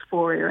on the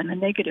dysphoria and the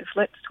negatives,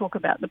 let's talk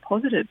about the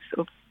positives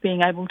of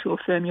being able to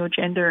affirm your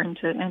gender and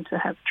to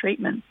have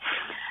treatment.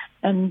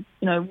 And,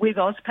 with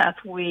OzPath,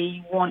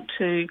 we want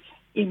to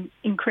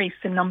increase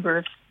the number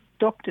of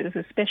doctors,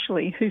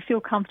 especially, who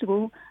feel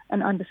comfortable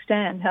and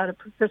understand how to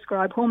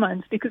prescribe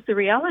hormones, because the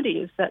reality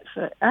is that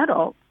for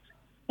adults,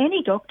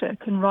 any doctor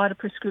can write a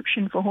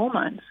prescription for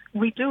hormones.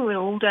 We do it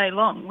all day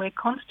long. We're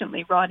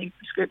constantly writing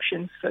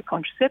prescriptions for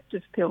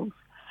contraceptive pills,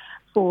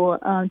 for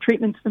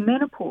treatments for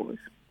menopause,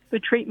 for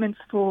treatments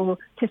for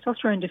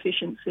testosterone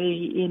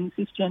deficiency in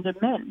cisgender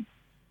men,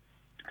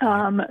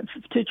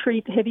 to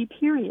treat heavy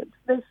periods.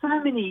 There's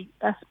so many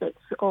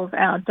aspects of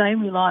our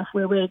daily life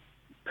where we're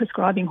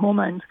prescribing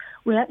hormones.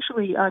 We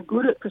actually are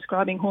good at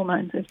prescribing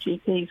hormones as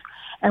GPs,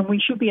 and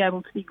we should be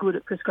able to be good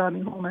at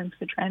prescribing hormones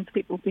for trans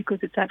people, because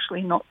it's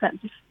actually not that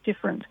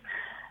different.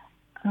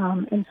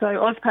 And so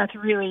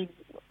OzPath really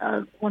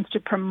wants to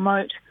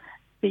promote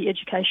the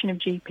education of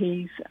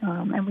GPs,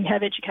 and we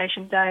have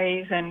education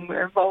days, and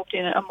we're involved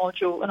in an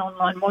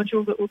online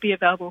module that will be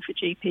available for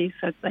GPs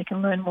so that they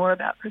can learn more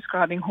about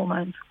prescribing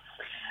hormones.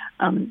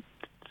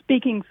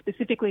 Speaking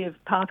specifically of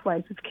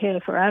pathways of care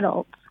for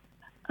adults,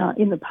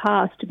 in the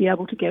past, to be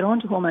able to get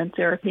onto hormone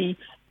therapy,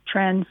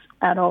 trans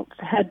adults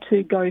had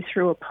to go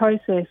through a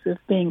process of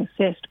being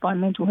assessed by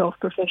mental health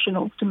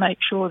professionals to make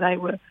sure they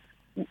were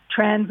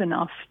trans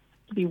enough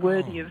to be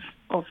worthy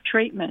of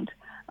treatment.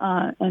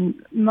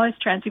 And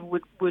most trans people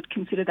would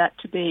consider that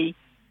to be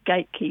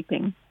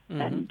gatekeeping,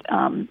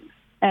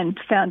 and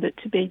found it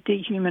to be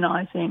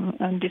dehumanising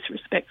and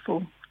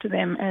disrespectful to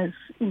them as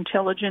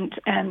intelligent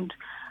and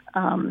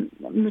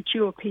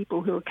mature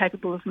people who are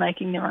capable of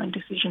making their own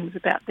decisions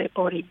about their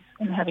bodies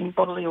and having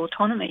bodily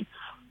autonomy.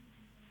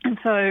 And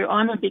so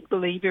I'm a big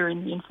believer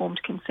in the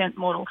informed consent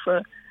model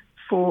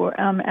for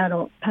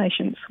adult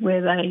patients,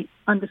 where they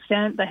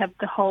understand, they have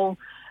the whole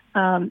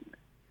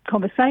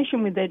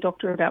conversation with their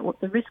doctor about what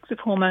the risks of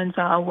hormones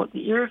are, what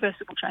the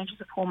irreversible changes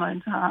of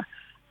hormones are,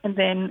 and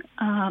then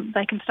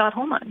they can start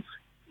hormones.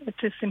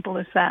 It's as simple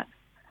as that.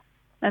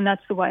 And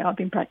that's the way I've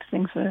been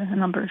practicing for a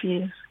number of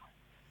years.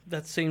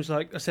 That seems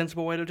like a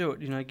sensible way to do it.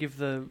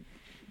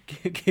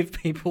 Give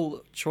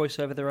people choice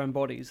over their own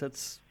bodies.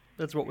 That's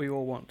what we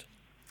all want.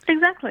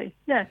 Exactly.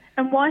 Yeah.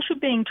 And why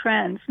should being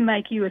trans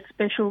make it a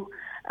special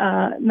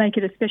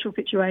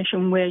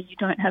situation where you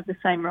don't have the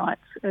same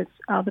rights as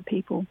other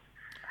people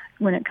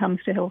when it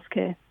comes to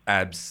healthcare?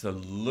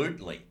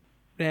 Absolutely.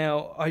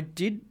 Now, I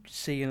did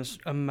see an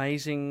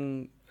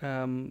amazing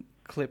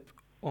clip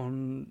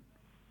on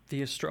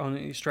the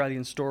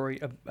Australian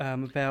Story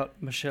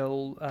about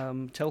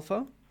Michelle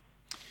Telfer.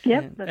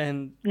 Yep,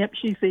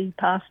 she's the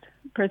past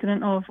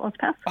president of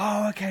OzPath.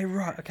 Oh, okay,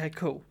 right, okay,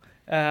 cool.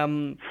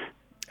 And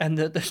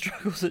the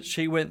struggles that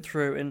she went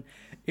through, and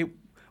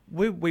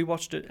we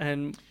watched it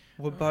and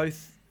were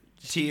both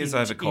tears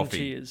over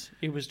coffee. In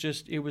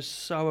tears. It was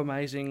so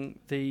amazing,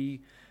 the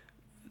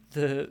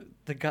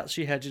guts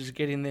she had to just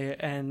get in there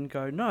and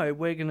go, no,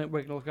 we're gonna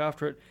look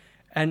after it.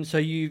 And so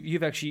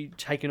you've actually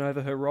taken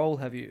over her role,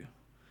 have you?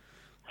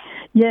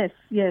 Yes.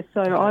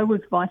 So I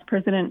was vice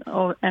president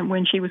and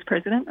when she was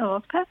president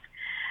of OzPath,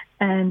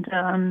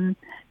 and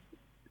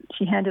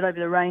she handed over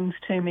the reins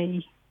to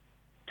me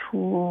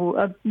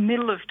to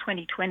middle of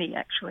 2020,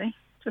 actually,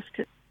 just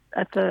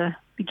at the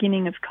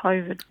beginning of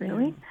COVID,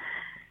 really.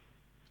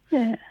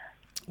 Yeah.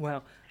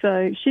 Wow.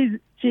 So she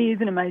is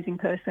an amazing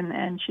person,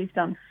 and she's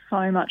done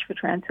so much for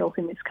trans health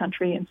in this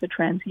country and for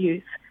trans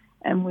youth,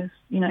 and was,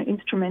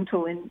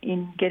 instrumental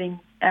in getting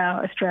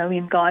our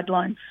Australian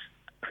guidelines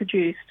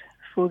produced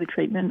for the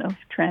treatment of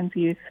trans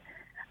youth,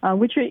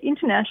 which are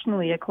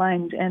internationally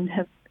acclaimed and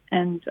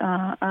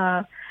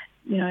are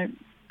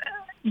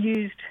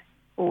used,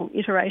 or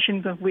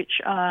iterations of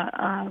which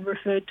are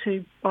referred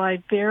to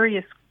by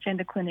various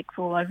gender clinics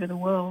all over the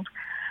world.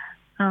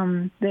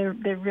 They're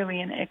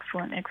really an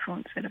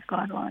excellent set of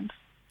guidelines.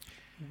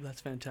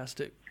 That's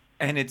fantastic.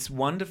 And it's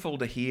wonderful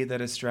to hear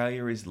that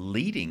Australia is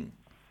leading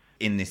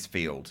in this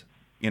field.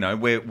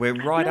 We're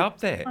right up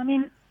there. I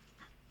mean,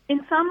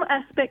 in some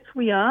aspects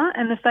we are,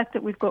 and the fact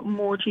that we've got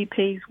more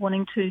GPs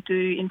wanting to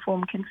do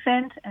informed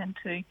consent and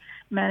to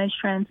manage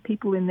trans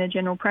people in their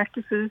general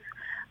practices,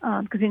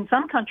 because in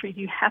some countries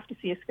you have to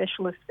see a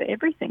specialist for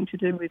everything to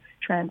do with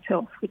trans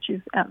health, which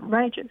is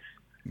outrageous.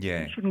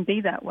 Yeah. It shouldn't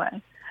be that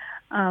way.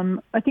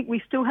 I think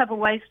we still have a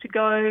ways to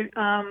go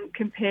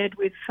compared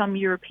with some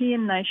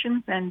European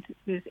nations and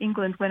with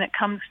England when it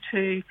comes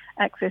to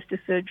access to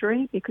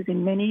surgery, because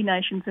in many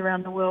nations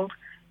around the world,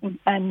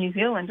 and New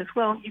Zealand as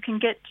well, you can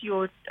get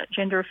your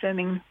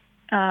gender-affirming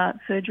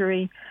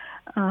surgery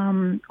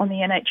on the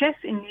NHS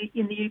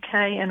in the UK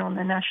and on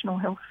the National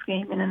Health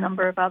Scheme in a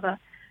number of other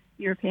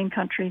European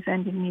countries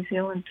and in New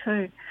Zealand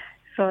too.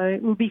 So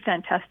it will be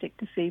fantastic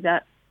to see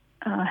that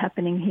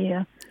happening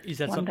here. Is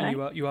that something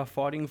you are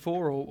fighting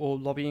for or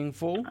lobbying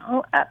for?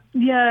 Oh,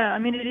 yeah. I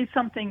mean, it is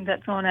something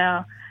that's on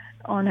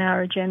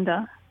our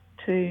agenda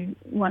to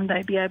one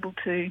day be able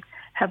to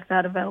have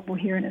that available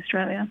here in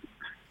Australia.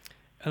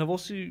 And I've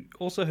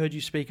also heard you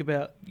speak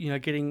about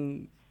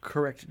getting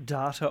correct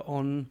data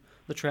on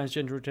the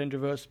transgender or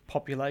gender-diverse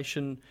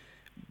population,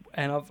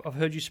 and I've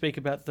heard you speak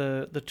about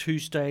the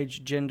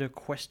two-stage gender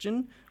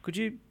question. Could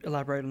you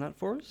elaborate on that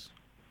for us?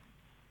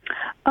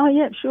 Oh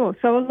yeah, sure.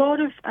 So a lot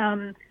of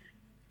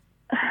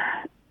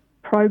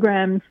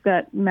programs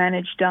that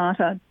manage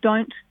data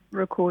don't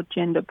record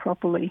gender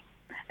properly.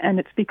 And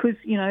it's because,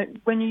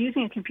 when you're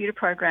using a computer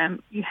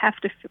program, you have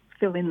to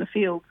fill in the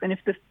fields. And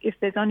if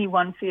there's only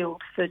one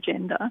field for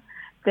gender,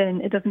 then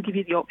it doesn't give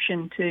you the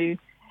option to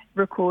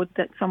record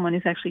that someone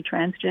is actually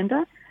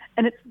transgender.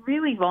 And it's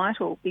really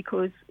vital,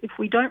 because if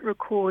we don't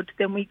record,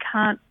 then we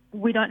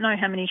don't know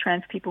how many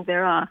trans people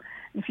there are.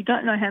 And if you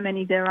don't know how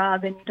many there are,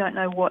 then you don't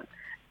know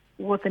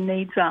what the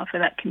needs are for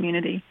that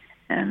community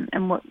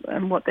and what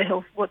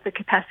the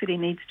capacity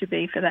needs to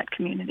be for that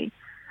community.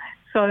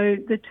 So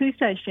the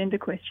two-stage gender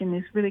question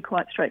is really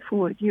quite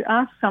straightforward. You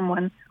ask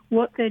someone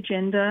what their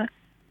gender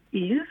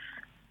is,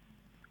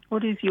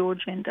 what is your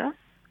gender,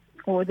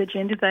 or the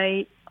gender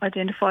they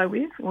identify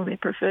with, or their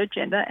preferred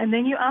gender, and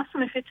then you ask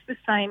them if it's the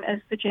same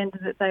as the gender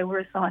that they were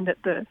assigned at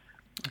birth.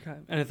 Okay,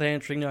 and if they're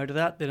answering no to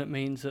that, then it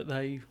means that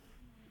they...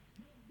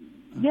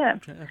 Yeah.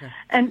 Okay.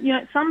 And,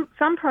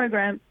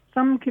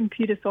 some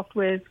computer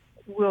softwares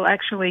will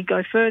actually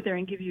go further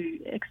and give you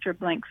extra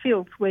blank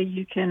fields where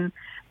you can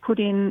put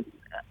in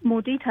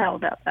more detail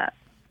about that.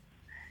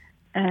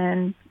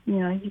 And,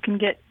 you can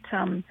get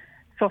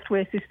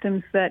software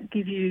systems that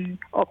give you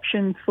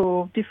options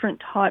for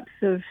different types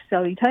of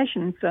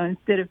salutations. So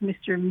instead of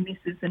Mr. and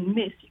Mrs. and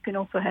Miss, you can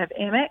also have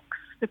MX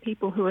for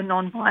people who are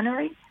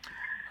non-binary.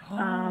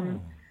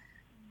 Oh.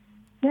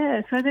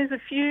 Yeah, so there's a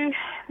few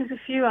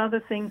other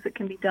things that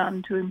can be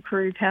done to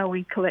improve how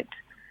we collect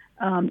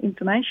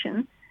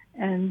information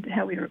and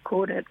how we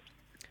record it.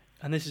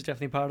 And this is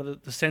definitely part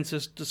of the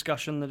census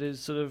discussion that is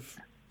sort of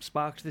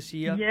sparked this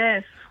year.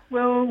 Yes.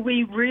 Well,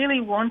 we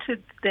really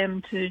wanted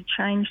them to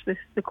change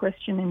the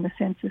question in the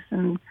census,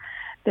 and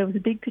there was a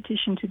big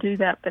petition to do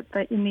that, but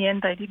in the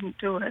end they didn't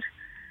do it,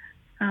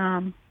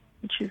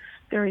 which is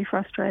very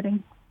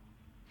frustrating.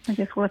 I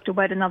guess we'll have to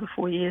wait another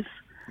 4 years.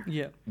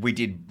 Yeah. We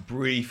did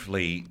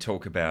briefly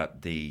talk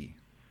about the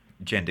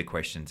gender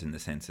questions in the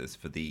census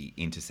for the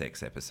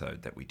intersex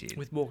episode that we did.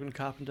 With Morgan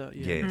Carpenter.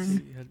 Yeah. Yes.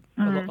 He had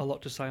a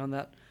lot to say on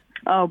that.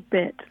 I'll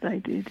bet they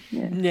did,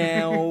 yeah.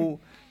 Now,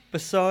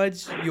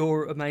 besides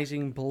your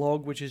amazing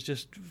blog, which is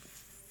just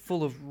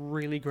full of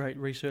really great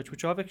research,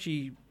 which I've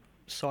actually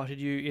cited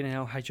you in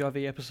our HIV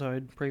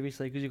episode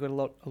previously because you've got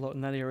a lot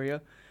in that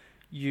area.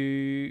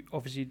 You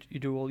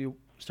do all your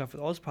stuff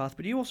with OzPath,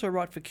 but you also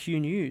write for Q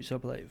News, I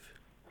believe.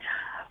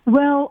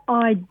 Well,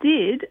 I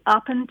did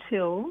up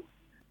until...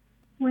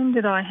 When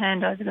did I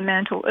hand over the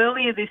mantle?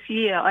 Earlier this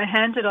year, I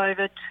handed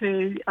over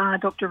to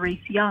Dr.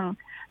 Reese Young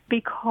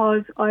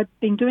because I'd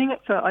been doing it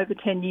for over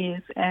 10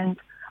 years and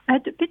I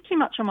had a bit too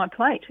much on my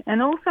plate.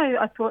 And also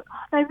I thought,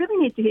 they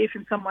really need to hear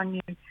from someone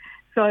new.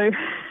 So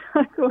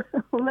I thought,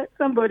 I'll let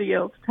somebody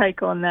else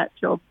take on that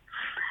job.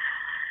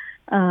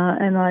 So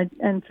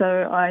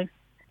I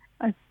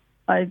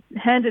I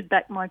handed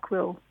back my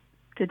quill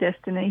to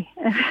Destiny,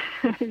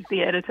 who's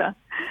the editor,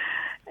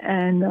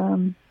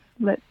 and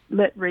let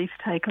Reese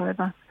take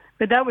over.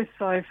 But that was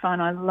so fun.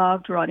 I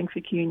loved writing for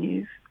Q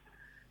News.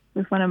 It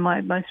was one of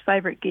my most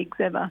favourite gigs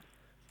ever.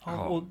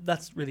 Oh, well,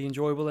 that's really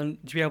enjoyable, and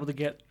to be able to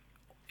get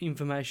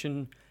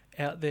information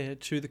out there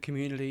to the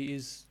community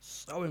is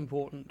so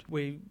important.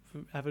 We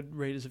avid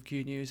readers of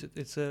Q News.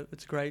 It's a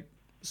great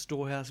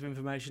storehouse of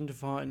information to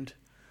find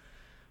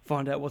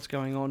out what's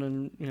going on,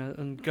 and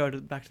and go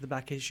back to the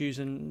back issues,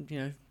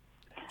 and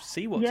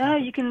see what's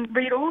happening. You can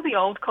read all the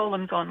old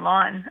columns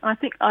online.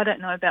 I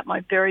don't know about my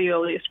very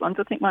earliest ones.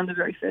 I think one of the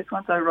very first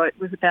ones I wrote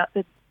was about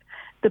the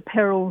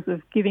perils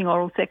of giving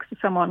oral sex to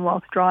someone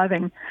whilst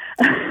driving.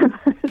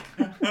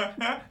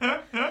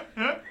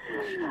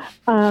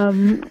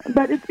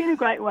 But it's been a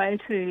great way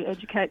to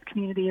educate the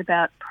community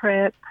about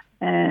PrEP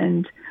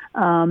and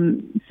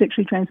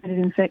sexually transmitted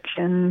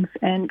infections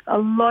and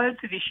loads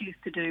of issues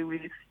to do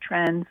with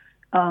trans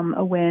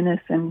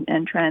awareness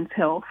and trans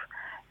health.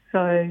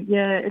 So,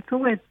 yeah, it's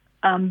always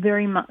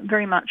very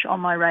much on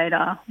my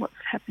radar what's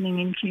happening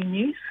in Q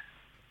News.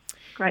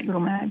 Great little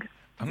mag.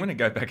 I'm going to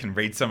go back and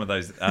read some of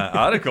those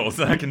articles,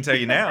 I can tell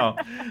you now.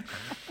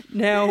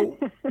 Now,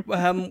 we're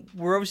going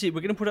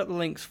to put up the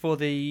links for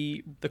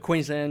the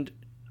Queensland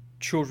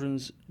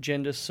Children's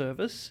Gender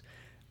Service.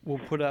 We'll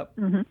put up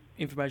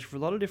information for a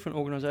lot of different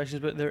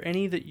organisations, but are there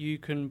any that you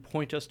can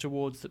point us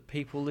towards that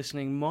people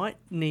listening might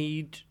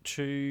need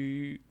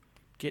to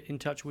get in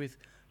touch with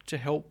to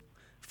help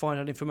find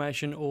out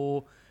information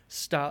or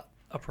start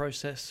a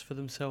process for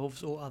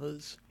themselves or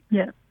others?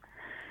 Yeah.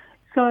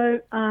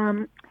 So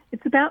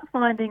it's about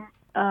finding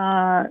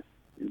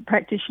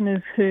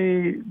practitioners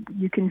who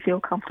you can feel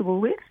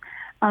comfortable with.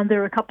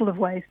 There are a couple of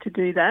ways to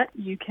do that.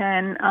 You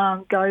can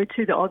go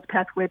to the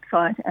AusPath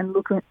website and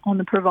look on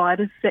the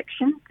providers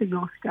section for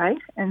your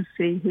state and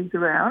see who's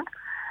around.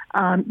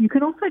 You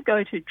can also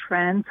go to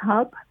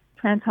TransHub.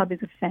 TransHub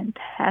is a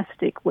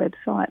fantastic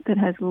website that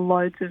has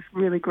loads of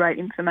really great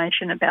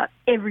information about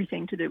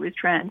everything to do with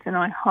trans, and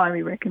I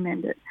highly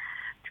recommend it.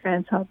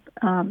 TransHub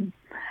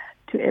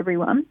to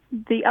everyone.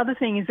 The other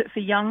thing is that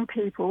for young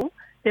people,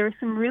 there are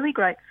some really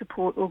great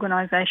support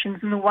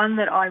organisations, and the one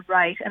that I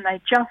rate, and they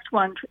just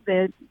won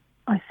their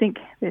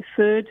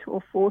third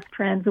or fourth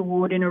trans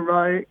award in a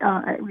row.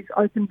 It was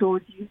Open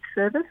Doors Youth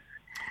Service.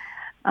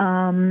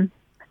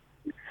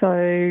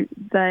 So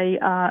they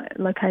are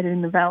located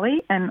in the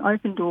Valley, and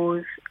Open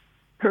Doors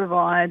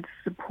provides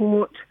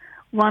support,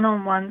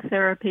 one-on-one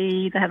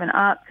therapy. They have an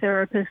art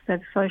therapist, they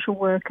have a social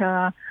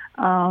worker.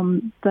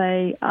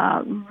 They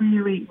are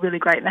really, really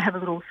great. They have a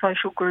little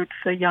social group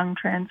for young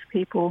trans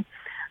people.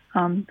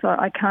 So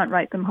I can't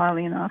rate them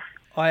highly enough.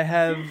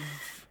 I've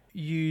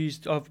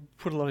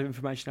put a lot of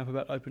information up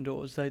about Open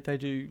Doors. They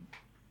do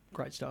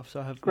great stuff,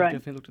 so I've great.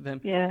 Definitely looked at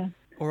them. Yeah.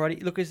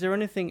 Alrighty, look, is there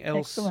anything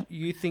else Excellent.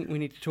 you think we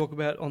need to talk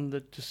about on the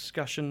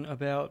discussion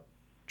about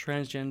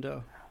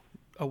transgender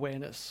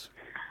awareness?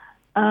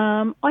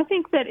 I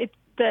think that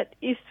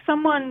if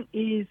someone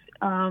is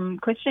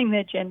questioning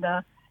their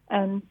gender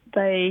and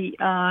they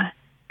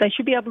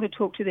should be able to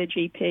talk to their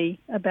GP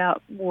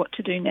about what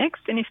to do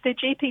next. And if their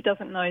GP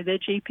doesn't know, their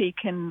GP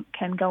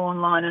can go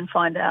online and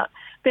find out.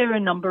 There are a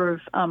number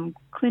of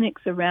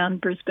clinics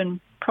around Brisbane,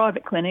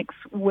 private clinics,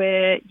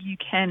 where you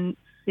can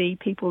see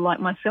people like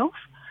myself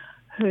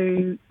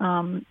who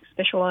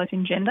specialise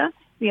in gender.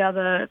 The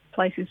other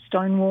place is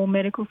Stonewall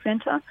Medical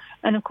Centre.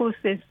 And, of course,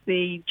 there's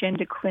the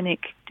gender clinic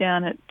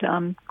down at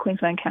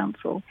Queensland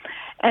Council.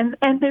 And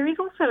there is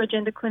also a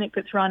gender clinic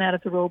that's run out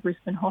of the Royal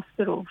Brisbane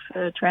Hospital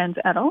for trans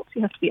adults.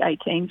 You have to be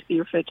 18 to be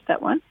referred to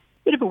that one.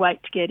 Bit of a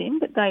wait to get in,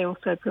 but they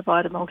also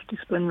provide a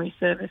multidisciplinary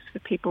service for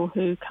people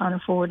who can't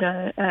afford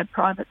a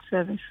private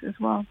service as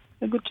well.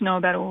 So good to know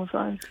about all of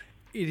those.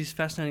 It is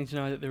fascinating to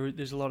know that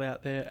there's a lot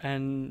out there,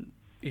 and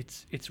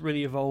it's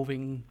really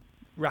evolving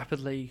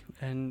rapidly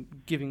and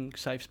giving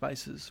safe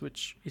spaces,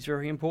 which is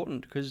very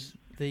important, because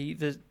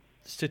the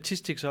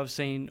statistics I've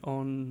seen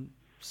on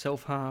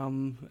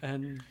self-harm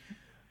and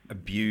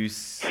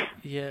abuse,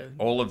 yeah,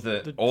 all of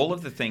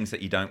the things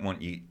that you don't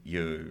want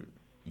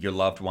your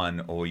loved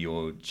one or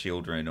your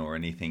children or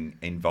anything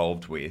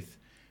involved with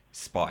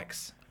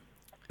spikes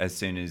as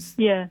soon as,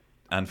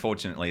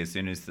 unfortunately, as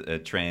soon as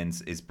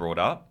trans is brought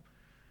up,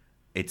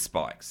 it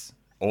spikes.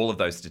 All of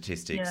those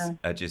statistics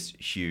are just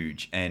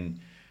huge. And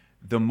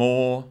the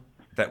more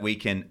that we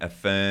can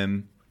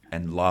affirm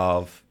and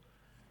love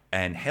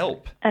and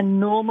help.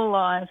 And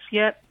normalise,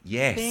 yep.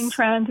 Yes. Being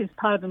trans is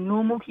part of the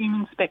normal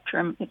human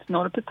spectrum. It's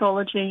not a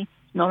pathology.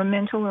 It's not a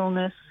mental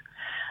illness.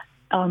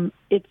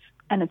 It's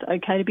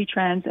okay to be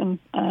trans,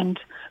 and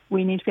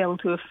we need to be able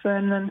to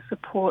affirm them,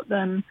 support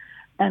them,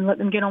 and let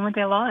them get on with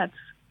their lives.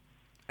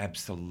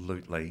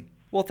 Absolutely.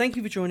 Well, thank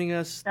you for joining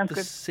us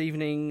this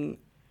evening,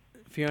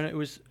 Fiona. It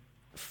was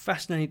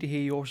fascinating to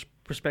hear your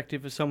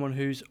perspective as someone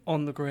who's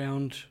on the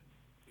ground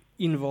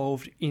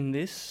involved in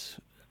this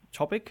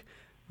topic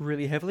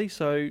really heavily.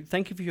 So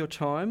thank you for your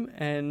time,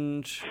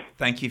 and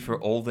thank you for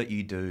all that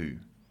you do.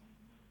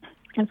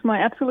 It's my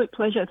absolute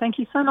pleasure. Thank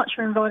you so much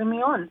for inviting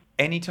me on.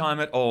 Anytime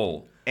at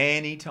all.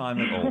 Anytime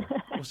at all.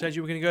 Well,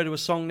 Stacey, we're going to go to a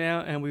song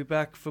now, and we'll be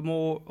back for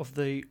more of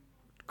the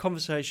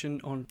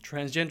conversation on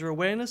transgender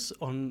awareness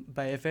on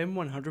Bay FM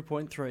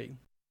 100.3.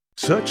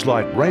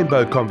 Searchlight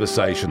Rainbow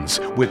Conversations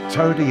with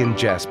Tony and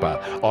Jasper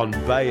on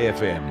Bay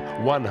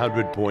FM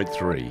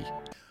 100.3.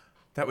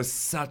 That was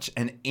such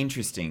an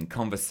interesting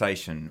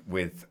conversation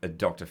with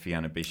Dr.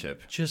 Fiona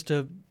Bishop. Just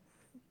a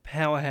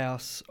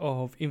powerhouse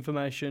of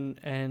information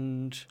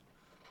and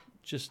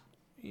just,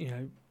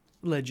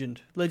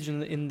 legend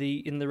in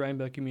the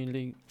rainbow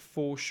community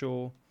for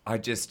sure. I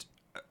just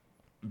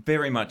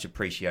very much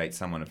appreciate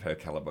someone of her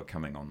caliber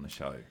coming on the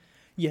show.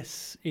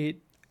 Yes,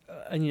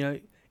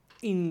 and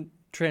in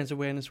Trans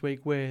Awareness Week,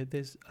 where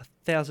there's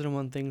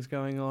 1,001 things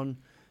going on,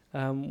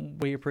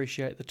 we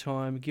appreciate the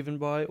time given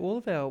by all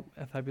of our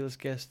fabulous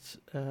guests.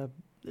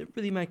 It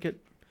really it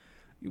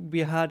would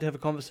be hard to have a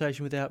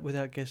conversation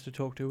without guests to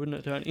talk to, wouldn't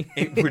it, Tony?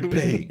 It would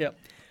be. Yep.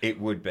 It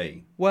would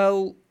be.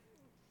 Well,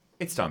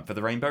 it's time for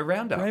the Rainbow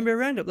Roundup. Rainbow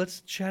Roundup.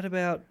 Let's chat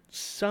about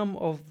some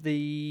of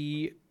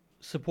the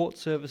support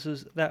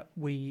services that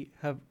we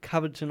have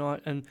covered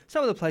tonight and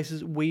some of the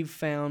places we've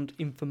found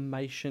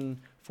information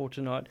for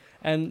tonight.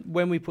 And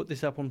when we put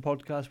this up on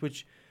podcast,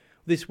 which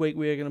this week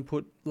we are going to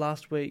put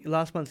last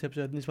month's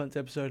episode and this month's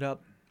episode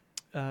up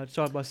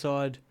side by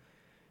side.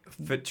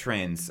 For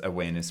Trans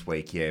Awareness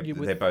Week,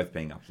 they're both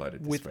being uploaded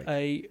this week. With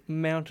a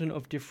mountain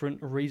of different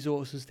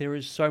resources. There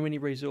is so many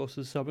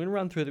resources, so I'm going to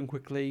run through them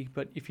quickly,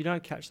 but if you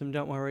don't catch them,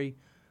 don't worry.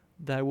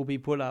 They will be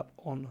put up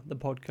on the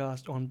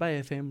podcast on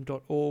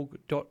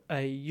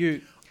bayfm.org.au.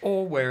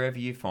 Or wherever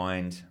you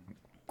find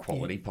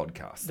quality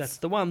podcasts. That's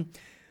the one.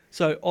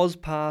 So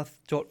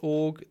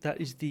auspath.org, that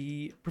is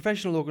the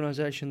professional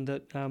organisation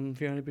that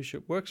Fiona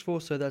Bishop works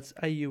for, so that's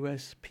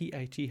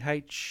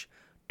auspath.org.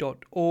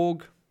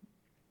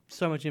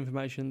 So much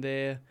information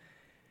there.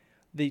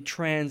 The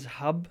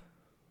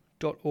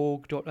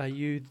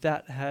transhub.org.au,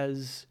 that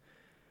has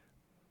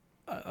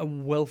a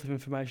wealth of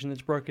information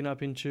that's broken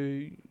up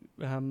into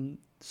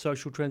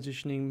social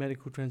transitioning,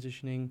 medical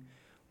transitioning,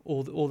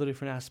 all the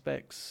different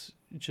aspects.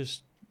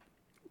 Just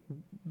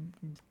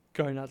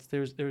go nuts.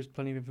 There is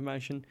plenty of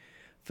information.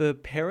 For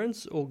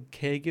parents or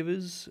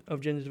caregivers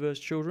of gender diverse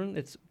children,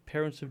 it's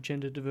Parents of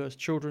Gender Diverse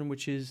Children,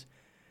 which is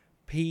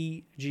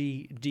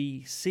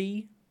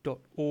pgdc.org.au.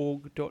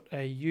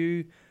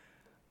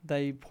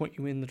 They point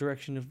you in the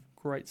direction of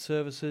great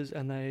services,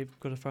 and they've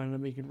got a phone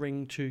number you can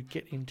ring to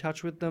get in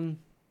touch with them.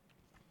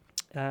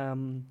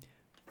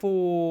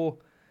 For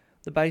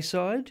the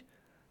Bayside,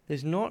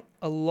 there's not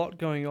a lot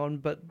going on,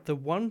 but the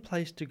one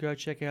place to go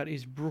check out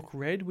is Brook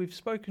Red. We've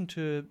spoken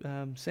to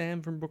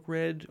Sam from Brook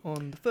Red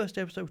on the first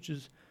episode, which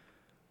is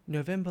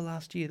November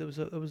last year.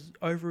 That was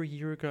over a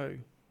year ago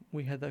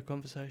we had that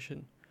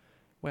conversation.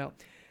 Well,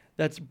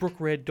 that's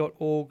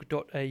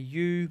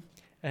brookred.org.au,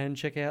 and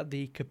check out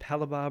the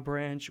Capalaba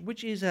branch,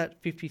 which is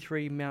at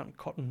 53 Mount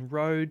Cotton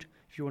Road,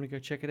 if you want to go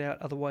check it out.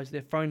 Otherwise,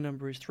 their phone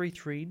number is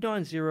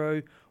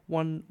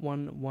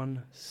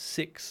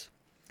 33901116.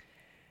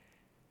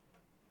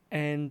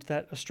 And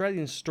that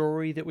Australian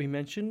Story that we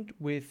mentioned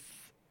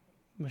with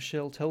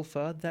Michelle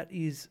Telfer, that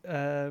is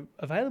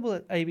available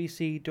at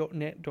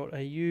abc.net.au,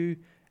 and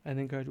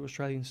then go to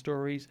Australian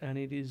Stories, and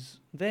it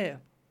is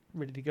there,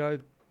 ready to go.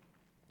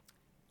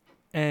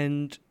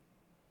 And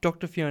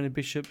Dr. Fiona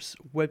Bishop's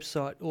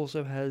website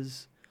also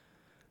has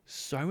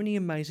so many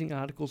amazing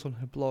articles on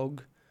her blog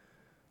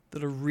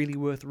that are really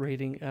worth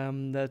reading.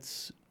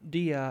 That's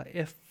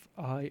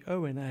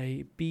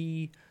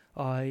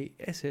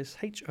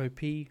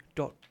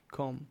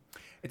drfionabisshop.com.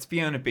 It's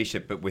Fiona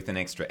Bishop, but with an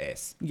extra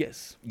S.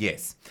 Yes.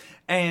 Yes.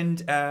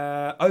 And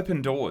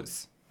Open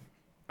Doors,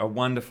 a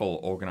wonderful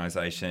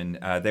organisation.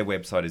 Their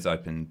website is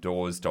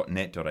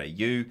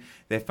opendoors.net.au.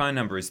 Their phone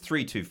number is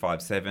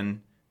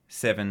 3257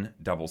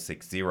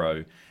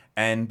 7660.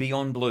 And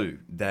Beyond Blue,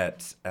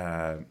 that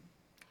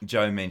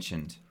Joe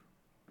mentioned,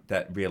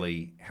 that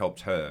really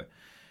helped her.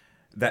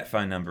 That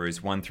phone number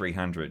is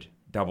 1300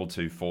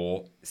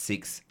 224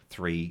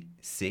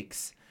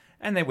 636.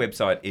 And their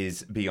website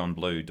is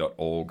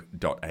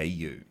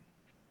beyondblue.org.au.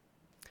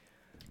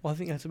 Well, I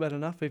think that's about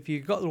enough. If you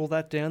got all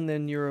that down,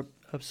 then you're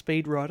a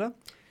speed writer.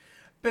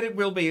 But it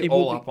will be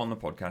up on the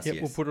podcast,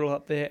 yes. We'll put it all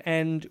up there.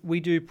 And we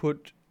do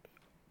put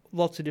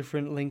lots of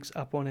different links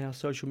up on our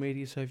social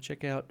media. So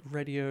check out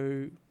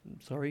Rainbow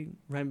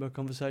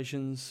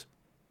Conversations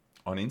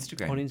on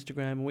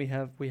Instagram. And we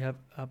have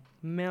a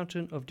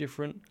mountain of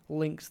different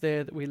links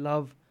there that we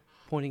love,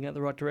 pointing out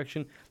the right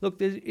direction. Look,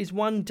 there is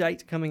one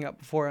date coming up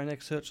before our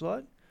next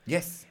Searchlight.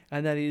 Yes.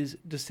 And that is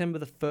December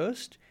the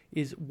 1st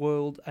is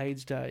World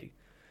AIDS Day.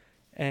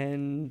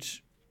 And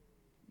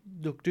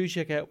look, do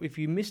check out, if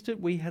you missed it,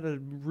 we had a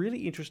really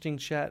interesting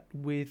chat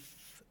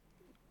with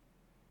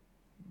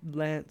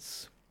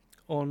Lance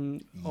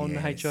on the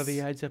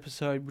HIV/AIDS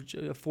episode, which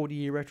a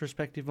 40-year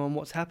retrospective on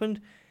what's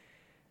happened.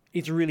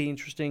 It's really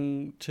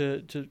interesting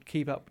to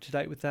keep up to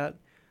date with that.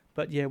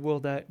 But yeah,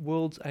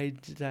 World's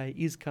AIDS Day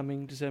is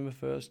coming December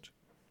 1st.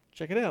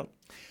 Check it out.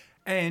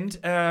 And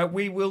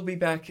we will be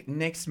back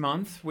next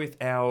month with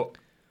our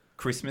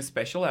Christmas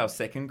special, our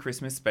second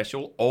Christmas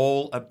special,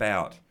 all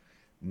about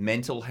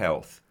mental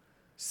health,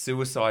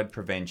 suicide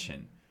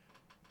prevention,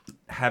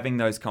 having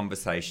those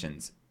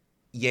conversations.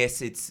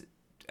 Yes, it's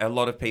a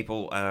lot of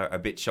people are a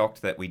bit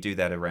shocked that we do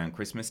that around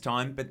Christmas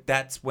time, but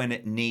that's when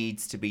it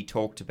needs to be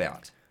talked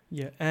about.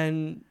 Yeah,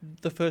 and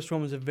the first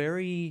one was a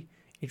very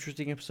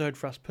interesting episode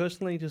for us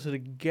personally to sort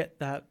of get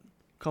that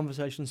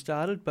conversation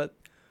started, but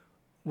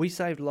we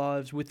saved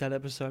lives with that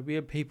episode. We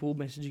had people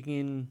messaging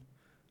in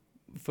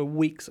for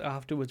weeks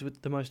afterwards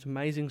with the most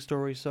amazing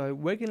stories. So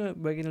we're gonna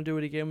do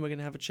it again. We're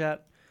gonna have a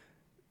chat.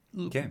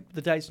 Look, Yeah.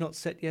 the date's not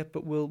set yet,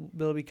 but we'll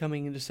be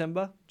coming in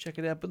December. Check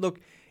it out. But look,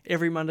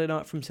 every Monday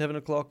night from 7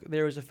 o'clock,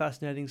 there is a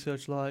fascinating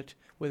searchlight,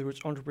 whether it's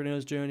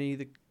Entrepreneur's Journey,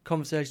 the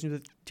conversations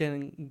with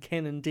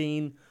Ken and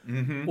Dean,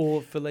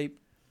 or Philippe.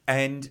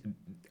 And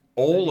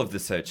all of the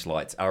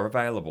searchlights are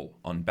available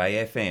on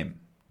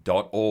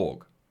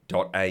bayfm.org.au.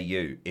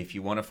 If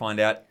you want to find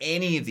out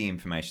any of the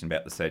information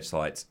about the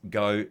searchlights,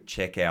 go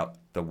check out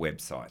the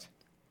website.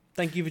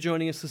 Thank you for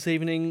joining us this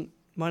evening.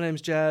 My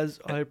name's Jazz.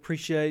 I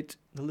appreciate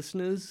the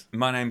listeners.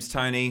 My name's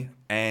Tony,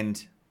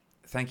 and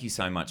thank you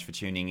so much for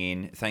tuning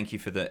in. Thank you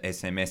for the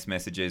SMS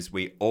messages.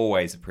 We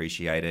always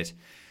appreciate it.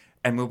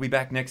 And we'll be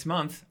back next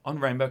month on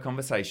Rainbow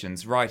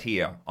Conversations right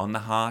here on the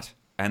heart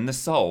and the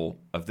soul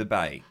of the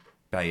Bay.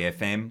 Bay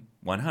FM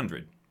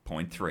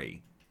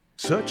 100.3.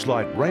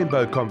 Searchlight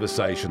Rainbow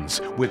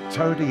Conversations with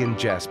Tony and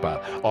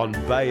Jasper on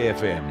Bay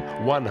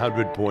FM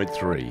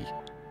 100.3.